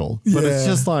inconsequential, but it's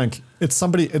just like it's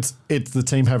somebody. It's the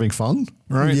team having fun,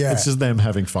 right? Yeah. It's just them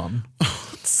having fun.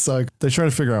 So they're trying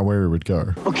to figure out where we would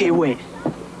go. Okay, wait.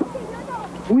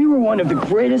 We were one of the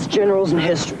greatest generals in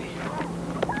history.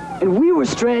 And we were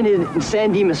stranded in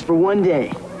San Dimas for one day.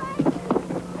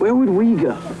 Where would we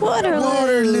go?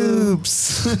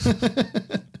 Waterloops.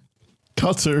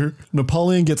 Cut to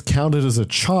Napoleon gets counted as a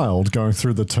child going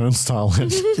through the turnstile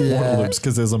at Waterloops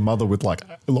because there's a mother with like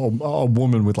a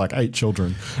woman with like 8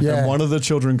 children. Yeah. And one of the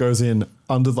children goes in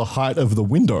under the height of the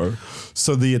window.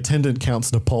 So the attendant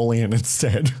counts Napoleon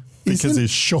instead because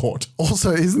he's short.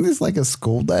 Also, isn't this like a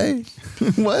school day?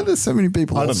 Why are there so many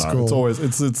people I at don't know. school?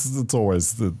 It's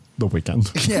always the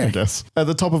weekend, Yeah. I guess. At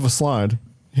the top of a slide,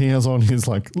 he has on his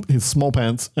small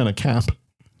pants and a cap.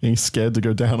 He's scared to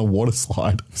go down a water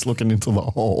slide. He's looking into the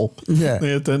hole. Yeah.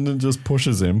 The attendant just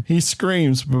pushes him. He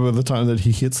screams, but by the time that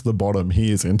he hits the bottom,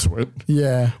 he is into it.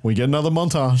 Yeah. We get another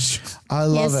montage. I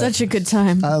love it. Such a good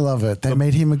time. I love it. They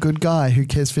made him a good guy who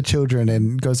cares for children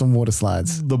and goes on water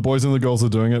slides. The Boys and the Girls Are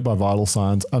Doing It by Vital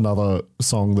Signs, another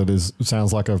song that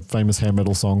sounds like a famous hair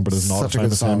metal song, but is not Such a a good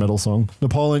famous hair song. metal song.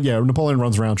 Napoleon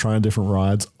runs around trying different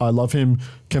rides. I love him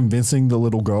convincing the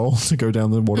little girl to go down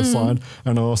the water slide,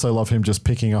 and I also love him just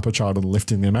picking up a child and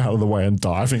lifting them out of the way and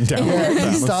diving down. Yeah, down he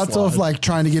the starts slide. off like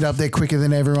trying to get up there quicker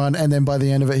than everyone, and then by the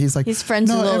end of it, he's like, He's friends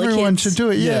no, with all the everyone kids." should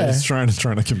do it. Yeah, Yeah. he's trying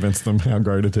to convince them how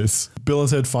great it is. Bill and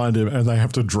Ted find him and they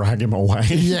have to drag him away.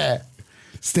 Yeah.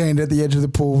 Stand at the edge of the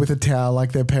pool with a towel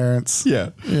like their parents. Yeah.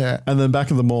 Yeah. And then back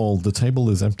at the mall, the table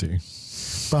is empty.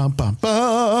 Bum, bum,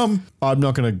 bum. I'm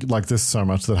not going to like this so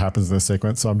much that happens in this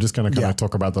sequence, so I'm just going to kind of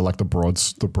talk about the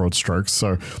broad strokes.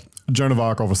 So Joan of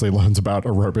Arc obviously learns about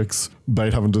aerobics.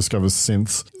 Beethoven discovers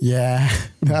synths. Yeah,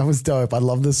 that was dope. I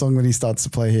love the song that he starts to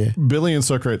play here. Billy and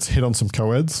Socrates hit on some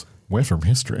co-eds. We're from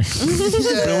history.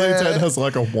 Billy and Ted has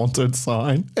like a wanted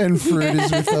sign. And Frood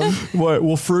is with them. Wait,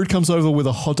 well, Frood comes over with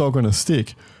a hot dog on a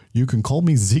stick. You can call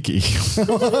me Ziggy. Is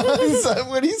that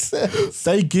what he says?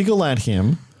 They giggle at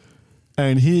him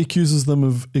and he accuses them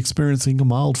of experiencing a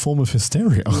mild form of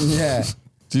hysteria. Yeah.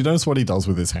 Do you notice what he does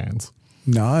with his hands?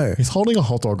 No. He's holding a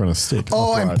hot dog on a stick.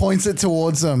 Oh, upright. and points it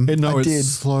towards them. No, I it did.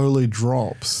 slowly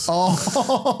drops.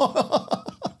 Oh.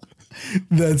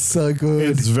 That's so good.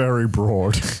 It's very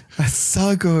broad. That's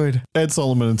so good. Ed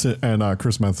Solomon and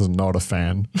Chris Matheson not a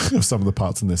fan of some of the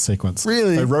parts in this sequence.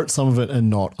 Really? They wrote some of it and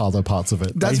not other parts of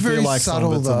it. That's they very feel like subtle,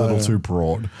 some of it's a little though. too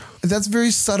broad. That's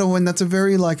very subtle, and that's a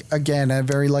very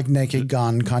Naked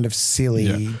Gun kind of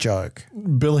silly joke.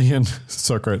 Billy and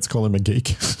Socrates call him a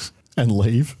geek and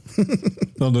leave.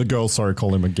 No, the girls,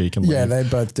 call him a geek and leave. Yeah, they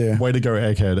both do. Way to go,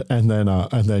 Egghead. And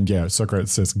then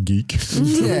Socrates says geek.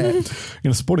 Yeah.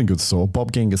 In a sporting goods store,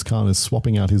 Bob Genghis Khan is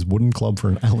swapping out his wooden club for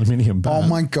an aluminium bat. Oh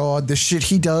my God, the shit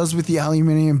he does with the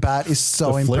aluminium bat is so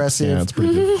The flips, impressive. yeah, it's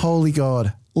pretty good. Holy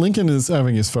God. Lincoln is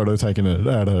having his photo taken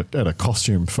at a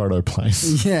costume photo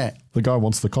place. Yeah. The guy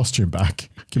wants the costume back.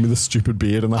 Give me the stupid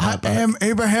beard and the hat back. I am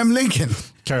Abraham Lincoln.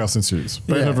 Chaos ensues.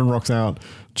 Beethoven rocks out.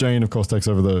 Jane, of course, takes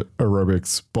over the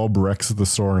aerobics. Bob wrecks the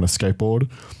store on a skateboard.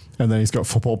 And then he's got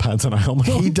football pads and a helmet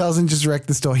on. He doesn't just wreck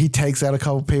the store. He takes out a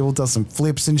couple people, does some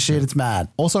flips and shit. It's mad.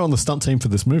 Also on the stunt team for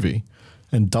this movie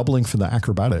and doubling for the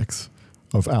acrobatics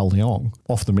of Al Leong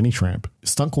off the mini tramp,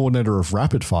 stunt coordinator of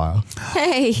Rapid Fire,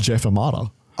 Hey. Jeff Amata.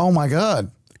 Oh my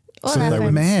God. What So they happened?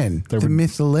 would- Man, They the would-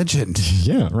 myth, the legend.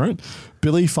 Yeah, right.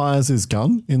 Billy fires his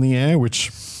gun in the air, which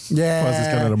fires his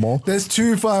gun at a mall. There's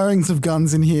 2 firings of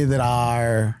guns in here that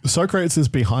are... Socrates is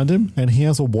behind him and he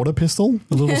has a water pistol,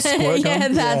 a little squirt Yeah,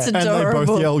 gun. that's And they adorable.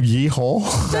 both yell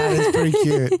yeehaw. That is pretty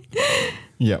cute.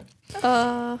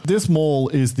 Yeah. This mall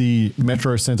is the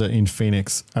Metro Center in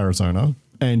Phoenix, Arizona,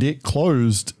 and it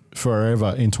closed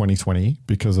forever in 2020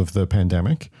 because of the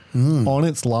pandemic. On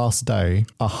its last day,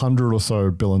 100 or so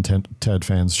Bill and Ted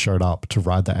fans showed up to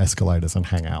ride the escalators and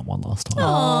hang out one last time.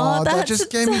 Oh, that that's- just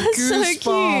gave me that's so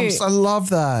goosebumps. cute. I love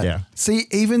that. Yeah. See,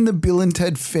 even the Bill and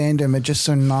Ted fandom are just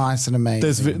so nice and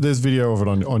amazing. There's video of it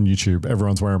on YouTube.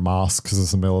 Everyone's wearing masks because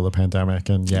it's the middle of the pandemic,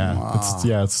 and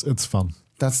it's fun.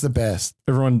 That's the best.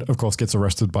 Everyone, of course, gets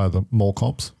arrested by the mall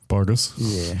cops. Bogus.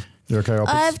 Yeah. You okay, Opitz?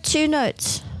 I have 2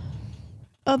 notes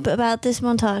about this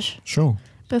montage Sure.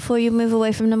 before you move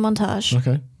away from the montage.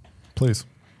 Okay. Please.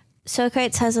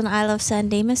 Socrates has an I Love San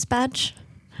Dimas badge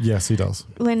Yes, he does.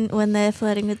 when they're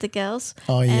flirting with the girls.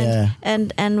 Oh, yeah.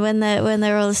 And when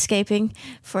they're all escaping,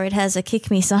 Freud has a kick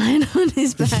me sign on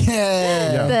his back.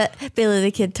 Yeah. That Billy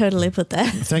the Kid totally put there.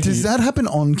 Thank Does you. that happen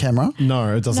on camera?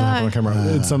 No, it doesn't No. happen on camera.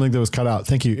 It's something that was cut out.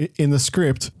 Thank you. In the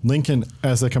script, Lincoln,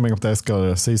 as they're coming up the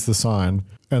escalator, sees the sign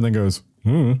and then goes,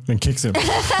 and kicks him.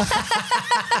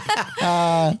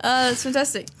 That's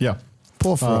fantastic. Yeah.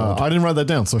 Poor Freud. I didn't write that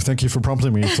down, so thank you for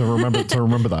prompting me to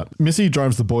remember that. Missy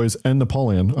drives the boys and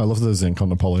Napoleon. I love the zinc on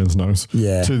Napoleon's nose.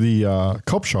 Yeah. To the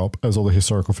cop shop as all the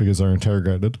historical figures are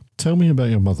interrogated. Tell me about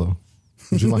your mother.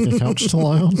 Would you like a couch to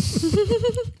lie on?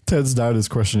 Ted's dad is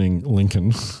questioning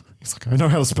Lincoln. He's like, I know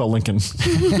how to spell Lincoln.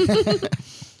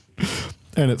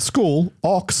 And at school,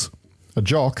 Ox, a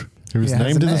jock, who is Yeah, has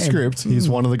named a in the name. script, he's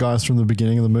one of the guys from the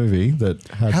beginning of the movie that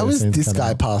had How their is scenes this cut guy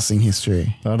out. passing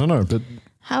history? I don't know, but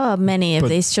How are many of But-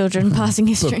 these children passing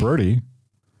history? But Brody,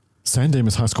 San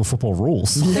Dimas High School football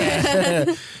rules. Yeah.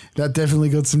 That definitely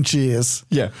got some cheers.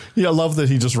 Yeah. I love that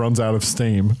he just runs out of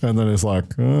steam and then is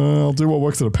like, I'll do what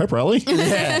works at a pep rally.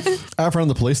 Yeah. Out front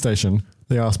of the police station,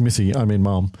 they ask Missy,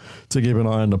 Mum, to keep an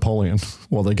eye on Napoleon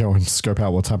while they go and scope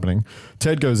out what's happening.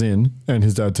 Ted goes in and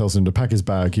his dad tells him to pack his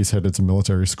bag. He's headed to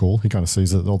military school. He kind of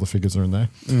sees that all the figures are in there.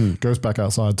 Goes back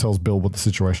outside, tells Bill what the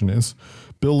situation is.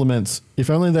 Bill laments, if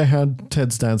only they had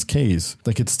Ted's dad's keys.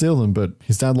 They could steal them, but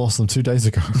his dad lost them 2 days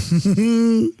ago.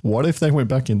 What if they went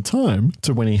back in time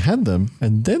to when he had them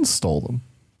and then stole them?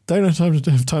 They don't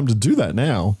have time to do that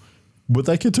now, but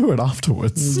they could do it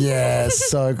afterwards. Yeah,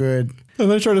 so good.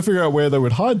 And they try to figure out where they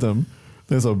would hide them.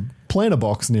 There's a planter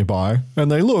box nearby,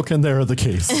 and they look, and there are the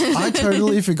keys. I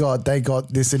totally forgot they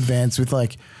got this advance with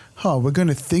like, we're going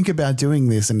to think about doing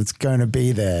this and it's going to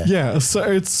be there. Yeah, so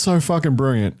it's so fucking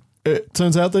brilliant. It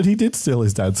turns out that he did steal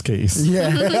his dad's keys. Yeah,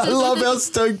 I love how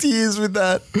stoked he is with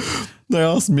that. They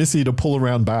asked Missy to pull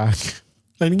around back.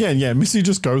 And again, Missy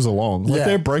just goes along. Like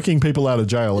they're breaking people out of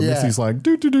jail, and Missy's like,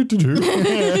 do.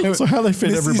 So how they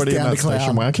fit Missy's everybody in down that to clown.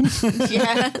 station wagon.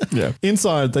 Yeah. Yeah.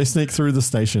 Inside, they sneak through the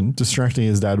station, distracting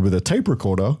his dad with a tape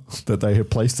recorder that they have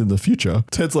placed in the future.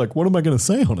 Ted's like, what am I going to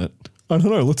say on it? I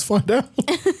don't know. Let's find out.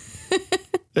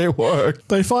 It worked.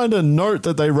 They find a note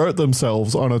that they wrote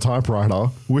themselves on a typewriter,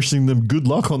 wishing them good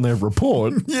luck on their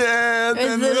report. Yeah,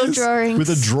 With little drawings. With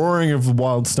a drawing of the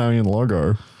Wild Stallion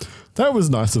logo. That was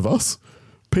nice of us.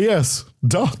 P.S.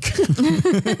 Duck.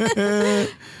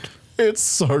 It's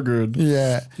so good.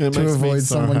 Yeah, It to makes me avoid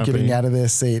so someone happy. getting out of their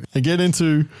seat. They get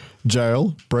into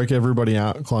jail, break everybody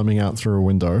out, climbing out through a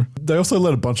window. They also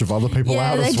let a bunch of other people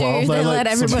out they as do. well. They let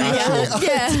some everybody actual- out.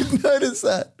 Yeah. I didn't notice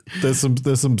that.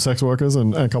 There's some sex workers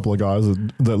and a couple of guys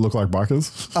that look like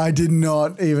bikers. I did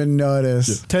not even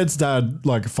notice. Ted's dad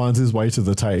like finds his way to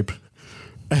the tape,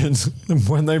 and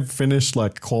when they've finished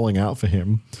like calling out for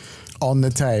him on the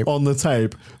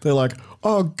tape, they're like,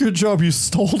 "Oh, good job, you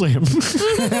stole him,"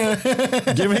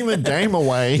 giving the game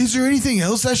away. Is there anything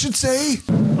else I should say?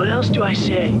 What else do I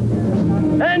say?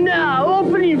 And now,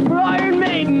 opening for Iron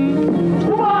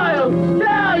Maiden, Wild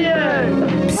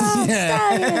Stallion!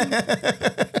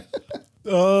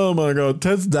 Oh my god!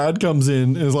 Ted's dad comes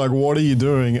in, is like, "What are you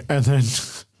doing?" And then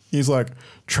he's like,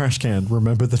 "Trash can.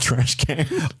 Remember the trash can."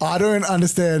 I don't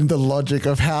understand the logic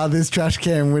of how this trash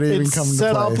can would even It's come into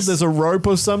set place. up. There's a rope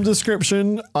of some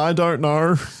description. I don't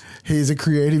know. He's a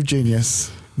creative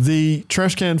genius. The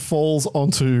trash can falls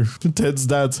onto Ted's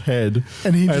dad's head,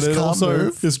 And he just it can't also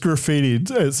move? is graffitied.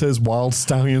 It says "Wild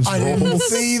Stallions I didn't Rules."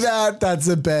 see that. That's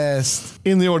the best.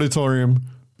 In the auditorium,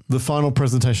 the final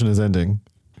presentation is ending,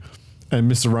 and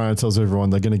Mr. Ryan tells everyone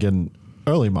they're going to get an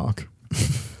early mark.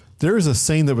 There is a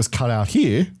scene that was cut out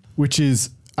here, which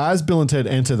is as Bill and Ted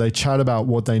enter, they chat about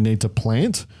what they need to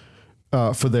plant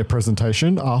for their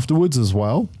presentation afterwards as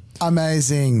well.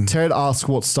 Amazing. Ted asks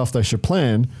what stuff they should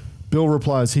plan. Bill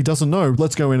replies, he doesn't know.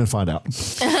 Let's go in and find out.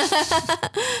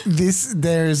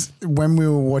 When we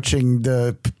were watching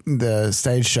the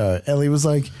stage show, Ellie was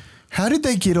like, how did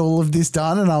they get all of this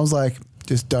done? And I was like,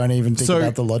 just don't even think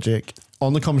about the logic.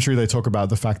 On the commentary, they talk about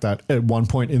the fact that at one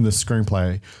point in the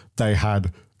screenplay, they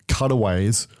had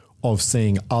cutaways of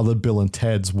seeing other Bill and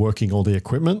Ted's working all the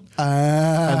equipment,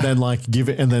 and then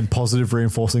and then positive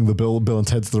reinforcing the Bill and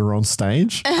Ted's that are on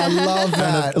stage. I love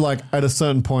that. And at a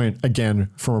certain point, again,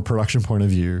 from a production point of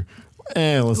view,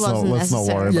 let's not worry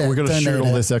about it. We're going to shoot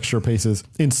all this extra pieces.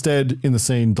 Instead, in the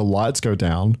scene, the lights go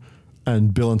down,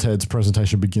 and Bill and Ted's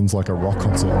presentation begins like a rock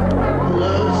concert.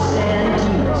 Hello, San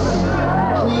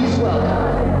Dimas. Please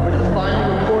welcome for the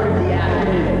final report of the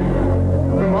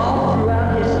afternoon. From all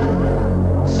throughout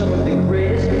history, some of the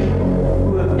greatest people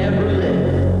who have ever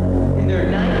lived in their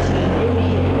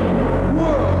 1988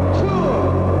 World Tour.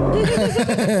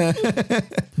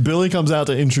 Billy comes out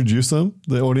to introduce them.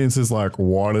 The audience is like,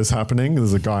 what is happening?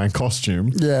 There's a guy in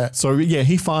costume. Yeah. So,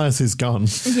 he fires his gun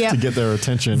Yeah. to get their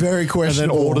attention. Very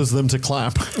questionable. And then orders them to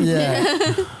clap.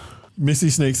 Yeah. Missy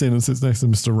sneaks in and sits next to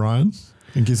Mr. Ryan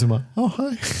and gives him oh,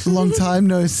 hi. Long time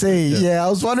no see. Yeah, I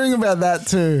was wondering about that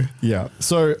too. Yeah.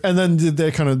 So, and then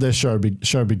their show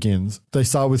begins. They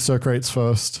start with Socrates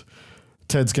first.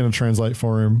 Ted's going to translate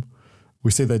for him. We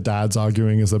see their dads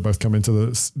arguing as they both come into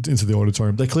the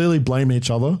auditorium. They clearly blame each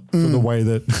other for the way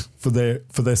that for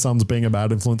their sons being a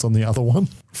bad influence on the other one.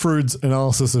 Frood's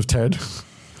analysis of Ted.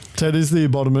 Ted is the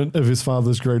embodiment of his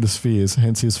father's greatest fears,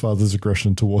 hence his father's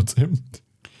aggression towards him.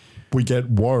 We get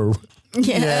whoa.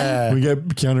 Yeah. We get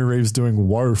Keanu Reeves doing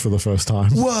whoa for the first time.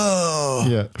 Whoa.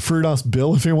 Yeah. Frood asks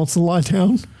Bill if he wants to lie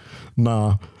down.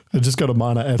 Nah. I just got a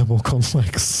minor edible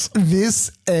complex.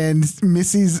 This and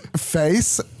Missy's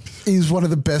face is one of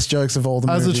the best jokes of all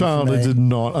the As movie a child, for me. I did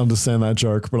not understand that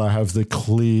joke, but I have the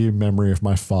clear memory of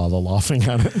my father laughing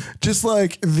at it. Just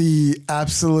like the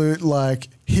absolute,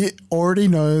 he already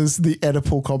knows the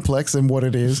Oedipal complex and what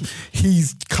it is.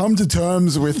 He's come to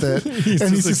terms with it. He's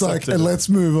just like, accepted it. let's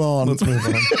move on. Let's move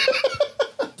on.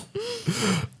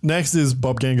 Next is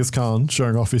Bob Genghis Khan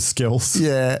showing off his skills.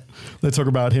 Yeah. They talk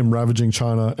about him ravaging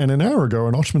China and an hour ago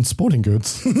in Ochman Sporting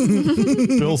Goods.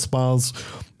 Bill spars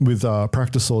with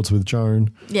practice swords with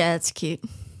Joan. Yeah, it's cute.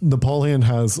 Napoleon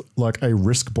has a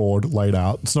risk board laid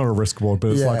out. It's not a risk board,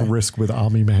 but it's like a risk with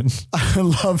army men. I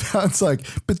love how it's like,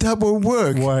 but that won't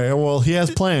work. Well, he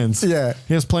has plans. Yeah.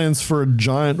 He has plans for a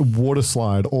giant water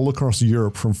slide all across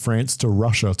Europe from France to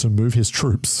Russia to move his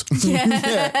troops.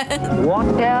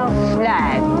 Water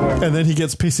slide. And then he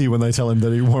gets pissy when they tell him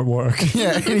that it won't work.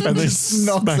 Yeah, and he and then just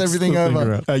knocks smacks everything the thing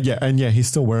over. around. He's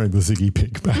still wearing the Ziggy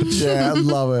Pig badge. Yeah, I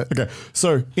love it. Okay,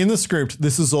 so in the script,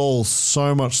 this is all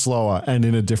so much slower and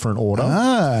in a different order.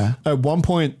 At one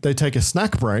point, they take a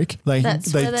snack break.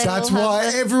 That's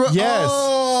why everyone. Yes.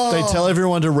 Oh. They tell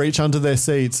everyone to reach under their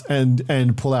seats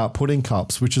and pull out pudding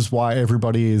cups, which is why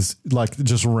everybody is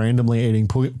just randomly eating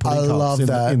pudding cups love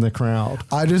that. in the crowd.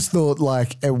 I just thought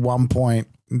at one point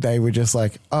they were just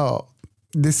like, oh,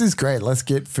 this is great. Let's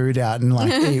get food out and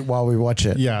like eat while we watch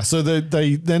it. Yeah, so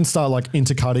they then start like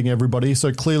intercutting everybody.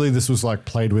 So clearly this was like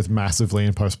played with massively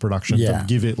in post-production to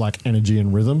give it like energy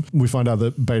and rhythm. We find out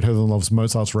that Beethoven loves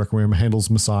Mozart's Requiem, Handel's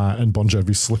Messiah, and Bon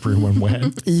Jovi's Slippery When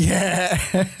Wet. Yeah.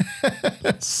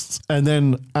 And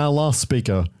then our last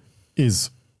speaker is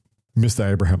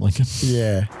Mr. Abraham Lincoln.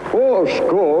 Yeah.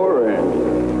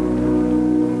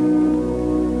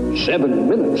 7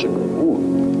 minutes ago,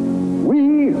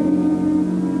 we,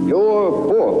 your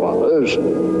forefathers,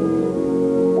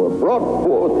 were brought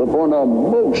forth upon a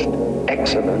most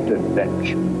excellent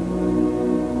adventure,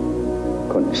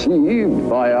 conceived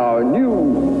by our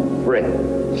new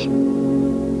friends,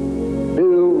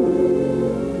 Bill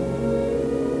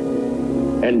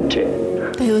and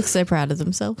Ted. They look so proud of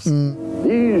themselves.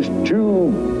 These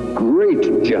two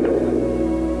great gentlemen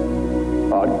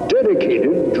are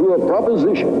dedicated to a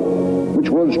proposition which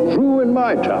was true in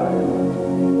my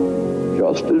time,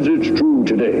 just as it's true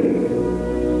today.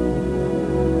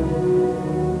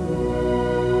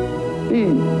 Be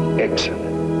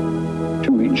excellent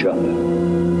to each other.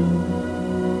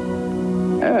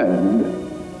 And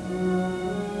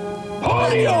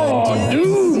party on,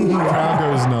 dude! The crowd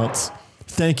goes nuts.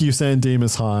 Thank you, San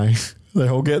Dimas High. They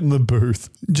all get in the booth.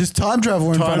 Just time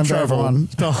travel in front of everyone.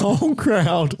 The whole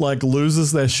crowd like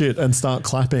loses their shit and start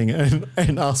clapping and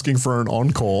asking for an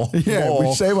encore. Yeah,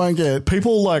 which they won't get.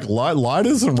 People like light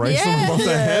lighters and race them above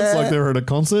their heads like they're at a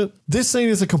concert. This scene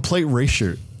is a complete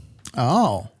reshoot.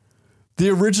 Oh. The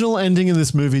original ending of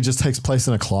this movie just takes place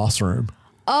in a classroom.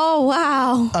 Oh,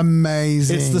 wow.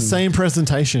 Amazing. It's the same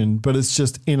presentation, but it's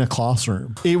just in a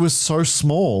classroom. It was so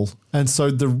small, and so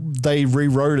they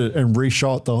rewrote it and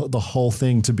reshot the whole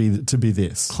thing to be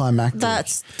this. Climactic.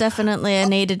 That's definitely a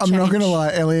needed change. I'm not going to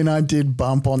lie, Ellie and I did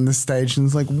bump on the stage and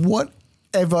it's like,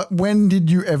 when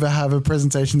did you ever have a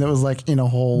presentation that was like in a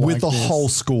hall with like the this? whole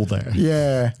school there?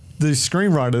 Yeah. The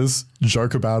screenwriters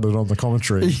joke about it on the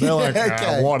commentary. They're like,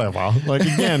 whatever. Like,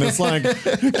 again, it's like,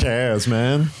 who cares,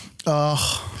 man?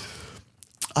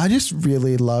 I just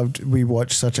really loved we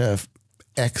watched such a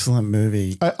excellent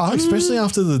movie. Especially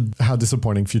after how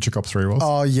disappointing Future Cop 3 was.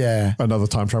 Oh, yeah. Another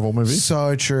time travel movie.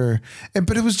 So true.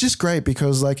 But it was just great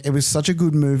because like it was such a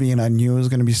good movie and I knew it was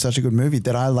going to be such a good movie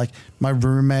that I like my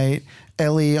roommate,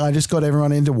 Ellie, I just got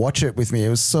everyone in to watch it with me. It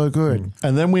was so good.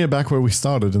 And then we are back where we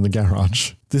started in the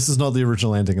garage. This is not the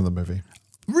original ending of the movie.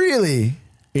 Really?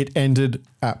 It ended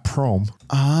at prom.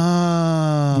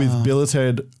 Ah. With Bill and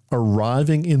Ted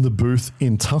arriving in the booth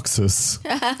in Texas.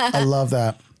 I love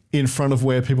that. In front of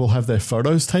where people have their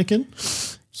photos taken.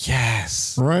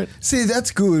 Yes. Right? See,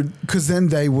 that's good because then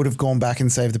they would have gone back and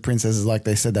saved the princesses like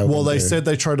they said they would. Well, they said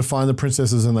they tried to find the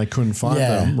princesses and they couldn't find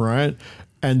them, right?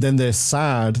 And then they're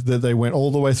sad that they went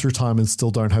all the way through time and still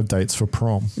don't have dates for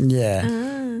prom. Yeah.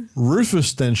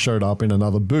 Rufus then showed up in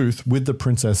another booth with the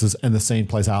princesses and the scene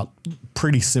plays out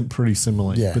pretty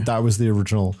similarly. Yeah. But that was the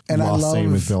original last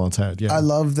scene with Bill and Ted. Yeah. I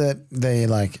love that they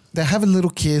have a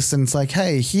little kiss and it's like,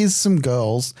 hey, here's some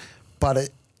girls, but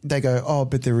they go, oh,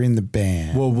 but they're in the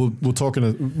band. Well, we'll talk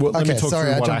let me talk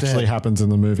through what actually happens in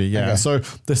the movie. Yeah. Okay. So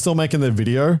they're still making their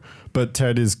video, but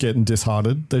Ted is getting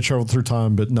disheartened. They traveled through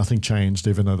time, but nothing changed,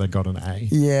 even though they got an A.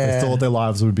 Yeah. They thought their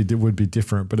lives would be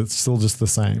different, but it's still just the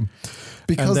same.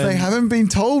 Because they haven't been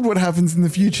told what happens in the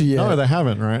future yet. No, they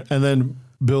haven't, right? And then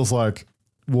Bill's like,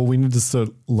 well, we need to start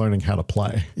learning how to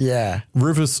play. Yeah.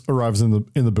 Rufus arrives in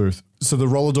the booth. So the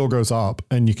roller door goes up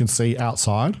and you can see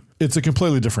outside. It's a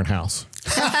completely different house.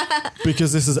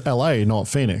 Because this is LA, not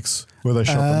Phoenix, where they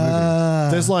shot the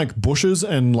movie. There's like bushes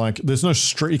and like there's no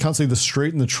street. You can't see the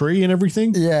street and the tree and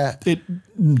everything. Yeah. It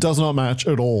does not match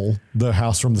at all the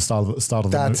house from the start of the movie.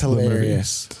 That's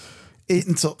hilarious.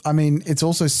 It's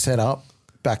also set up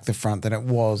back the front than it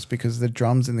was because the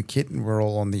drums and the kitten were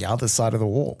all on the other side of the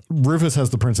wall. Rufus has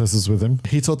the princesses with him.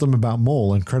 He taught them about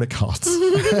mall and credit cards.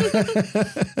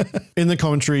 In the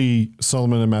commentary,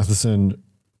 Solomon and Matheson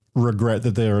regret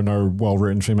that there are no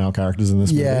well-written female characters in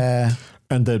this movie. Yeah.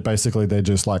 And that basically they're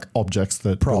just like objects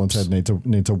that Bill and Ted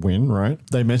need to win, right?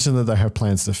 They mention that they have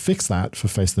plans to fix that for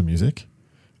Face the Music,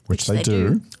 which they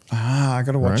do. I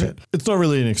got to watch it. It's not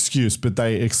really an excuse, but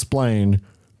they explain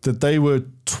that they were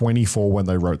 24 when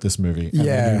they wrote this movie and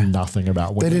they knew nothing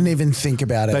about women. They didn't even think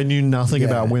about it. They knew nothing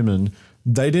about women.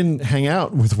 They didn't hang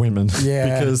out with women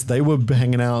because they were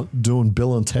hanging out doing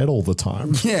Bill and Ted all the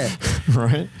time. Yeah.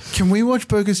 Right? Can we watch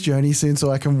Bogus Journey soon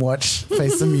so I can watch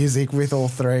Face the Music with all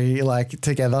three like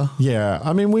together? Yeah.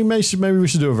 I mean, maybe we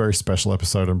should do a very special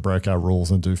episode and break our rules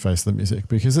and do Face the Music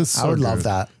because it's so I would good. love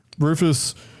that.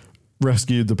 Rufus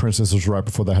rescued the princesses right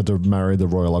before they had to marry the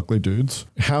royal ugly dudes.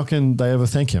 How can they ever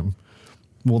thank him?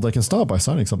 Well, they can start by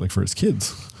signing something for his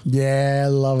kids. Yeah,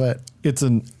 love it. It's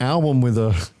an album with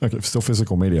still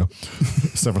physical media,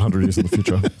 700 years in the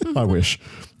future. I wish.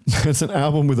 It's an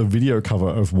album with a video cover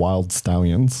of wild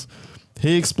stallions.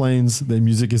 He explains their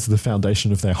music is the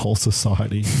foundation of their whole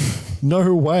society.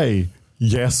 No way.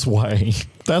 Yes way.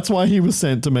 That's why he was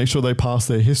sent to make sure they pass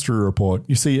their history report.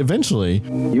 You see, eventually...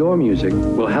 Your music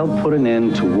will help put an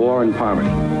end to war and poverty.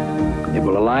 It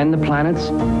will align the planets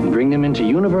and bring them into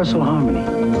universal harmony,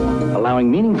 allowing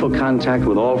meaningful contact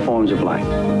with all forms of life,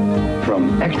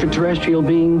 from extraterrestrial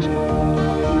beings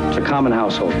to common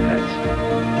household pets.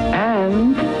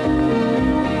 And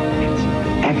it's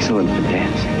excellent for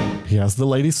dancing. He has the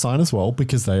ladies sign as well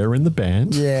because they are in the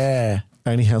band. Yeah.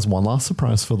 And he has one last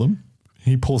surprise for them.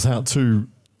 He pulls out 2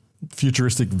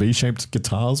 futuristic V-shaped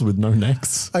guitars with no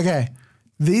necks. Okay.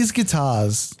 These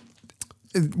guitars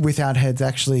without heads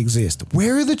actually exist.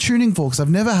 Where are the tuning forks? I've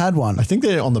never had one. I think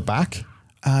they're on the back.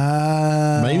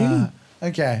 Maybe?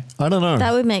 Okay. I don't know.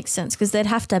 That would make sense because they'd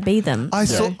have to be them. I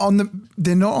saw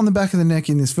they're not on the back of the neck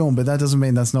in this film, but that doesn't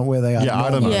mean that's not where they are. Yeah,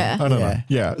 I don't know. Yeah. I don't know.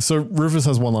 Yeah. So Rufus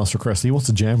has one last request. He wants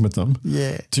to jam with them.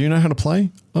 Yeah. Do you know how to play?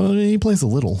 He plays a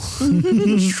little.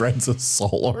 Shreds a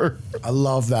solo. I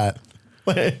love that.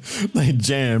 They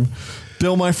jam.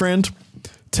 Bill, my friend.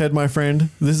 Ted, my friend.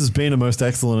 This has been a most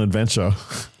excellent adventure.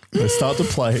 They start to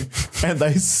play and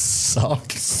they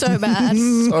suck. So bad.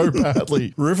 So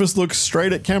badly. Rufus looks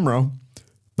straight at camera.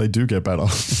 They do get better.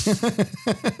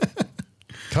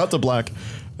 Cut to black.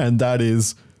 And that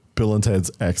is Bill and Ted's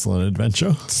Excellent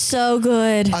Adventure. So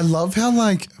good. I love how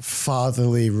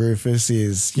fatherly Rufus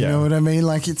is. You know what I mean?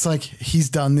 It's like he's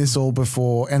done this all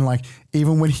before. And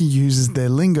even when he uses their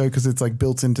lingo, because it's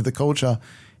built into the culture,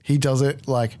 he does it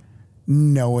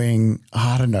knowing,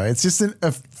 I don't know. It's just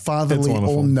a fatherly,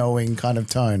 all-knowing kind of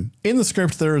tone. In the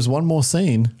script, there is one more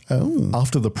scene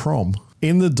after the prom.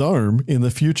 In the dome, in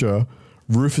the future,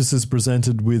 Rufus is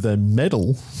presented with a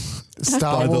medal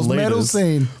Star Wars medal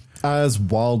scene as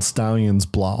Wild Stallions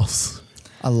blasts.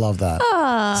 I love that.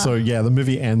 So yeah, the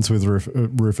movie ends with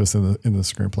Rufus in the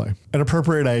screenplay. An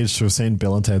appropriate age to have seen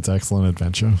Bill and Ted's Excellent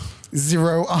Adventure.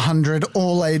 0, 100,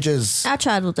 all ages. Our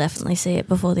child will definitely see it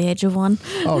before the age of 1.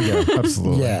 Oh yeah,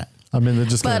 absolutely. Yeah. I mean, they're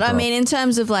just. But I mean, in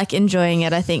terms of enjoying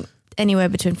it, I think anywhere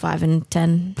between 5 and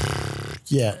 10.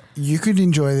 Yeah, you could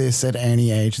enjoy this at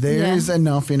any age. There is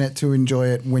enough in it to enjoy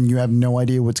it when you have no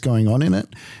idea what's going on in it.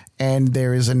 And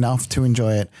there is enough to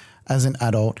enjoy it as an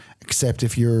adult, except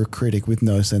if you're a critic with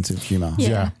no sense of humor.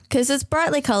 Yeah. Because it's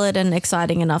brightly coloured and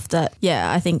exciting enough that,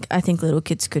 I think little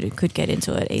kids could get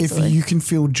into it easily. If you can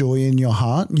feel joy in your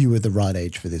heart, you were the right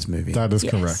age for this movie. That is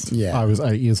correct. Yeah. I was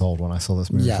 8 years old when I saw this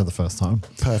movie for the first time.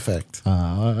 Perfect.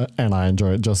 And I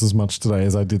enjoy it just as much today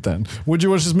as I did then. Would you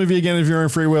watch this movie again of your own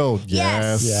free will?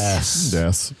 Yes.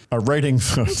 Yes. A rating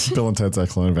for Bill and Ted's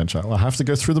Excellent Adventure. I have to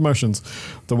go through the motions.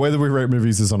 The way that we rate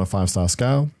movies is on a 5-star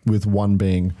scale, with 1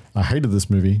 being I hated this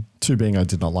movie, 2 being I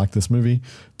did not like this movie,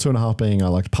 2.5 being I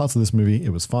liked parts of this movie,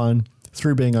 it was fine,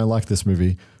 3 being I like this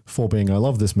movie, 4 being I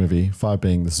love this movie, 5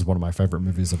 being this is one of my favorite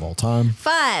movies of all time.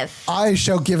 5. I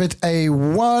shall give it a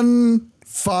 1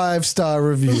 5-star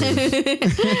review.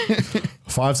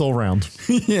 5's all round.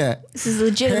 Yeah. This is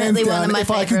legitimately one of my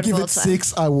favorite. If I could give it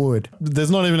 6, I would. There's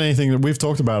not even anything that we've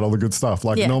talked about, all the good stuff.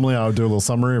 Normally I would do a little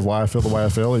summary of why I feel the way I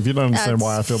feel. If you don't understand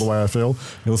why I feel the way I feel,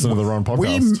 you listen to the wrong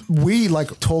podcast. We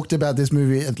talked about this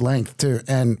movie at length too,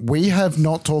 and we have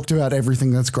not talked about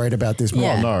everything that's great about this movie.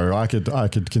 Well, no, I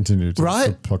could continue to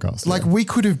the podcast. We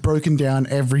could have broken down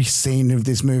every scene of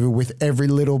this movie with every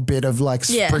little bit of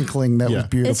sprinkling that was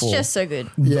beautiful. It's just so good.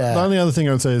 Yeah. The only other thing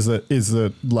I would say is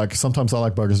that sometimes I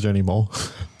like Bogus Journey more,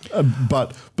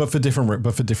 but for different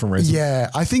reasons. Yeah,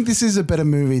 I think this is a better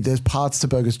movie. There's parts to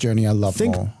Bogus Journey I love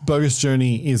more. Bogus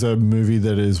Journey is a movie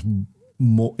that is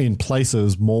more in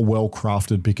places more well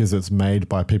crafted because it's made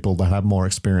by people that have more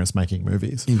experience making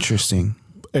movies. Interesting.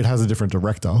 It has a different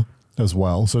director as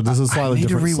well, so this is slightly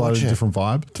different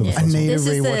vibe to the first one. I need to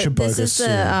rewatch a Bogus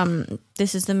soon.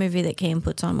 This is the movie that Keane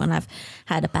puts on when I've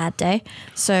had a bad day.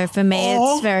 So for me,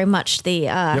 it's very much the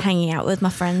hanging out with my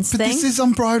friends but thing. This is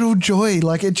unbridled joy.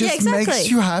 It just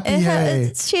makes you happy.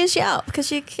 It cheers you up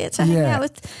because you get to hang out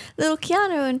with little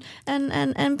Keanu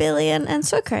and Billy and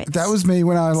Socrates. That was me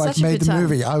when I made the time.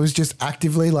 movie. I was just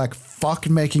actively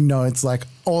fucking making notes.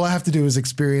 All I have to do is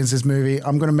experience this movie.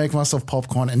 I'm going to make myself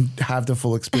popcorn and have the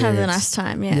full experience. Have a nice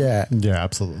time. Yeah. Yeah,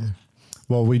 absolutely.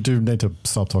 Well, we do need to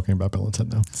stop talking about Bill and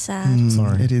Ted now. Sad.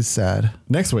 Sorry. It is sad.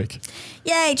 Next week.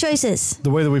 Yay, choices. The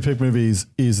way that we pick movies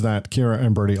is that Kira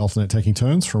and Brody alternate taking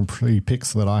turns from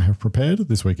pre-picks that I have prepared.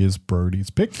 This week is Brody's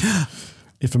pick.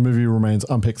 If a movie remains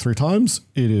unpicked 3 times,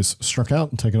 it is struck out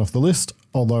and taken off the list.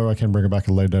 although I can bring it back at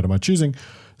a later date of my choosing,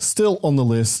 still on the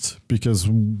list because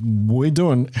we're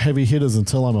doing heavy hitters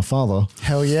until I'm a father.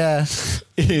 Hell yeah.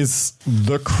 Is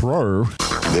The Crow.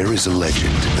 There is a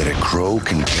legend that a crow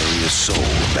can carry a soul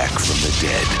back from the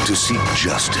dead to seek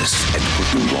justice and put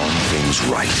the wrong things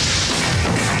right.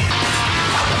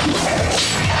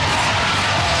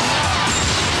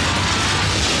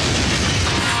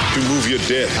 You move, you're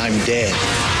dead. I'm dead.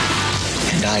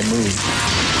 And I move.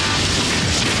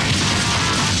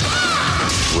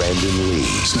 Brandon Lee.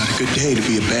 It's not a good day to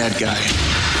be a bad guy.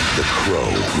 The Crow,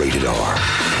 rated R.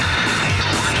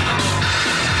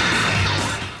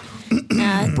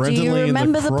 Do you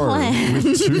remember the plan?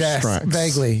 With 2 Yes, strikes.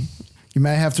 vaguely. You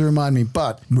may have to remind me,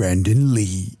 but Brandon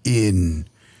Lee in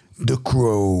The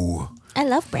Crow. I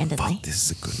love Brandon Lee.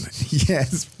 This is a good movie.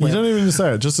 Yes. You don't even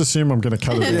say it. Just assume I'm going to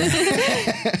cut it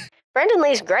in. Brandon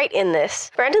Lee's great in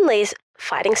this. Brandon Lee's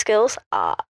fighting skills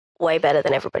are way better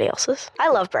than everybody else's. I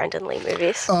love Brandon Lee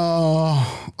movies.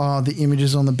 Oh, the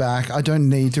images on the back. I don't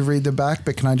need to read the back,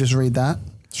 but can I just read that?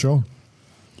 Sure.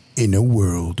 In a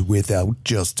world without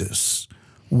justice,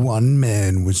 one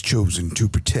man was chosen to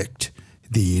protect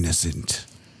the innocent.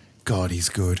 God, he's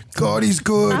good. God, he's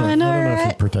good. I know, I don't know if right?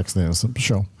 he protects the innocent, but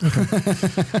sure.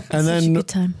 Okay. And then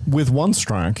with 1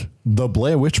 strike, The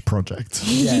Blair Witch Project.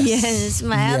 Yes,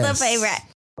 my other favorite.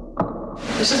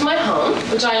 This is my home,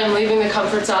 which I am leaving the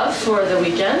comforts of for the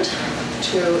weekend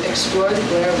to explore the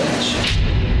Blair Witch.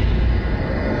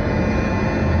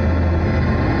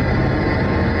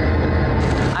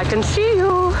 I can see you.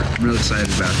 I'm real excited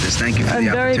about this. Thank you for I'm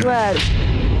the very opportunity.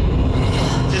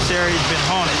 glad. This area's been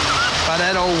haunted by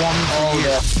that old woman for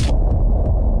years.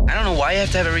 I don't know why you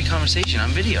have to have every conversation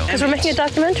on video. Because we're making a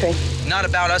documentary. Not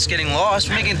about us getting lost.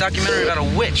 We're making a documentary about a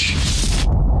witch.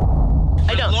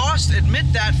 I don't. Lost?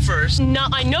 Admit that first. No,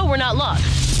 I know we're not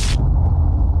lost.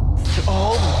 They're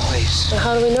all over the place. So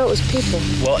how do we know it was people?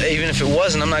 Well, even if it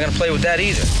wasn't, I'm not going to play with that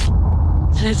either.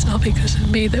 And it's all because of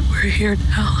me that we're here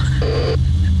now.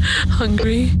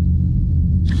 Hungry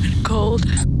and cold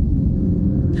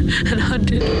and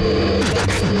hunted.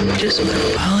 Just want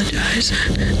to apologize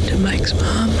to Mike's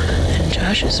mom and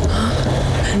Josh's mom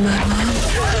and my mom.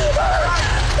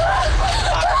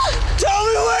 Tell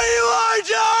me where you are,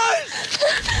 Josh!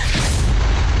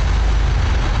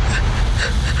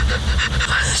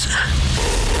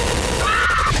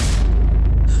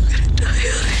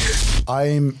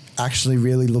 I'm actually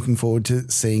really looking forward to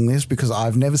seeing this because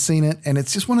I've never seen it, and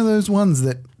it's just one of those ones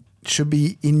that should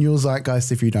be in your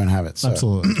zeitgeist if you don't have it. So.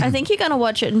 Absolutely. I think you're going to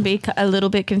watch it and be a little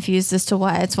bit confused as to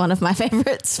why it's one of my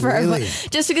favorites forever. Really?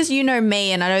 Just because you know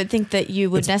me, and I don't think that you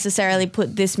would necessarily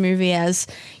put this movie as,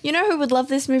 you know who would love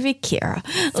this movie? Kira.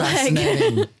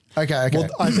 Fascinating. Okay. Well,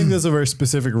 I think there's a very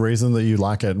specific reason that you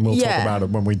like it, and we'll talk about it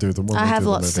when we do the movie. I have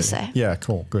lots to say. Yeah,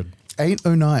 cool, good.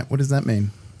 $8.09. What does that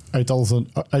mean?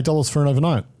 $8 for an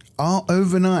overnight. Oh,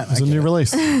 overnight. It's a new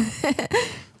release.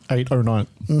 $8.09.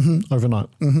 Mm-hmm. Overnight.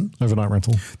 Mm-hmm. Overnight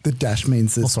rental. The dash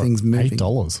means this Also, thing's moving.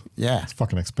 $8. Yeah. It's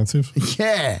fucking expensive.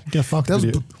 Yeah. Get fucked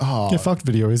video. Get fucked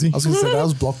video, Izzy. I was going to say, that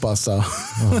was Blockbuster.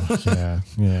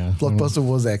 Yeah. Blockbuster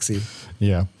was Exy.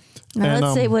 Yeah. Now And,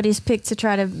 let's see what he's picked to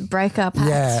try to break up hats.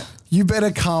 Yeah. You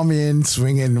better come in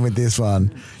swinging with this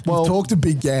one. Well, talked a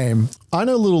big game. I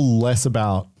know a little less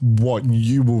about what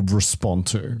you will respond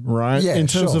to, right? Yeah, in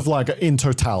terms sure. of like in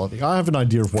totality. I have an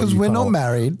idea of what you Because we're not can't-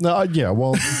 married. No, yeah,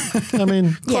 well, I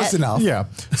mean. Close enough. Yeah.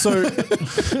 So,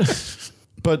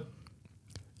 but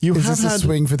you Is have this a had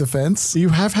swing for the fence? You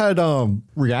have had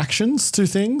reactions to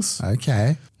things.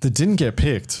 Okay. That didn't get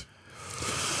picked.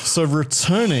 So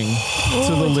returning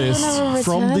to the list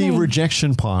from the returning.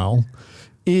 rejection pile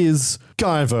is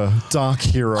Guyver Dark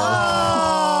Hero.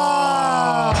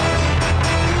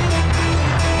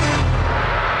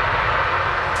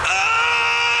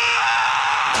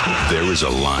 There is a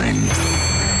line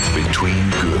between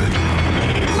good.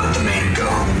 Let the man go.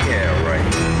 Yeah, right.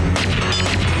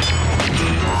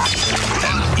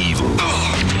 And evil.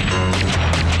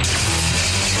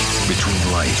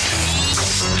 Between light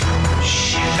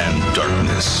and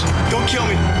darkness. Don't kill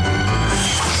me.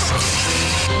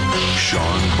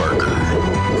 Sean Barker.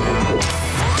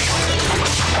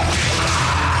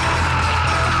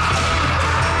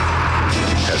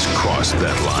 Has crossed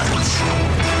that line.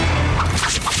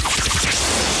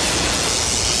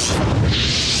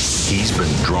 He's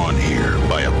been drawn here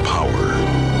by a power,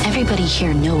 Everybody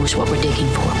here knows what we're digging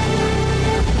for.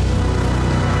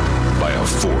 by a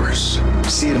force. I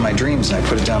see it in my dreams and I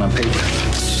put it down on paper.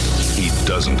 He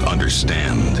doesn't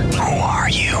understand. Who are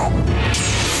you?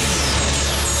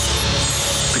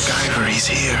 The Guyver, he's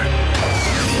here.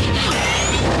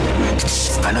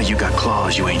 I know you got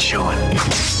claws you ain't showing.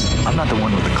 I'm not the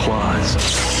one with the claws.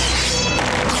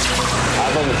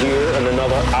 Have them here in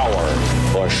another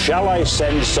hour, or shall I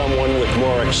send someone with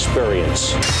more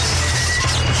experience?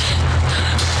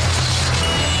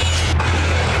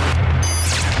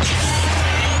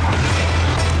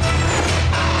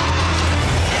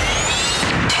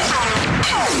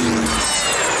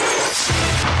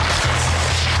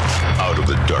 Out of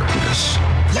the darkness.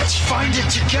 Let's find it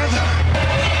together.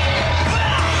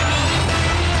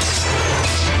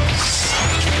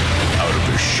 Out of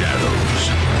the shadows.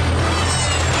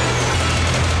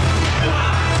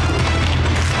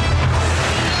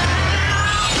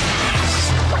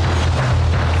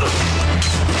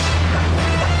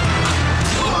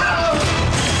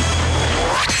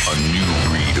 A new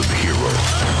breed of hero.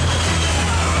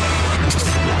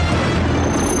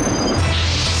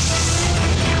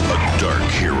 A dark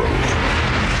hero.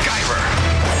 Guyver.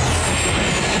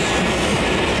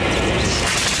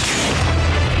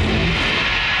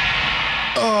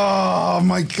 Oh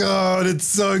my God, it's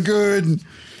so good.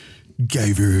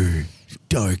 Guyver,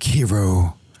 dark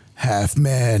hero, half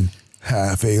man,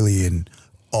 half alien,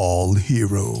 all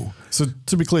hero. So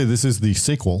to be clear, this is the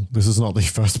sequel. This is not the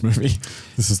first movie.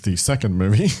 This is the second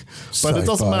movie. But it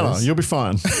doesn't matter. You'll be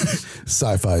fine.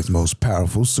 Sci-fi's most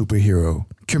powerful superhero.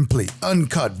 Complete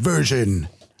uncut version.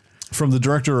 From the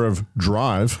director of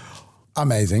Drive.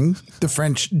 Amazing. The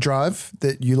French Drive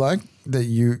that you like, that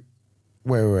you...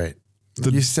 Wait.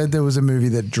 You said there was a movie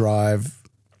that Drive...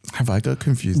 Have I got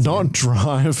confused? Not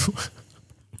Drive...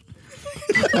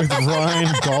 with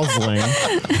Ryan Gosling.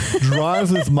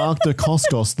 Drive with Mark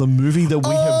Dacascos, the movie that we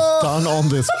have done on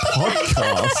this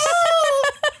podcast.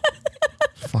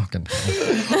 Fucking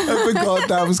hell. I forgot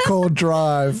that was called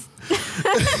Drive.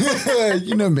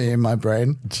 You know me in my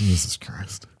brain. Jesus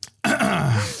Christ.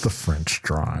 The French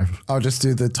Drive. I'll just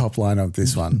do the top line of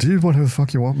this one. Dude, whatever the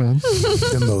fuck you want, man.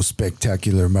 The most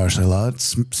spectacular martial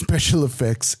arts special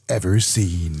effects ever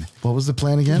seen. What was the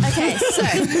plan again? Okay, so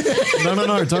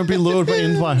No. Don't be lured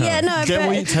in by her. Yeah, no,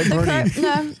 Take Brody.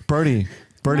 no. Brody.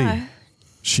 No.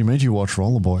 She made you watch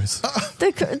Rollerboys.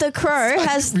 The Crow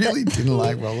has really didn't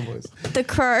like Rollerboys. The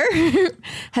Crow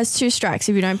has 2 strikes.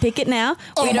 If you don't pick it now,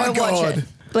 we don't watch it.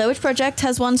 Blair Witch Project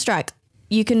has 1 strike.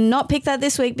 You cannot pick that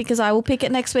this week because I will pick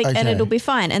it next week and it'll be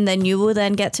fine. And then you will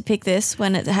then get to pick this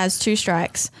when it has 2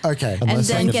 strikes. Okay. And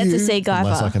then get to see Guyver.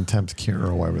 Unless I can tempt Kira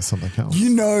away with something else. You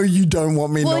know you don't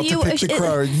want me not to pick the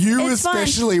Crow. You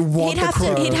especially want the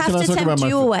Crow. He'd have to tempt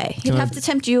you away. He'd have to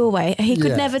tempt you away. He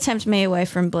could never tempt me away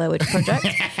from Blair Witch Project.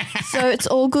 So it's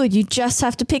all good. You just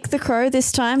have to pick the Crow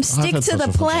this time. Stick to the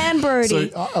plan, Brody.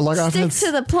 Stick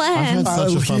to the plan. I've had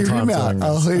such a fun time doing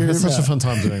this. I've had such a fun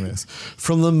time doing this.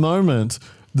 From the moment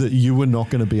that you were not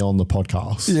going to be on the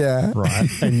podcast, right?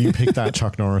 And you picked that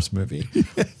Chuck Norris movie.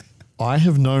 I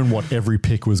have known what every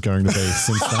pick was going to be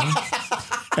since then,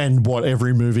 and what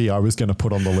every movie I was going to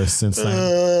put on the list since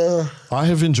then. I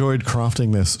have enjoyed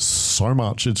crafting this so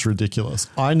much; it's ridiculous.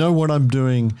 I know what I'm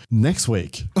doing next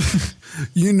week.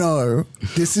 You know,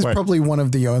 this is probably one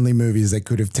of the only movies that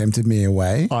could have tempted me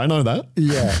away. I know that.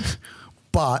 Yeah,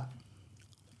 but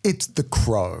it's The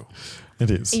Crow. It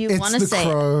is. You want to say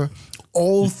Crow.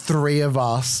 All 3 of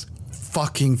us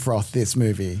fucking froth this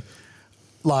movie.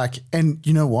 Like, and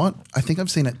you know what? I think I've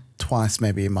seen it twice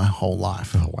maybe in my whole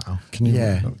life. Oh, wow. Can you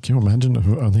imagine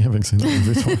only having seen that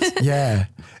movie twice? Yeah.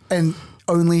 And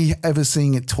only ever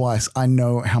seeing it twice, I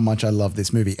know how much I love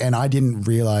this movie. And I didn't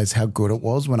realize how good it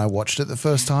was when I watched it the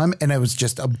first time. And I was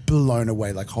just blown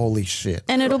away, like, holy shit.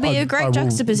 And it'll be a great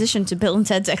juxtaposition to Bill and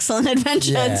Ted's Excellent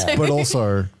Adventure too. But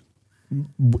also,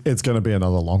 it's going to be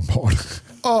another long pod.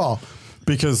 Oh,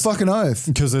 because fucking oath.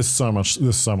 Because there's so much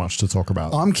to talk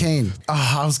about. I'm keen.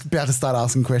 I was about to start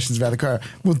asking questions about The Crow.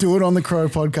 We'll do it on the Crow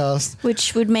podcast.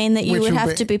 Which would mean that you would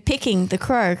have to be picking The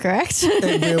Crow, correct?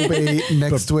 It will be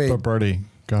next week. But Brody,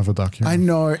 Guyver Duck. I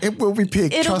know. It will be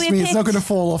picked. Trust me, it's not going to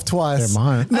fall off twice. It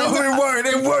might. No, it won't.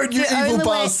 It won't, you evil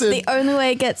bastard. The only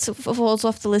way it falls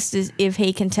off the list is if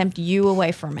he can tempt you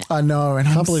away from it. I know. And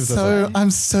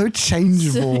I'm so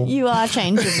changeable. You are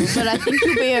changeable, but I think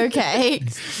you'll be okay.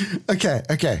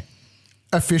 Okay.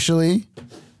 Officially,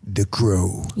 The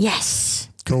Crow. Yes.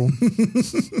 Cool.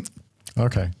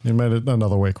 Okay, you made it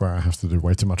another week where I have to do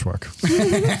way too much work.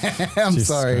 I'm Jesus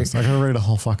sorry. Christ. I gotta read a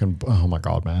whole fucking. Oh my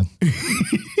god, man!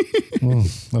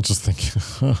 I'm just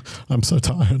thinking. I'm so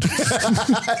tired.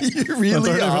 You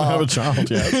really I don't even are. have a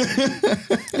child yet.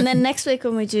 And then next week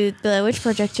when we do the Blair Witch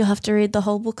Project, you'll have to read the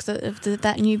whole book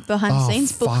that new behind the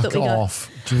scenes book that we got. Off.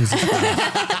 Jesus.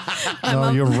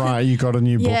 No, you're right. You got a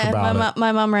new book about it.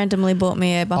 My mum randomly bought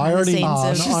me a behind the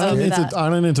scenes I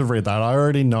don't need to read that. I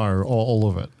already know all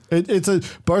of it.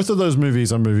 Both of those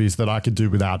movies are movies that I could do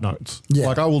without notes. Yeah.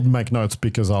 Like I will make notes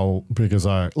because I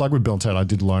like with Bill and Ted, I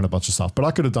did learn a bunch of stuff, but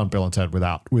I could have done Bill and Ted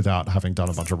without having done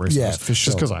a bunch of research. Yeah, for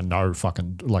sure. Just because I know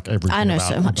fucking like everything. I know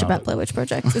so much about Blair Witch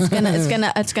Project.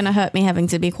 It's gonna hurt me having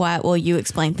to be quiet while you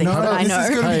explain things that I know. This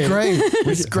is gonna be great.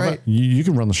 It's great. You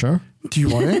can run the show. Do you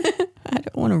want it? I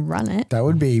don't want to run it. That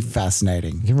would be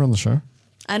fascinating. You can run the show.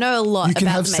 I know a lot. You can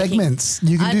about have the making. segments.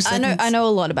 You can do segments. I know a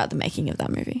lot about the making of that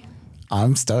movie.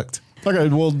 I'm stoked. Okay,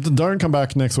 well, don't come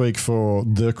back next week for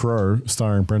The Crow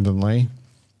starring Brendan Lee.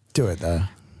 Do it though.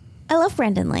 I love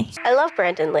Brendan Lee. I love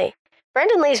Brendan Lee.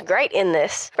 Brendan Lee's great in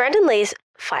this. Brendan Lee's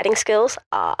fighting skills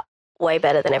are way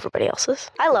better than everybody else's.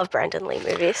 I love Brendan Lee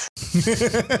movies.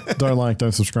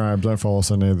 Don't subscribe, don't follow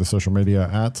us on any of the social media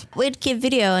at Weird Kid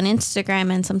Video on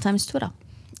Instagram and sometimes Twitter.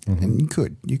 Mm-hmm. And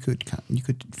you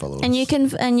could follow us. And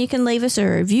you can leave us a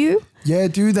review. Yeah,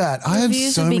 do that. I have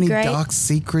Reviews so would be many great. dark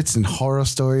secrets and horror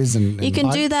stories, and You can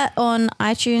do that on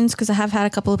iTunes because I have had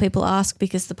a couple of people ask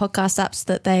because the podcast apps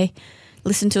that they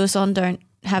listen to us on don't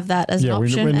have that as an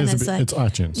option. It's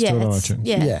iTunes. Yeah, do it on it's- iTunes.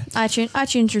 yeah,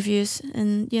 iTunes reviews.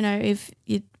 And if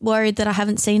you're worried that I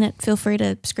haven't seen it, feel free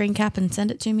to screen cap and send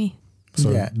it to me.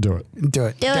 So Yeah. do it. Do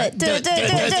it. Do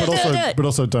it. But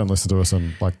also don't listen to us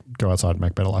and like go outside and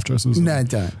make better life choices. No,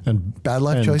 don't. And Bad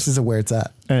life choices are where it's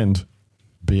at. And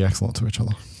be excellent to each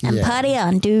other. And Yeah. party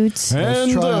on, dudes. And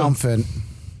Triumphant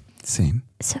scene.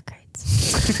 So great.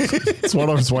 That's what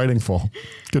I was waiting for.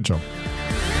 Good job.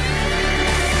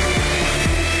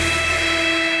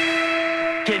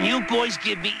 Can you boys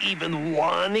give me even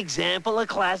one example of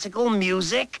classical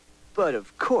music? But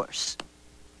of course.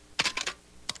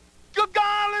 Good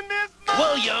golly, Miss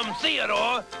William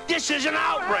Theodore, this is an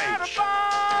outrage.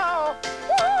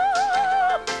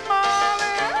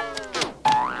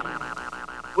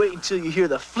 Wait until you hear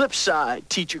the flip side,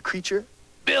 teacher creature.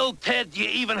 Bill, Ted, do you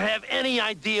even have any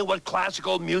idea what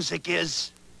classical music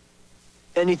is?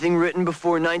 Anything written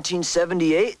before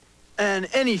 1978? And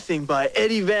anything by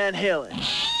Eddie Van Halen.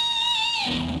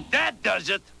 That does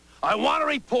it. I want a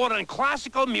report on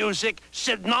classical music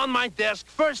sitting on my desk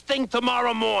first thing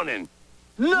tomorrow morning.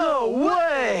 No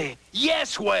way!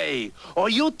 Yes way. Or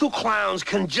you two clowns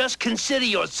can just consider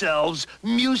yourselves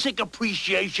music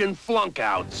appreciation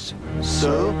flunkouts.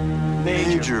 So,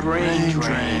 major brain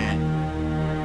drain.